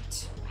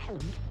bait.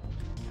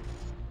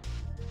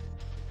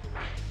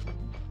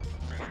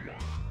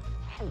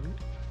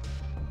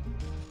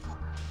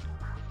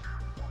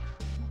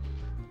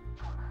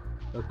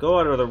 They'll go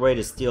out of their way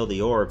to steal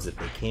the orbs if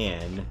they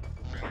can.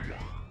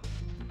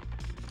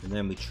 And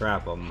then we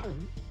trap them.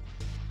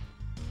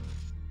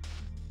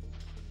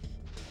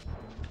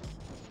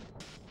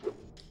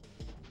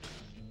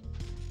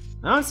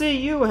 I don't see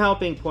you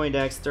helping,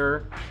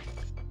 Poindexter.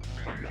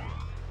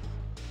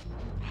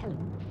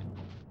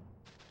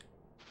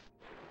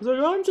 He's like,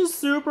 I'm just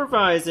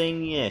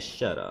supervising. Yeah,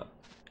 shut up.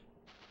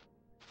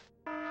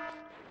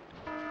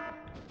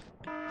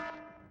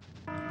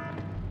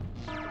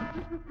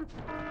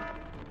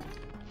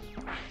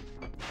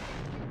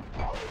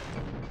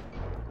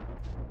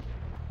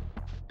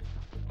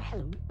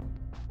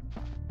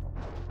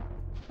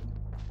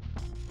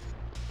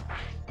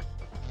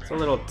 It's a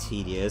little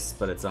tedious,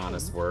 but it's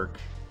honest work.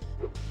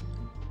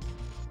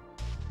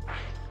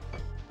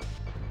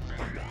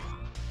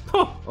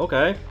 Oh,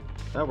 okay.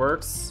 That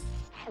works.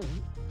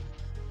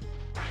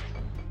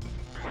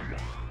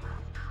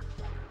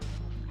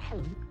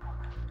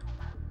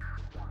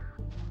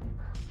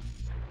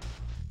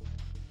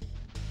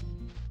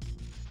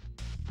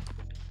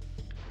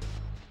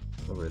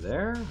 Over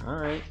there?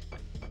 Alright.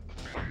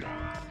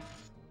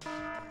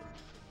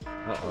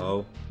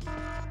 Uh-oh.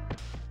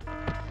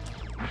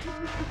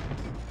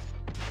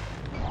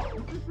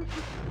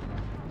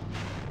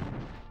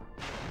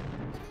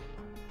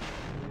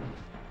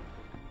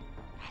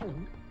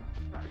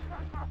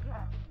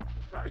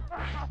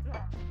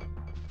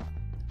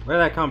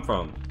 Where'd that come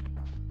from?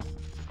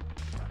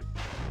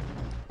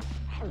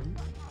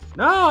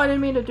 No, I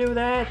didn't mean to do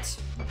that!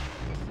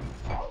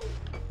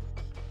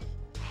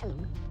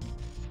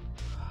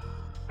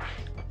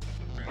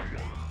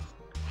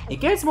 It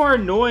gets more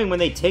annoying when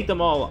they take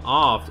them all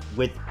off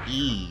with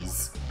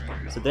ease.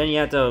 So then you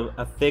have to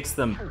affix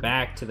them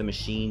back to the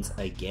machines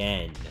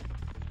again.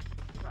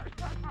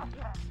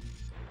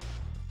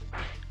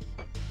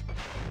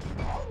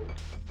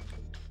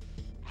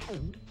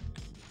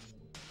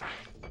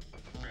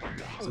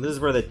 So this is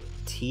where the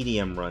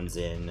tedium runs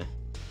in.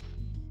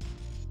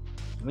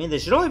 I mean, they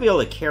should only be able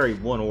to carry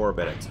one orb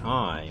at a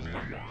time.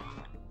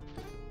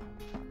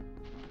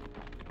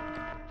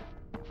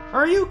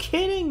 Are you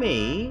kidding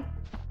me?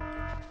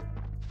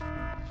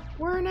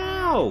 Where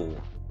now?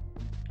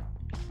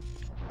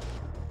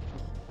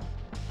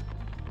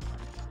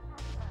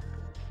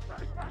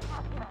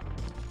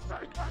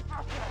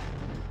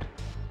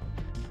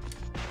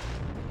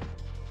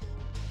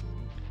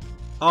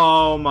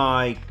 Oh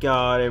my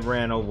god, it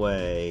ran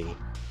away.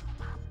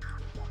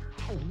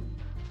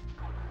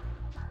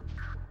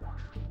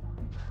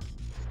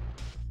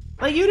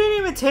 Like, you didn't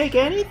even take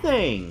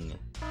anything!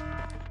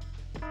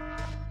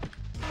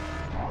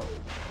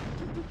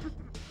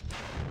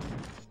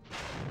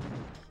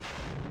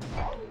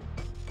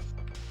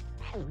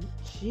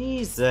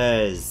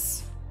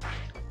 Jesus!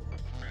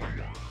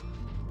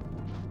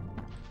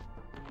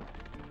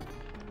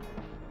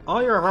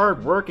 All your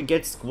hard work can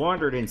get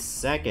squandered in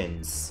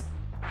seconds.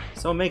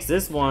 So it makes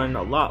this one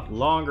a lot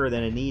longer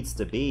than it needs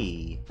to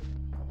be.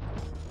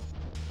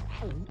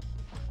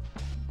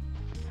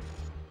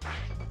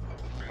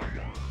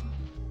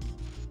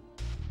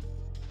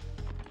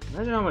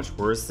 Imagine how much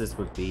worse this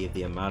would be if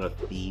the amount of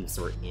thieves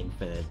were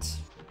infinite.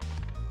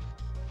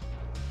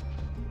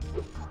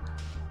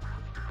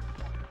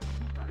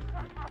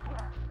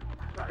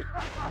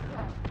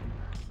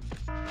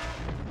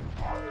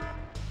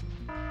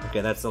 Okay,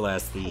 that's the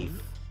last thief.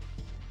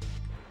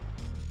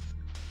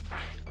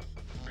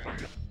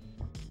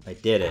 I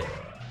did it.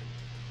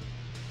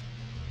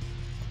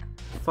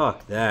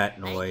 Fuck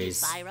that noise.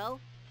 Thank you, Spyro.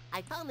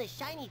 I found this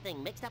shiny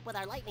thing mixed up with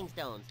our lightning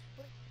stones.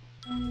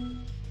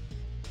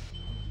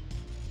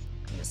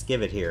 Just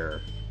give it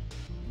here.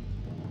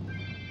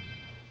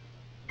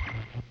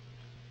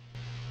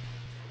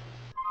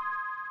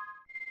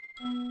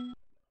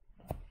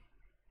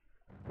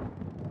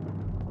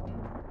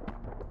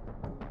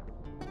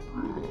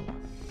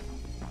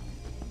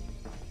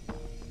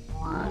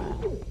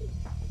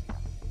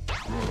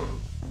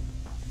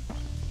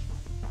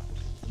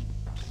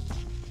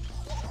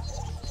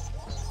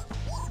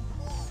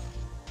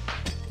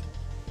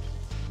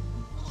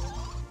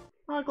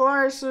 My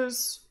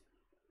glasses.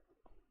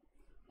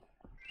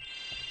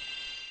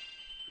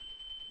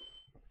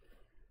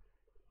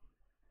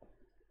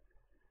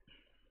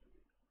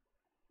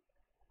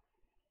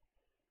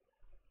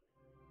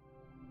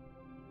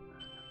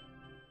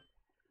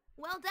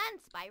 Well done,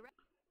 Spyro.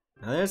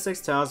 Now there's 6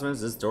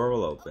 talismans, this door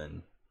will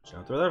open.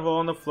 Jump through that hole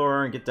in the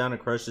floor and get down to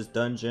crush this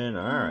dungeon.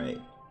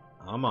 Alright,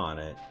 I'm on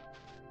it.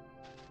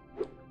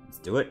 Let's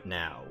do it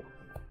now.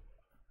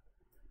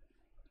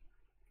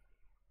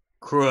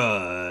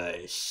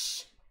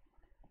 Crush!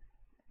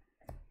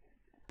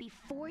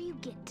 Before you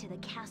get to the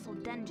castle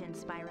dungeon,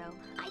 Spyro,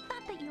 I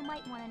thought that you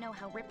might want to know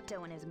how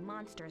Ripto and his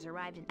monsters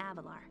arrived in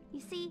Avalar. You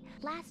see,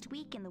 last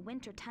week in the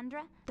winter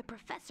tundra, the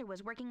professor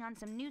was working on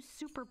some new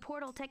super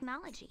portal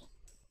technology.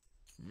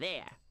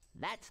 There.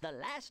 That's the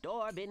last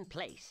orb in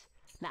place.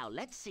 Now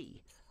let's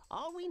see.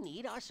 All we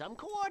need are some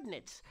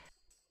coordinates.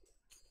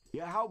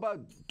 Yeah, how about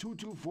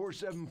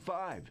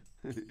 22475?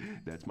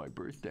 That's my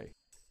birthday.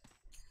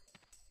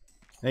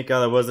 Thank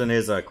God that wasn't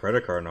his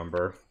credit card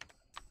number.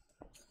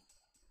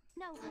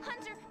 No,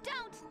 Hunter,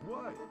 don't!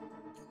 What?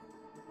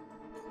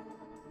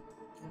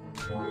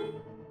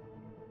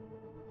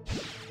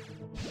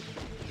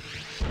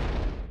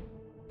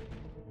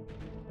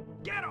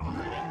 Get off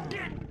me!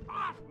 Get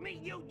off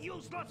me, you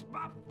useless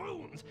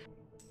buffoons!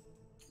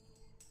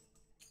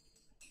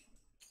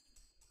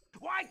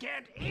 Why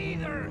can't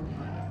either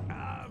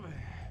of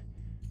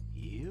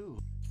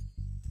you?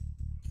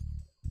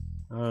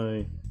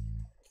 Hi.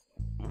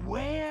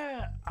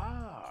 Where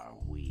are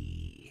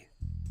we?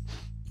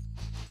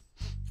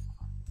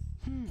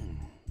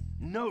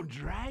 No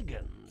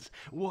dragons.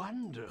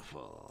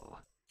 Wonderful.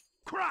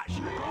 Crush,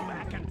 go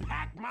back and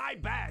pack my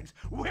bags.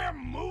 We're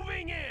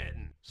moving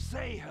in.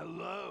 Say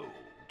hello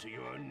to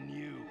your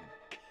new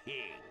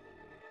king.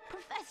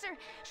 Professor,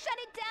 shut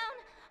it down!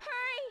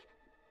 Hurry!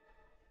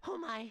 Oh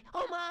my,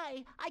 oh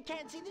my! I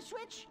can't see the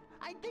switch!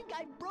 I think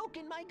I've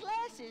broken my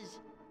glasses!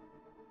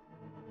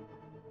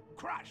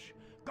 Crush,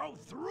 go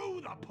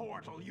through the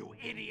portal, you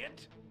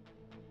idiot!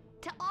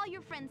 Tell all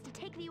your friends to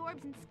take the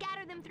orbs and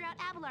scatter them throughout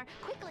Avalar,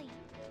 quickly!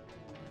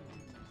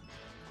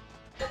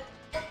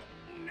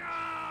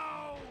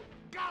 No!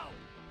 Go!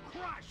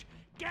 Crush!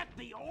 Get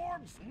the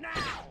orbs now!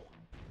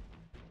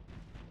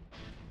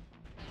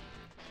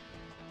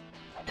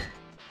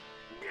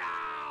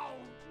 No!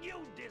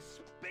 You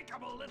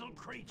despicable little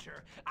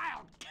creature!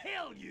 I'll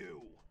kill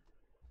you!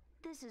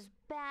 This is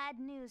bad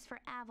news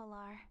for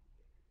Avalar.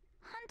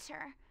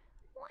 Hunter,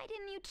 why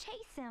didn't you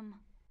chase him?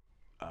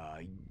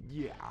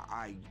 Yeah,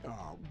 I,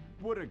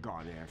 would have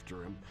gone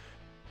after him.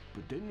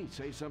 But didn't he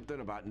say something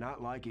about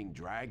not liking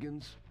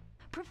dragons?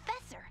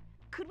 Professor,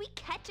 could we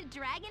catch a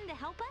dragon to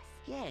help us?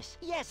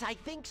 Yes, I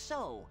think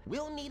so.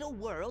 We'll need a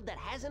world that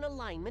has an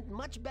alignment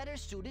much better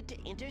suited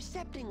to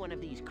intercepting one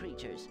of these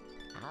creatures.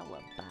 How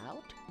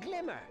about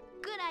Glimmer?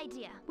 Good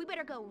idea. We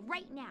better go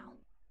right now.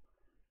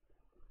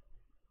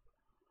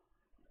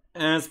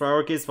 And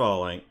Spyro keeps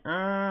falling.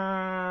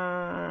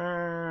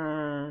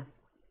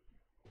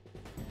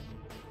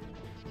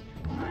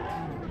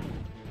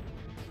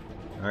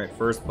 Alright,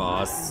 first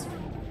boss.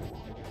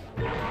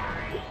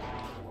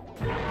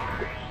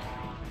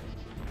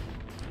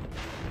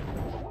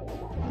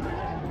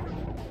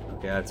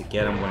 Okay, I have to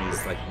get him when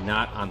he's like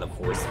not on the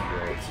force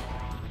field.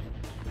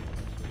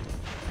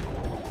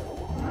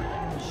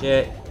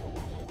 Shit.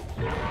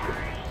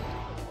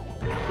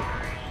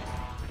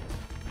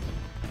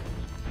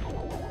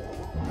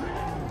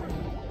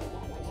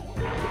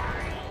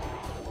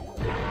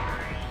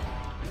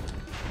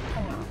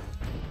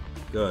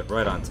 Good,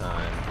 right on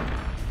time.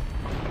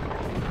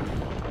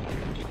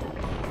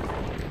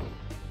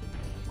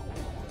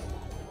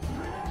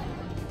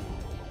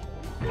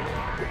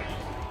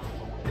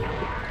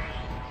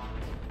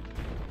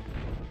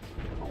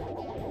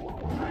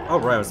 Oh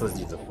right, I was supposed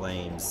to use the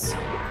flames.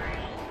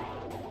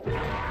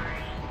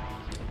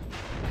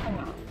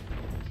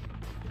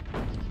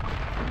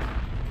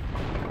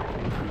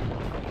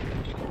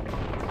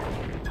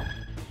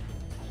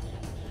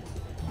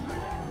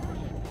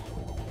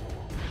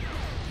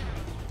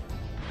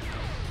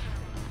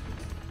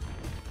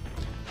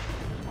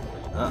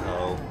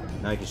 Uh-oh.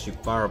 Now I can shoot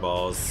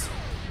fireballs.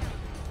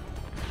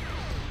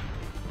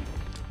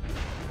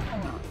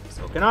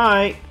 So can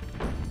I.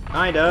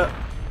 Kinda.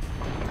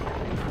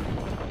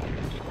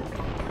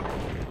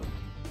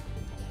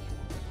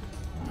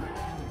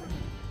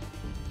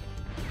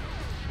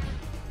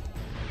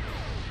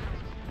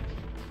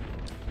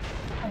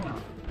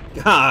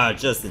 God,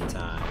 just in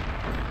time.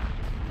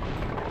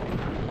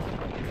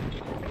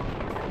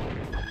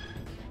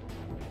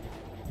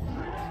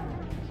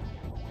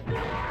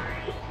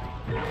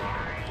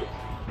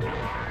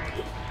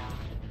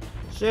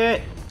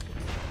 Shit.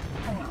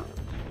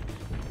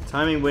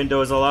 Timing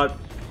window is a lot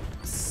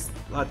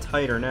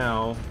tighter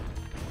now.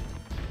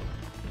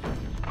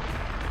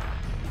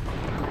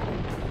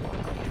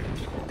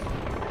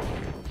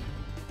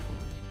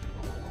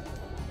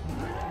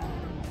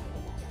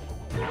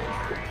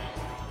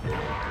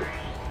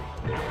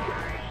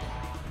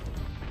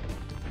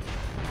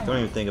 Don't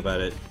even think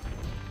about it.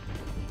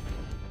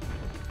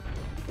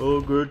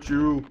 I'll get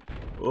you.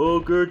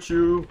 I'll get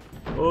you.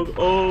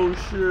 Oh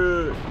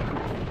shit.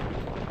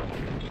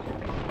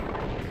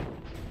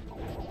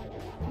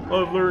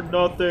 I've learned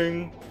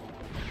nothing.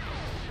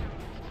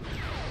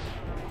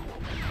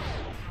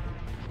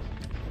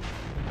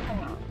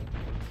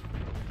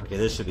 Okay,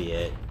 this should be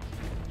it.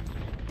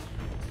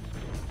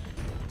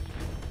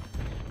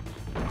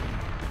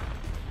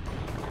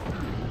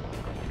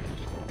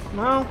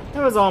 Well, it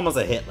was almost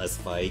a hitless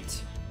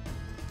fight.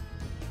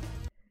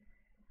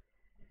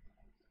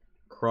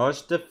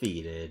 Crush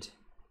defeated.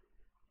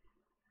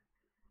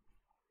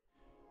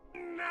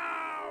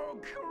 No,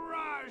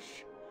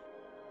 Crush!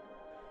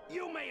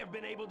 You may have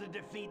been able to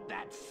defeat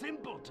that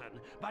simpleton,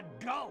 but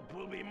Gulp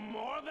will be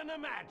more than a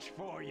match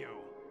for you.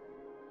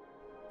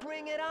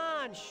 Bring it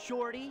on,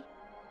 Shorty.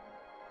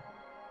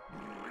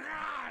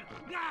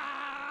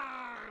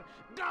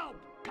 Gulp,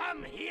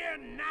 come here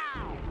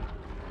now!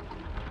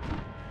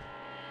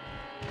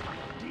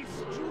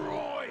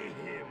 Destroy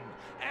him,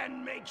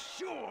 and make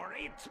sure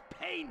it's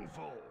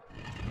painful!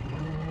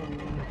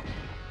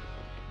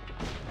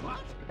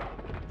 What?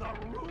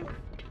 The roof?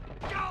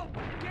 Gulp,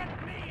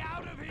 get me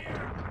out of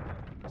here!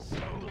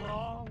 So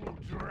long,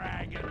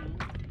 dragon.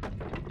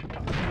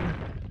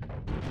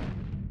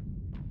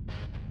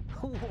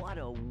 What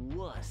a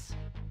wuss.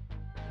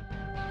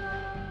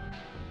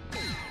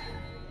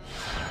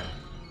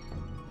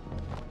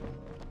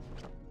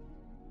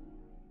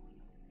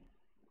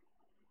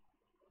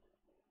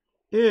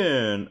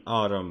 In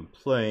Autumn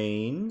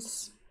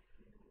Plains.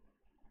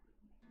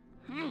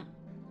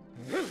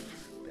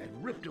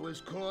 That Ripto has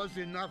caused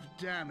enough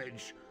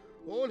damage.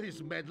 All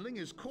his meddling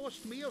has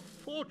cost me a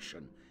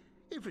fortune.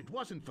 If it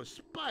wasn't for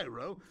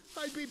Spyro,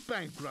 I'd be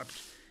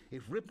bankrupt.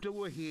 If Ripto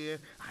were here,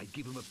 I'd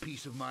give him a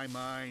piece of my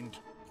mind.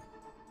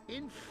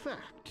 In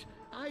fact,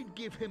 I'd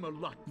give him a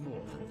lot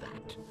more than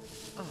that.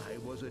 I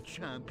was a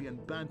champion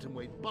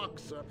bantamweight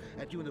boxer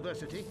at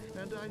university,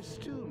 and I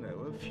still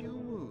know a few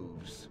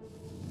moves.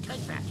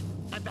 Take that,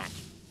 and that.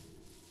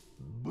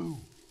 Boo.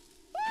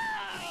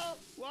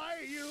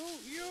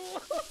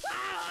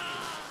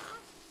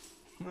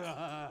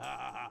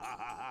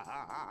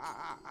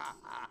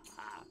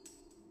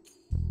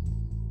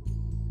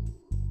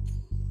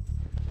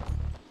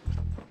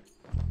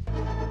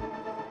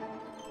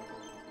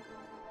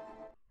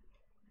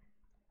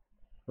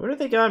 What do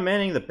they got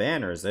manning the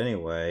banners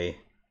anyway?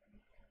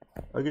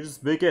 I could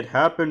just make it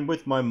happen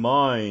with my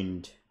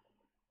mind.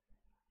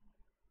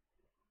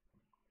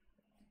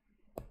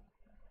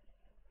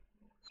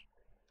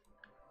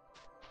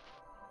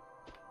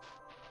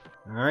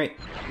 Alright,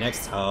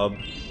 next hub.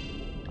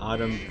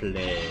 Autumn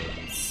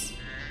Plains.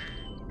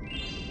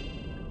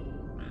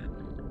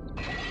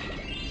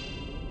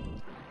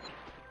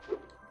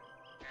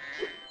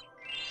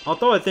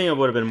 Although I think it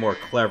would have been more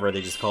clever if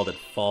they just called it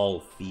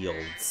Fall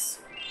Fields.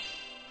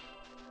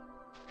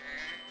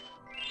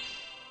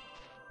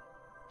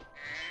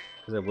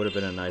 Because it would have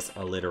been a nice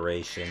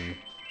alliteration.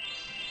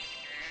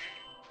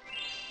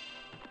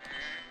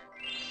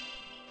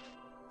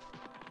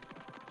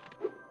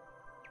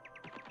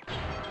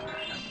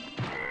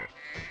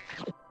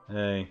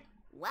 Hey.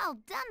 Well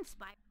done,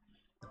 Spyro.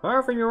 The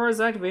power from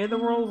yours activated the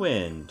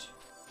whirlwind.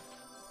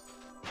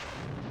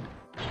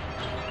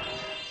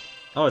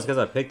 Oh, it's because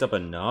I picked up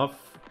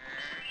enough?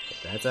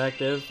 That's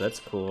active? That's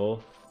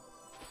cool.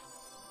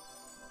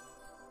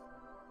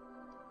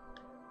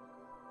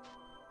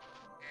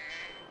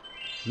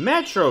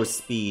 Metro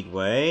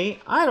Speedway?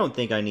 I don't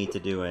think I need to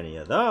do any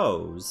of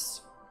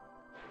those.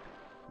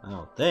 I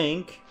don't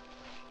think.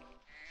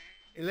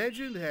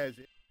 Legend has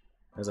it.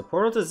 There's a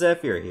portal to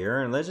Zephyr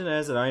here, and legend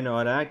has it I know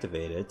how to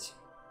activate it.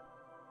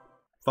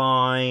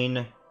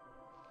 Fine.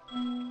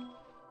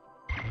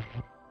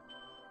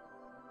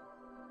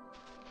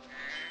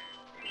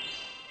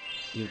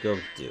 You go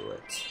do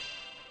it.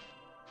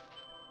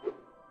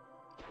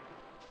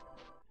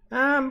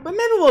 But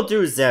maybe we'll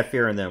do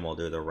Zephyr and then we'll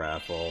do the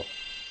raffle.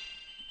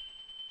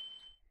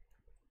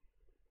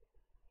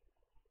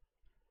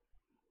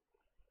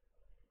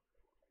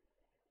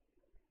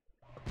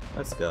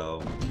 Let's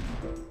go.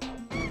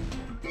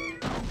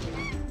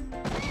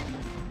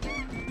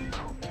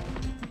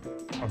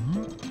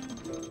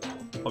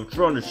 I'm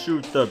trying to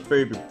shoot that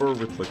baby bird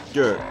with my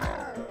dick.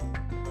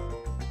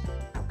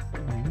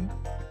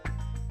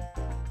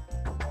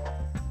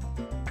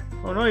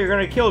 Oh no, you're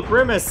gonna kill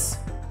Grimace!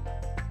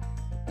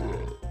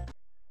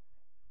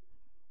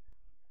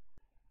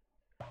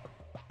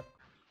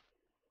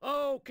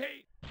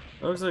 Okay.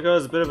 Looks like it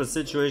was a bit of a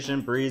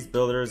situation. Breeze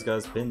builders got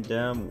us pinned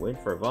down. Wait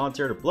for a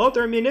volunteer to blow up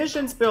their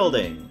munitions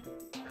building.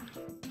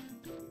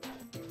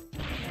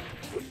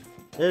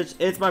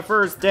 It's my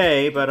first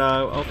day, but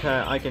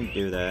okay, I can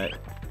do that.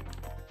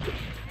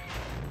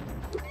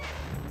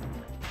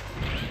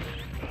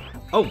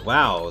 Oh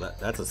wow,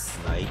 that's a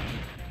snipe.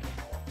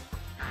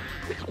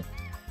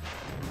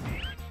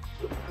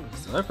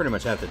 So I pretty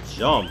much have to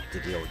jump to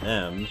deal with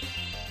them,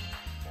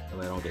 so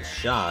I don't get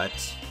shot.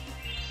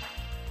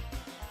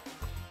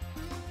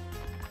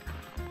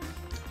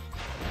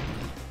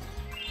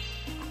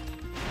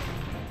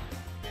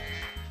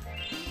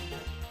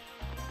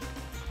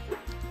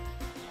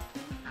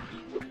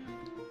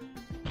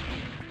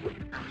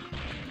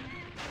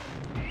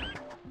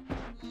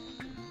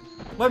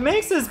 What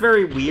makes this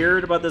very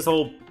weird about this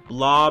whole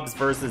blobs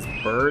versus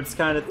birds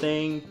kind of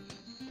thing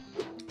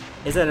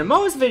is that in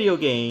most video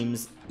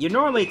games, you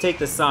normally take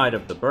the side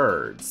of the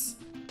birds,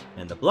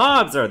 and the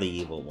blobs are the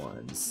evil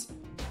ones.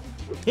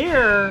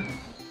 Here,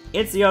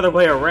 it's the other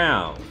way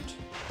around.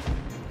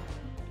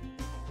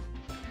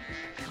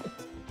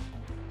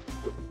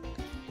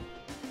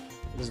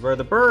 This is where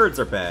the birds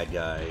are bad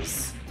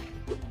guys.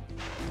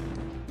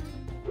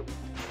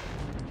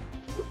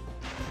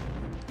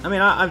 I mean,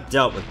 I've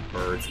dealt with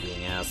birds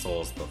being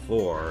assholes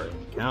before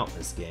in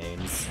countless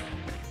games.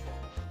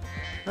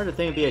 Hard to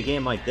think it'd be a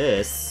game like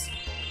this.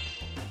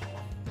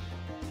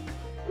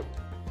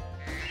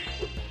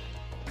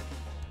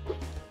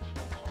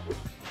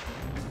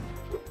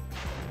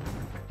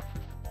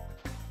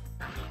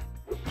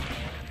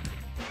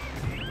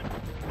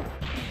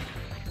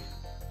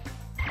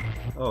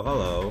 Oh,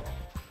 hello.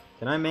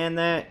 Can I man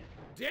that?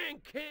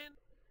 Dan can.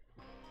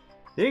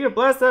 Think you can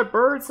blast that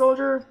bird,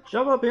 soldier?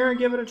 Jump up here and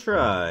give it a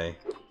try.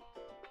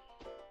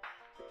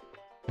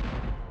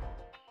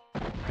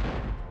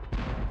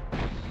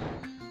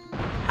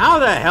 How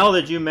the hell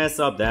did you mess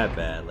up that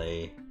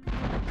badly?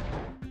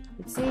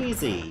 It's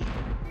easy.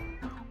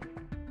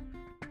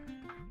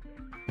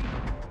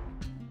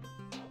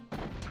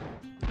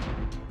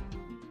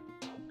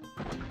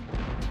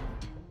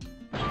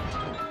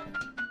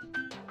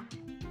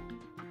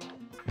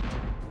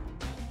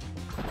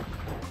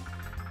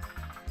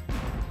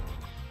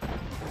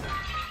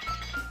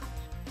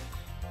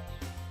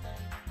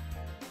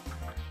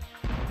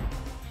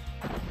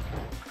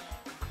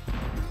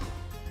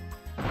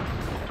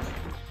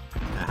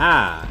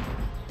 Aha!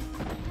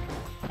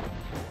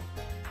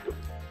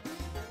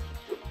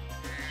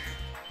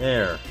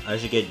 There, I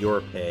should get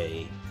your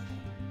pay.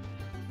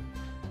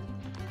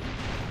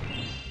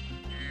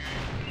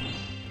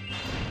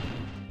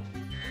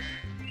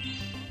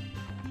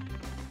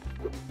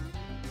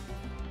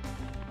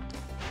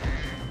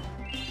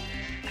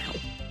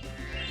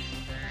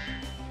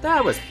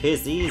 That was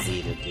piss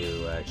easy to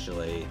do,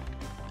 actually.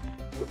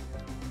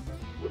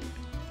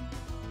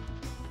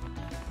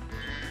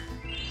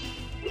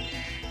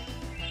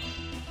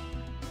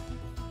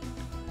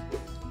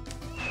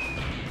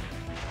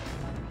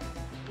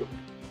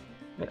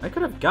 I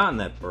could have gotten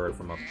that bird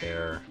from up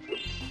there.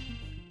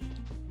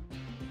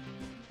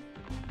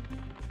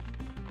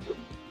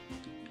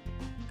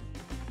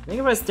 I think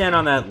if I stand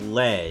on that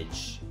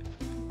ledge,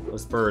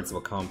 those birds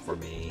will come for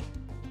me.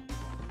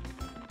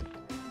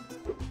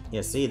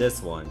 Yeah, see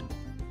this one.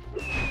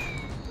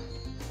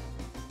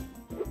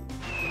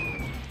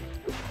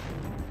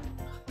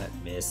 That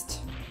missed.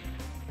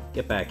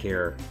 Get back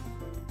here.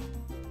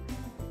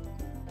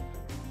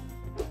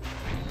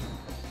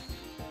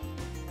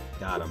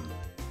 Got him.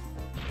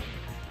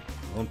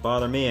 Won't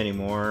bother me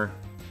anymore.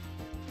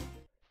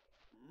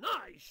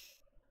 Nice.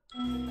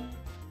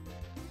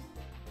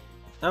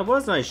 That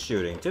was nice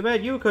shooting. Too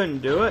bad you couldn't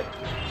do it.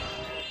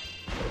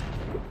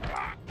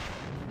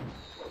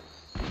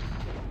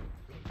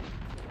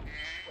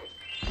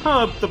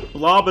 Huh, the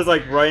blob is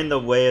like right in the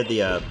way of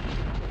the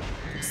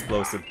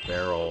explosive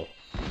barrel.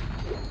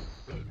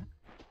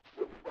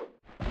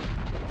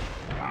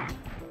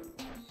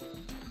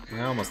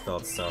 I almost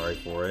felt sorry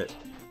for it.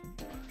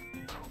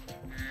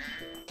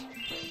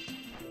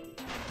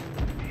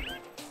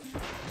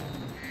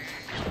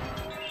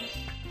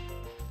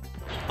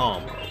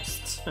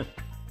 Almost.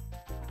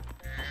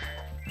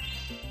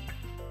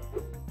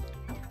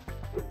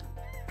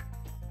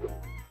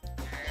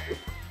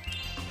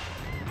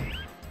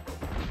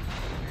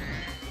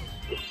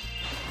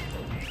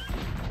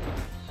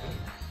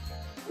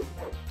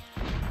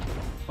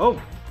 Oh!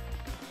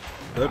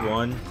 Good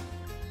one.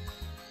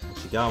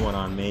 She got one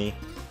on me.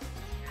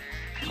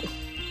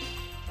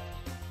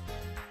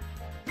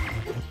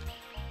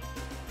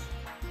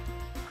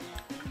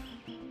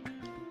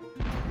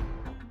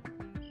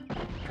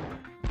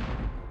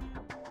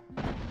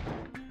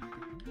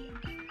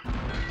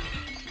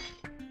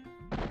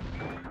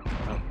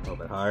 A little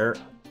bit higher.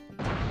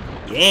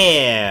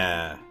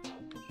 Yeah!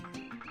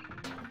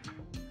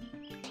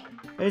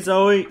 Hey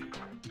Zoe!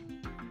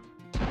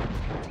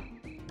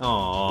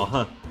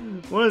 Aww.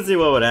 Wanna see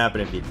what would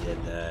happen if you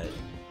did that.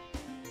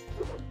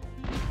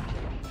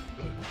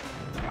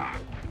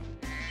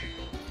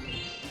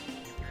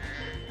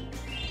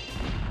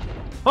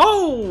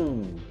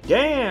 Oh!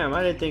 Damn!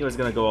 I didn't think it was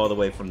gonna go all the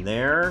way from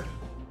there.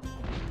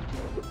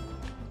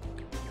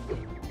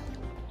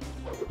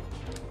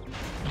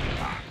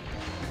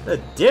 The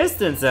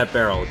distance that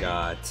barrel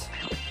got.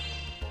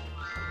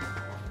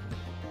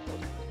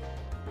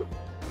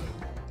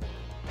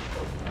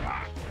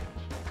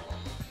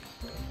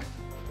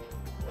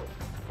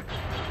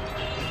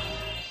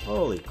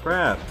 Holy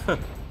crap.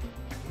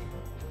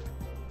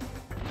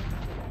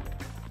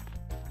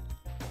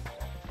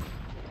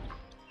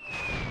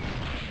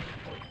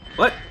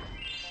 What?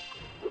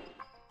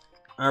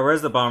 Alright,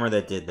 where's the bomber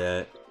that did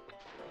that?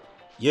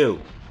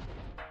 You.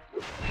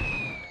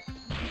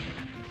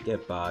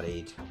 Get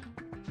bodied.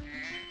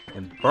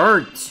 And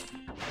burnt!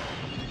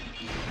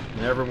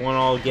 And everyone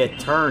all get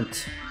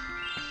turned.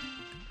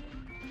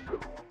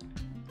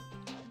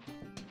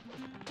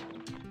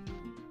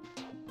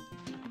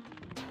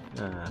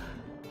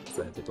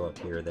 So I have to go up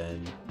here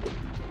then.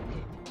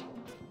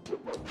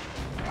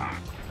 I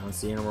don't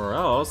see anywhere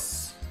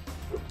else.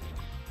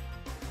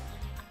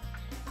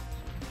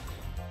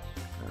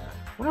 I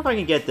wonder if I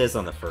can get this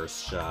on the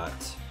first shot.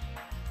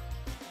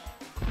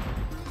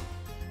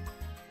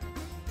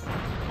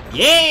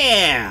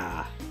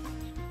 Yeah!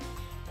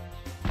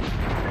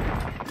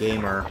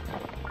 Gamer.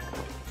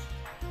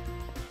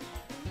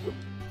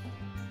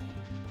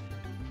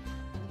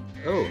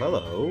 Oh,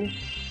 hello.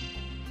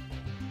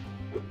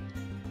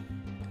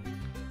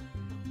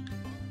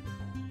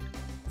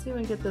 Let's see if I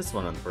can get this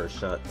one on the first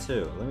shot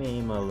too. Let me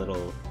aim a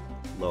little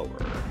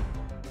lower.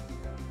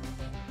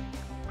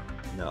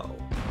 No,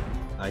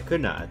 I could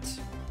not.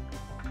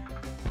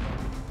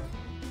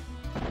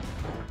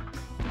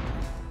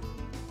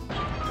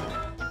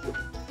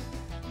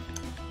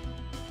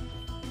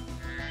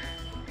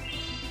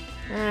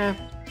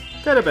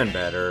 Could have been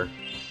better,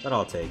 but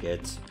I'll take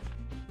it.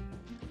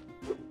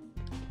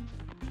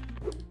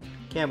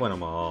 Can't win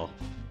them all.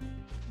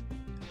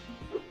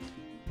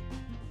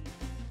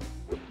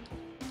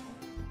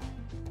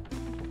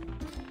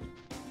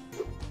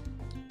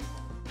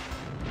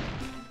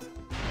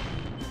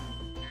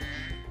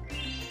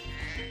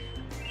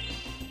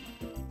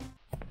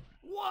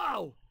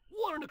 Wow!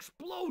 What an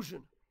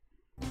explosion!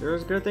 Sure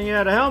is a good thing you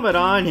had a helmet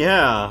on.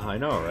 Yeah, I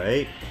know,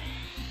 right?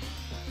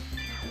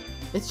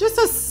 It's just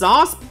a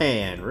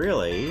saucepan,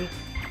 really.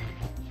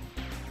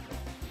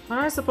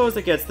 I suppose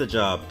it gets the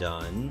job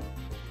done.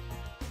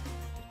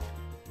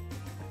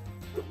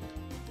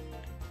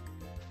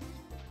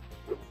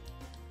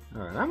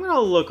 Alright, I'm gonna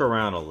look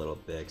around a little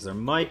bit, because there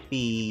might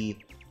be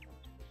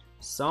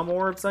some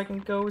orbs I can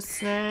go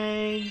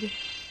snag.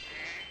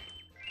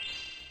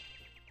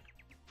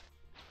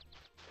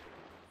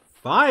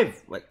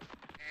 5? What?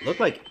 Look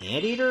like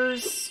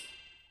anteaters?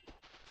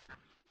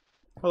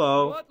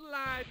 Hello. What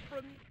lied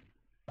from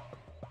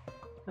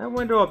That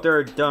window up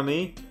there,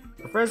 dummy.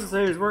 Professor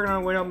said he was working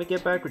on a way to help me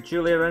get back with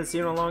Julie. I haven't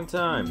seen her in a long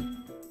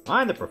time.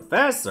 I'm the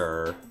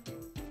professor?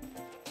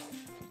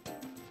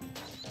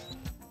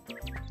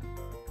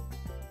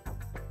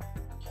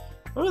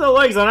 Look at the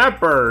legs on that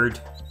bird.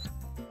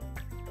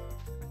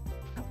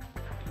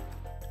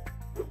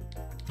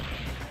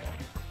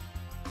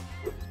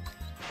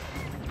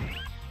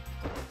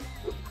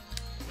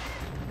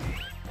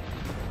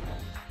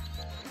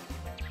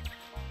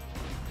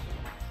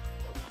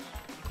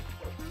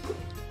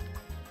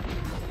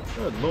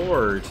 Good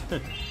lord.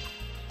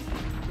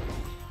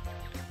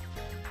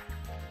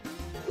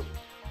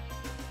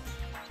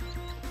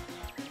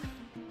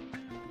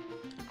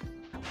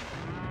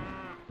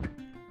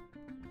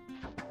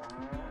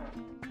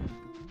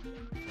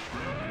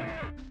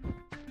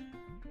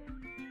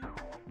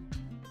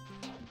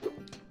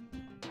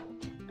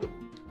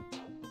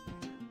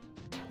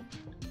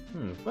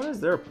 What is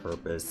their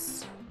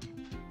purpose?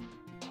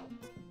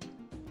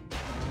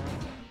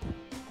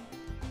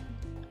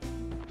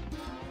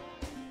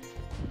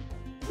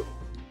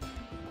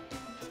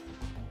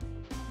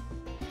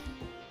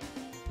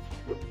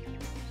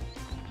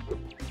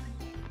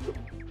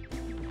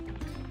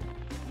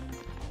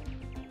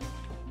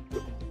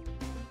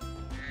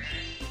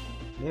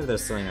 Maybe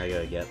there's something I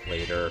gotta get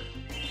later.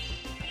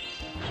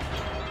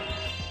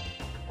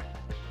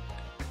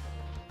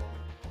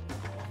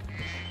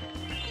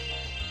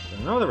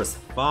 I know there was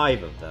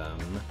 5 of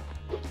them.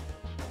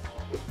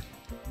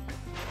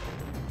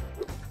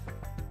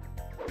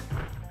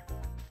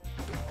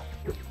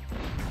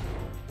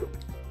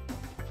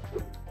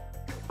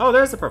 Oh,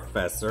 there's the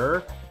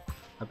professor.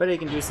 I bet he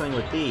can do something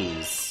with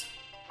these.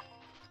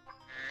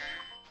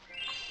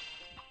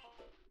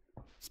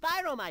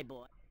 Spyro, my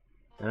boy.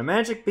 And a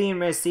magic beam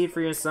may seed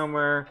for you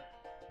somewhere.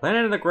 Plant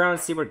it in the ground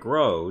and see what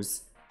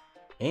grows.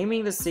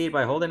 Aiming the seed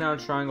by holding down a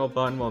triangle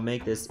button will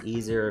make this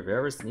easier. If you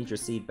ever need your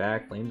seed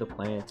back, flame the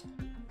plant.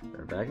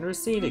 Turn back into a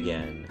seed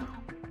again.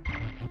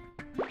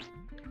 I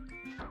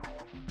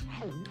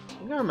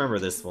think I remember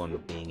this one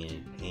being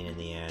a pain in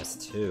the ass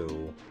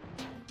too.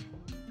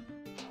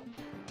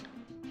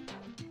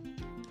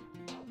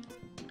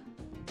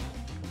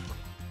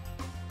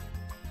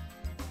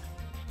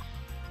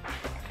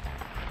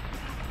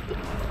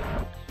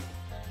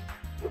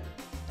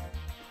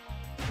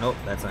 Nope,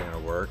 that's not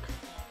gonna work.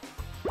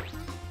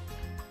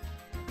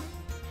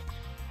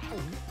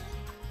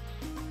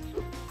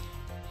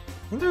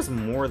 I think there's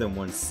more than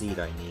one seed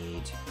I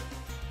need.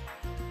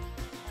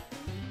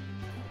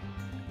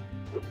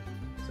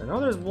 So I know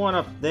there's one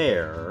up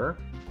there.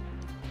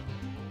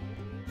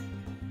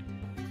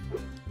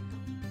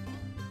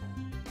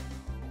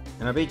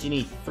 And I bet you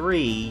need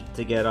 3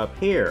 to get up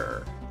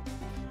here.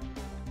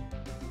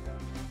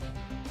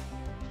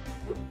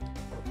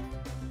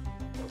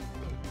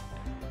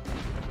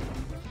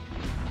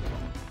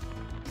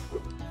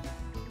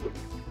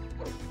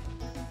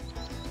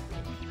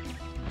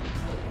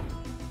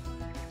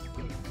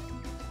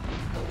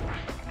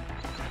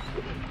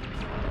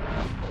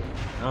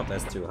 Oh,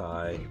 that's too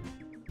high.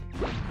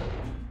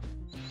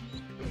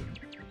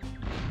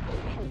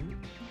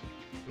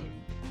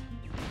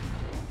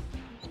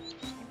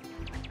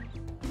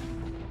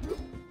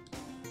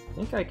 I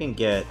think I can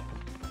get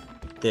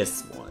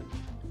this one.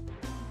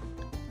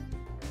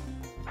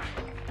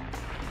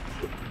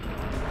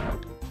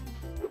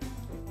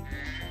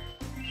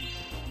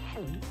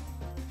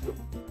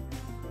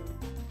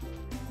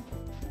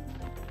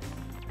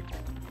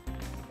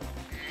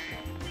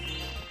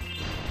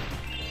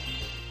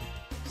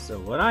 So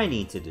what I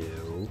need to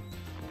do...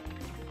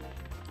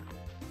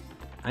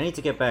 I need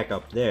to get back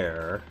up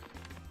there.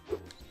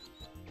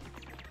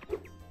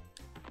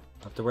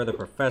 Up to where the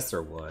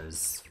professor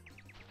was.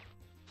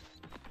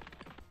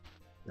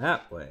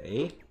 That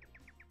way,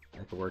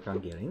 I can work on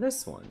getting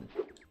this one.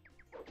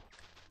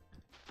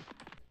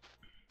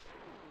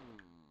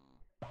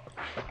 But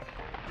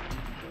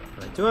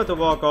I do have to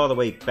walk all the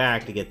way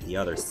back to get the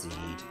other seed.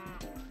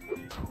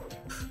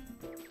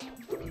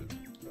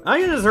 I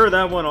just heard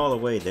that one all the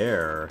way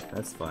there.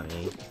 That's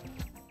funny.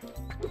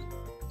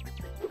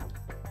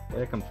 Get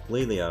it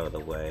completely out of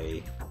the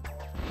way.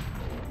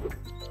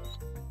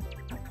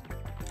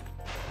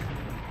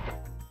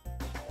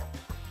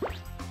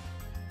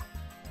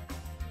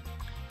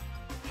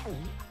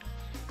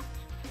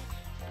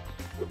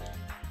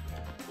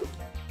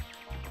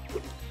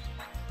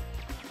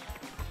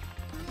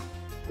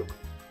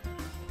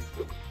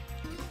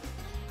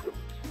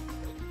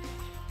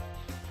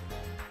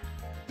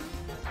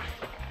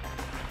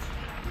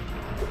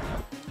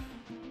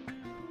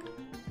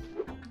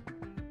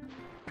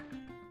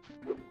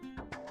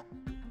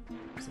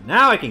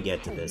 Now I can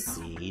get to this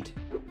seed.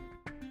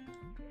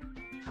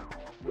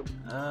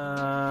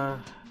 I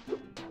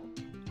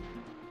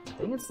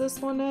think it's this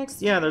one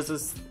next? Yeah, there's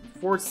this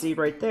 4th seed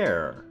right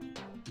there.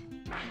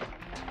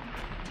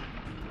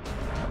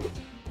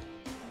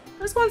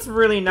 This one's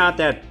really not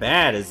that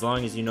bad as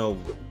long as you know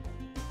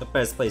the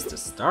best place to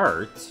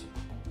start.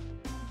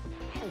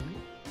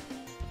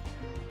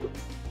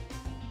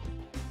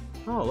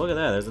 Oh, look at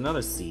that. There's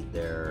another seed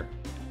there.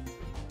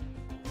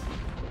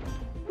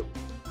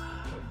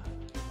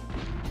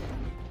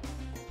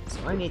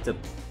 So I need to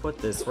put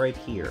this right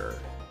here.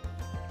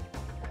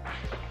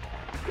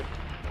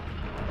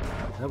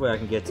 That way I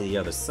can get to the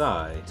other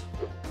side.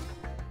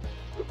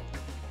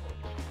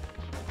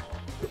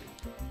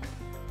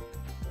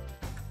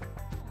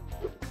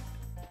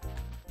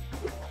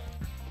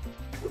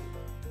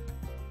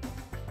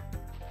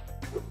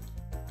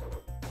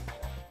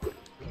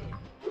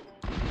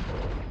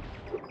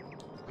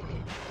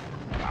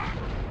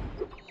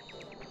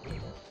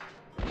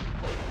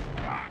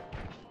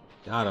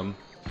 Got him.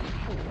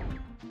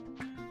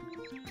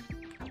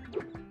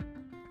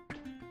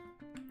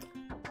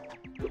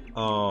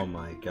 Oh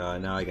my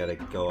god, now I gotta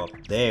go up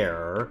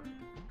there,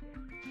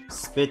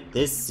 spit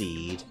this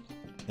seed,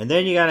 and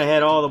then you gotta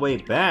head all the way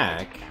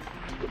back.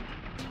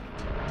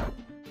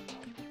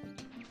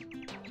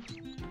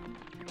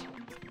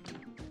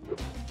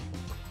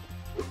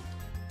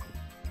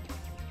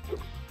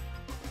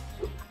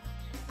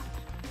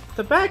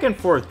 The back and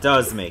forth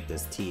does make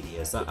this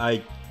tedious.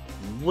 I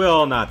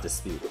will not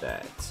dispute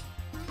that.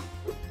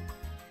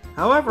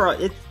 However,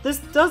 this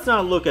does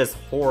not look as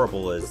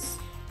horrible as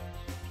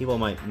people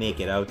might make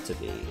it out to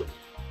be.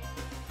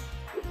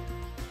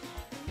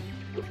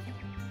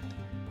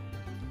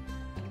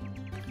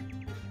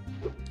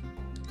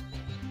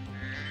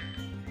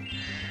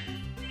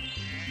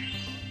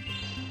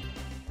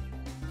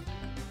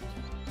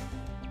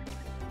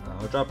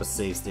 I'll drop a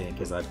save state in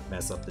case I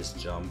mess up this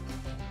jump.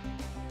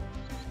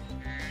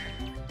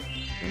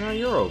 And now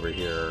you're over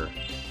here.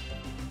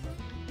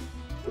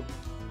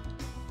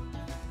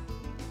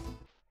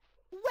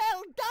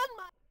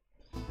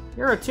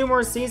 Here are 2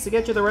 more seeds to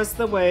get you the rest of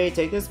the way.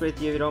 Take this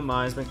with you if you don't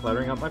mind. It's been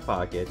cluttering up my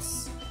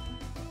pockets.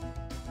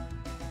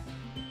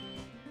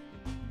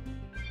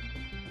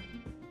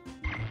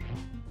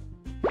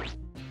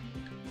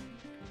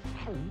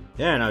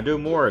 Yeah, now do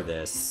more of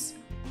this.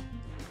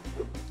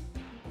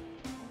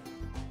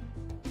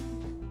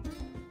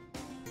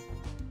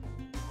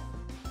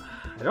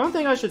 I don't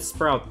think I should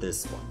sprout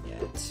this one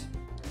yet.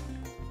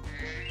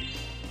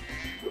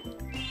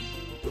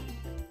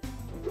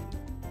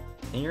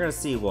 And you're gonna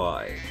see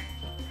why.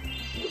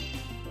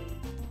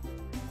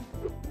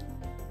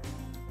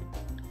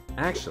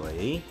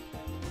 Actually,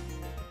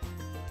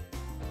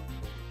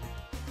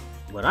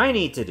 what I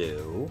need to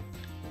do...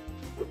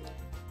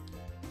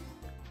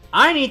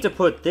 I need to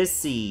put this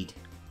seed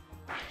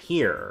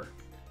here,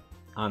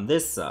 on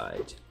this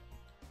side.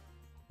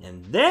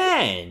 And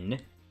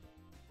then...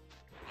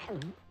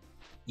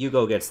 you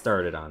go get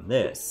started on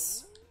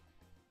this.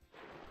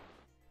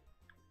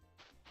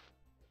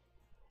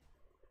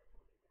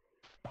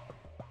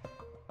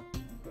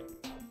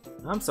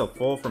 I'm so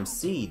full from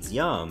seeds,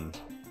 yum.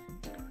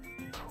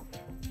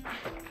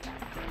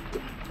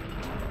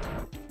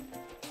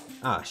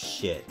 Ah,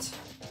 shit.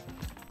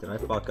 Did I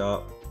fuck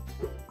up?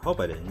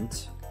 Hope I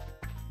didn't.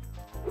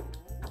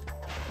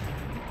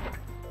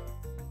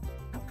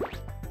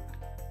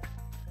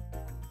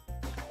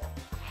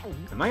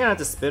 Am I gonna have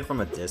to spit from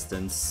a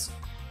distance?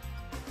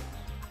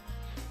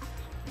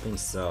 I think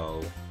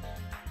so.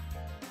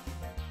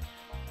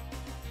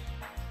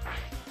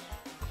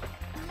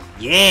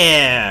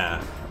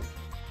 Yeah!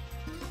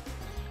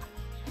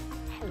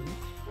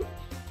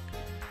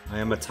 I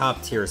am a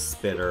top tier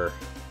spitter.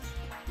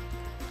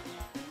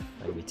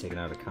 That can be taken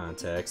out of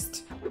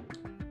context.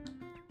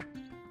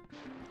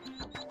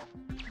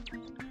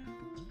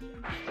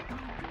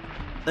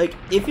 Like,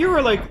 if you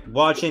were like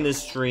watching this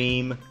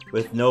stream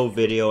with no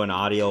video and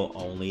audio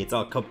only, it's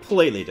a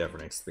completely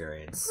different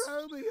experience.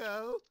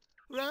 Romeo!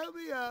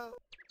 Romeo!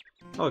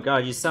 Oh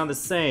god, you sound the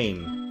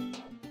same.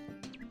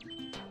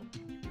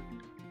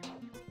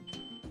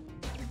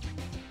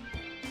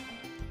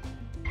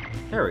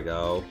 There we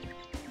go.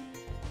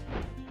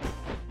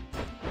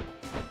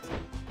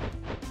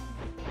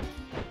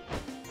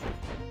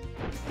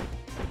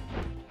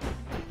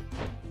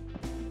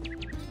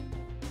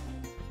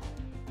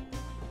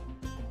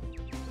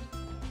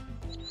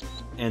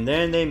 And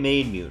then they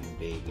made mutant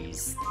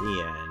babies.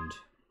 The end.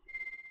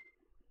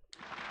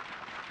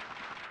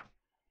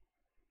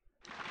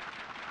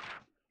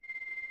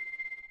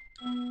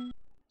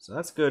 So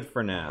that's good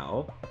for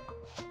now.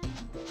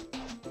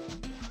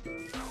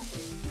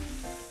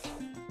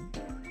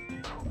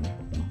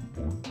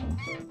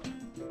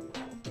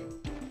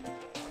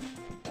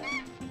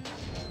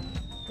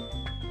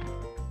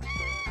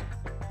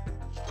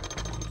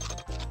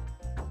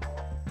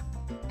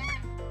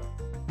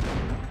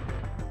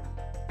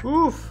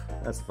 Oof,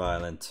 that's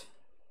violent.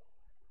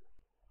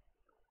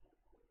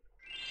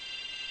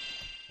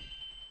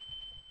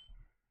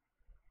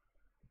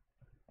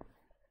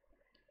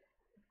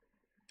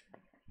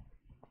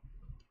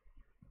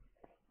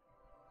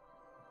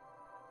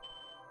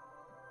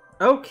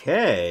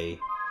 Okay.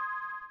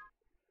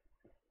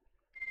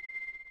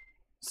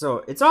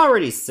 So, it's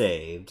already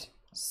saved.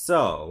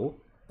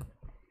 So,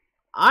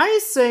 I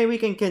say we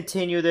can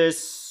continue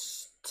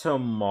this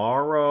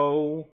tomorrow.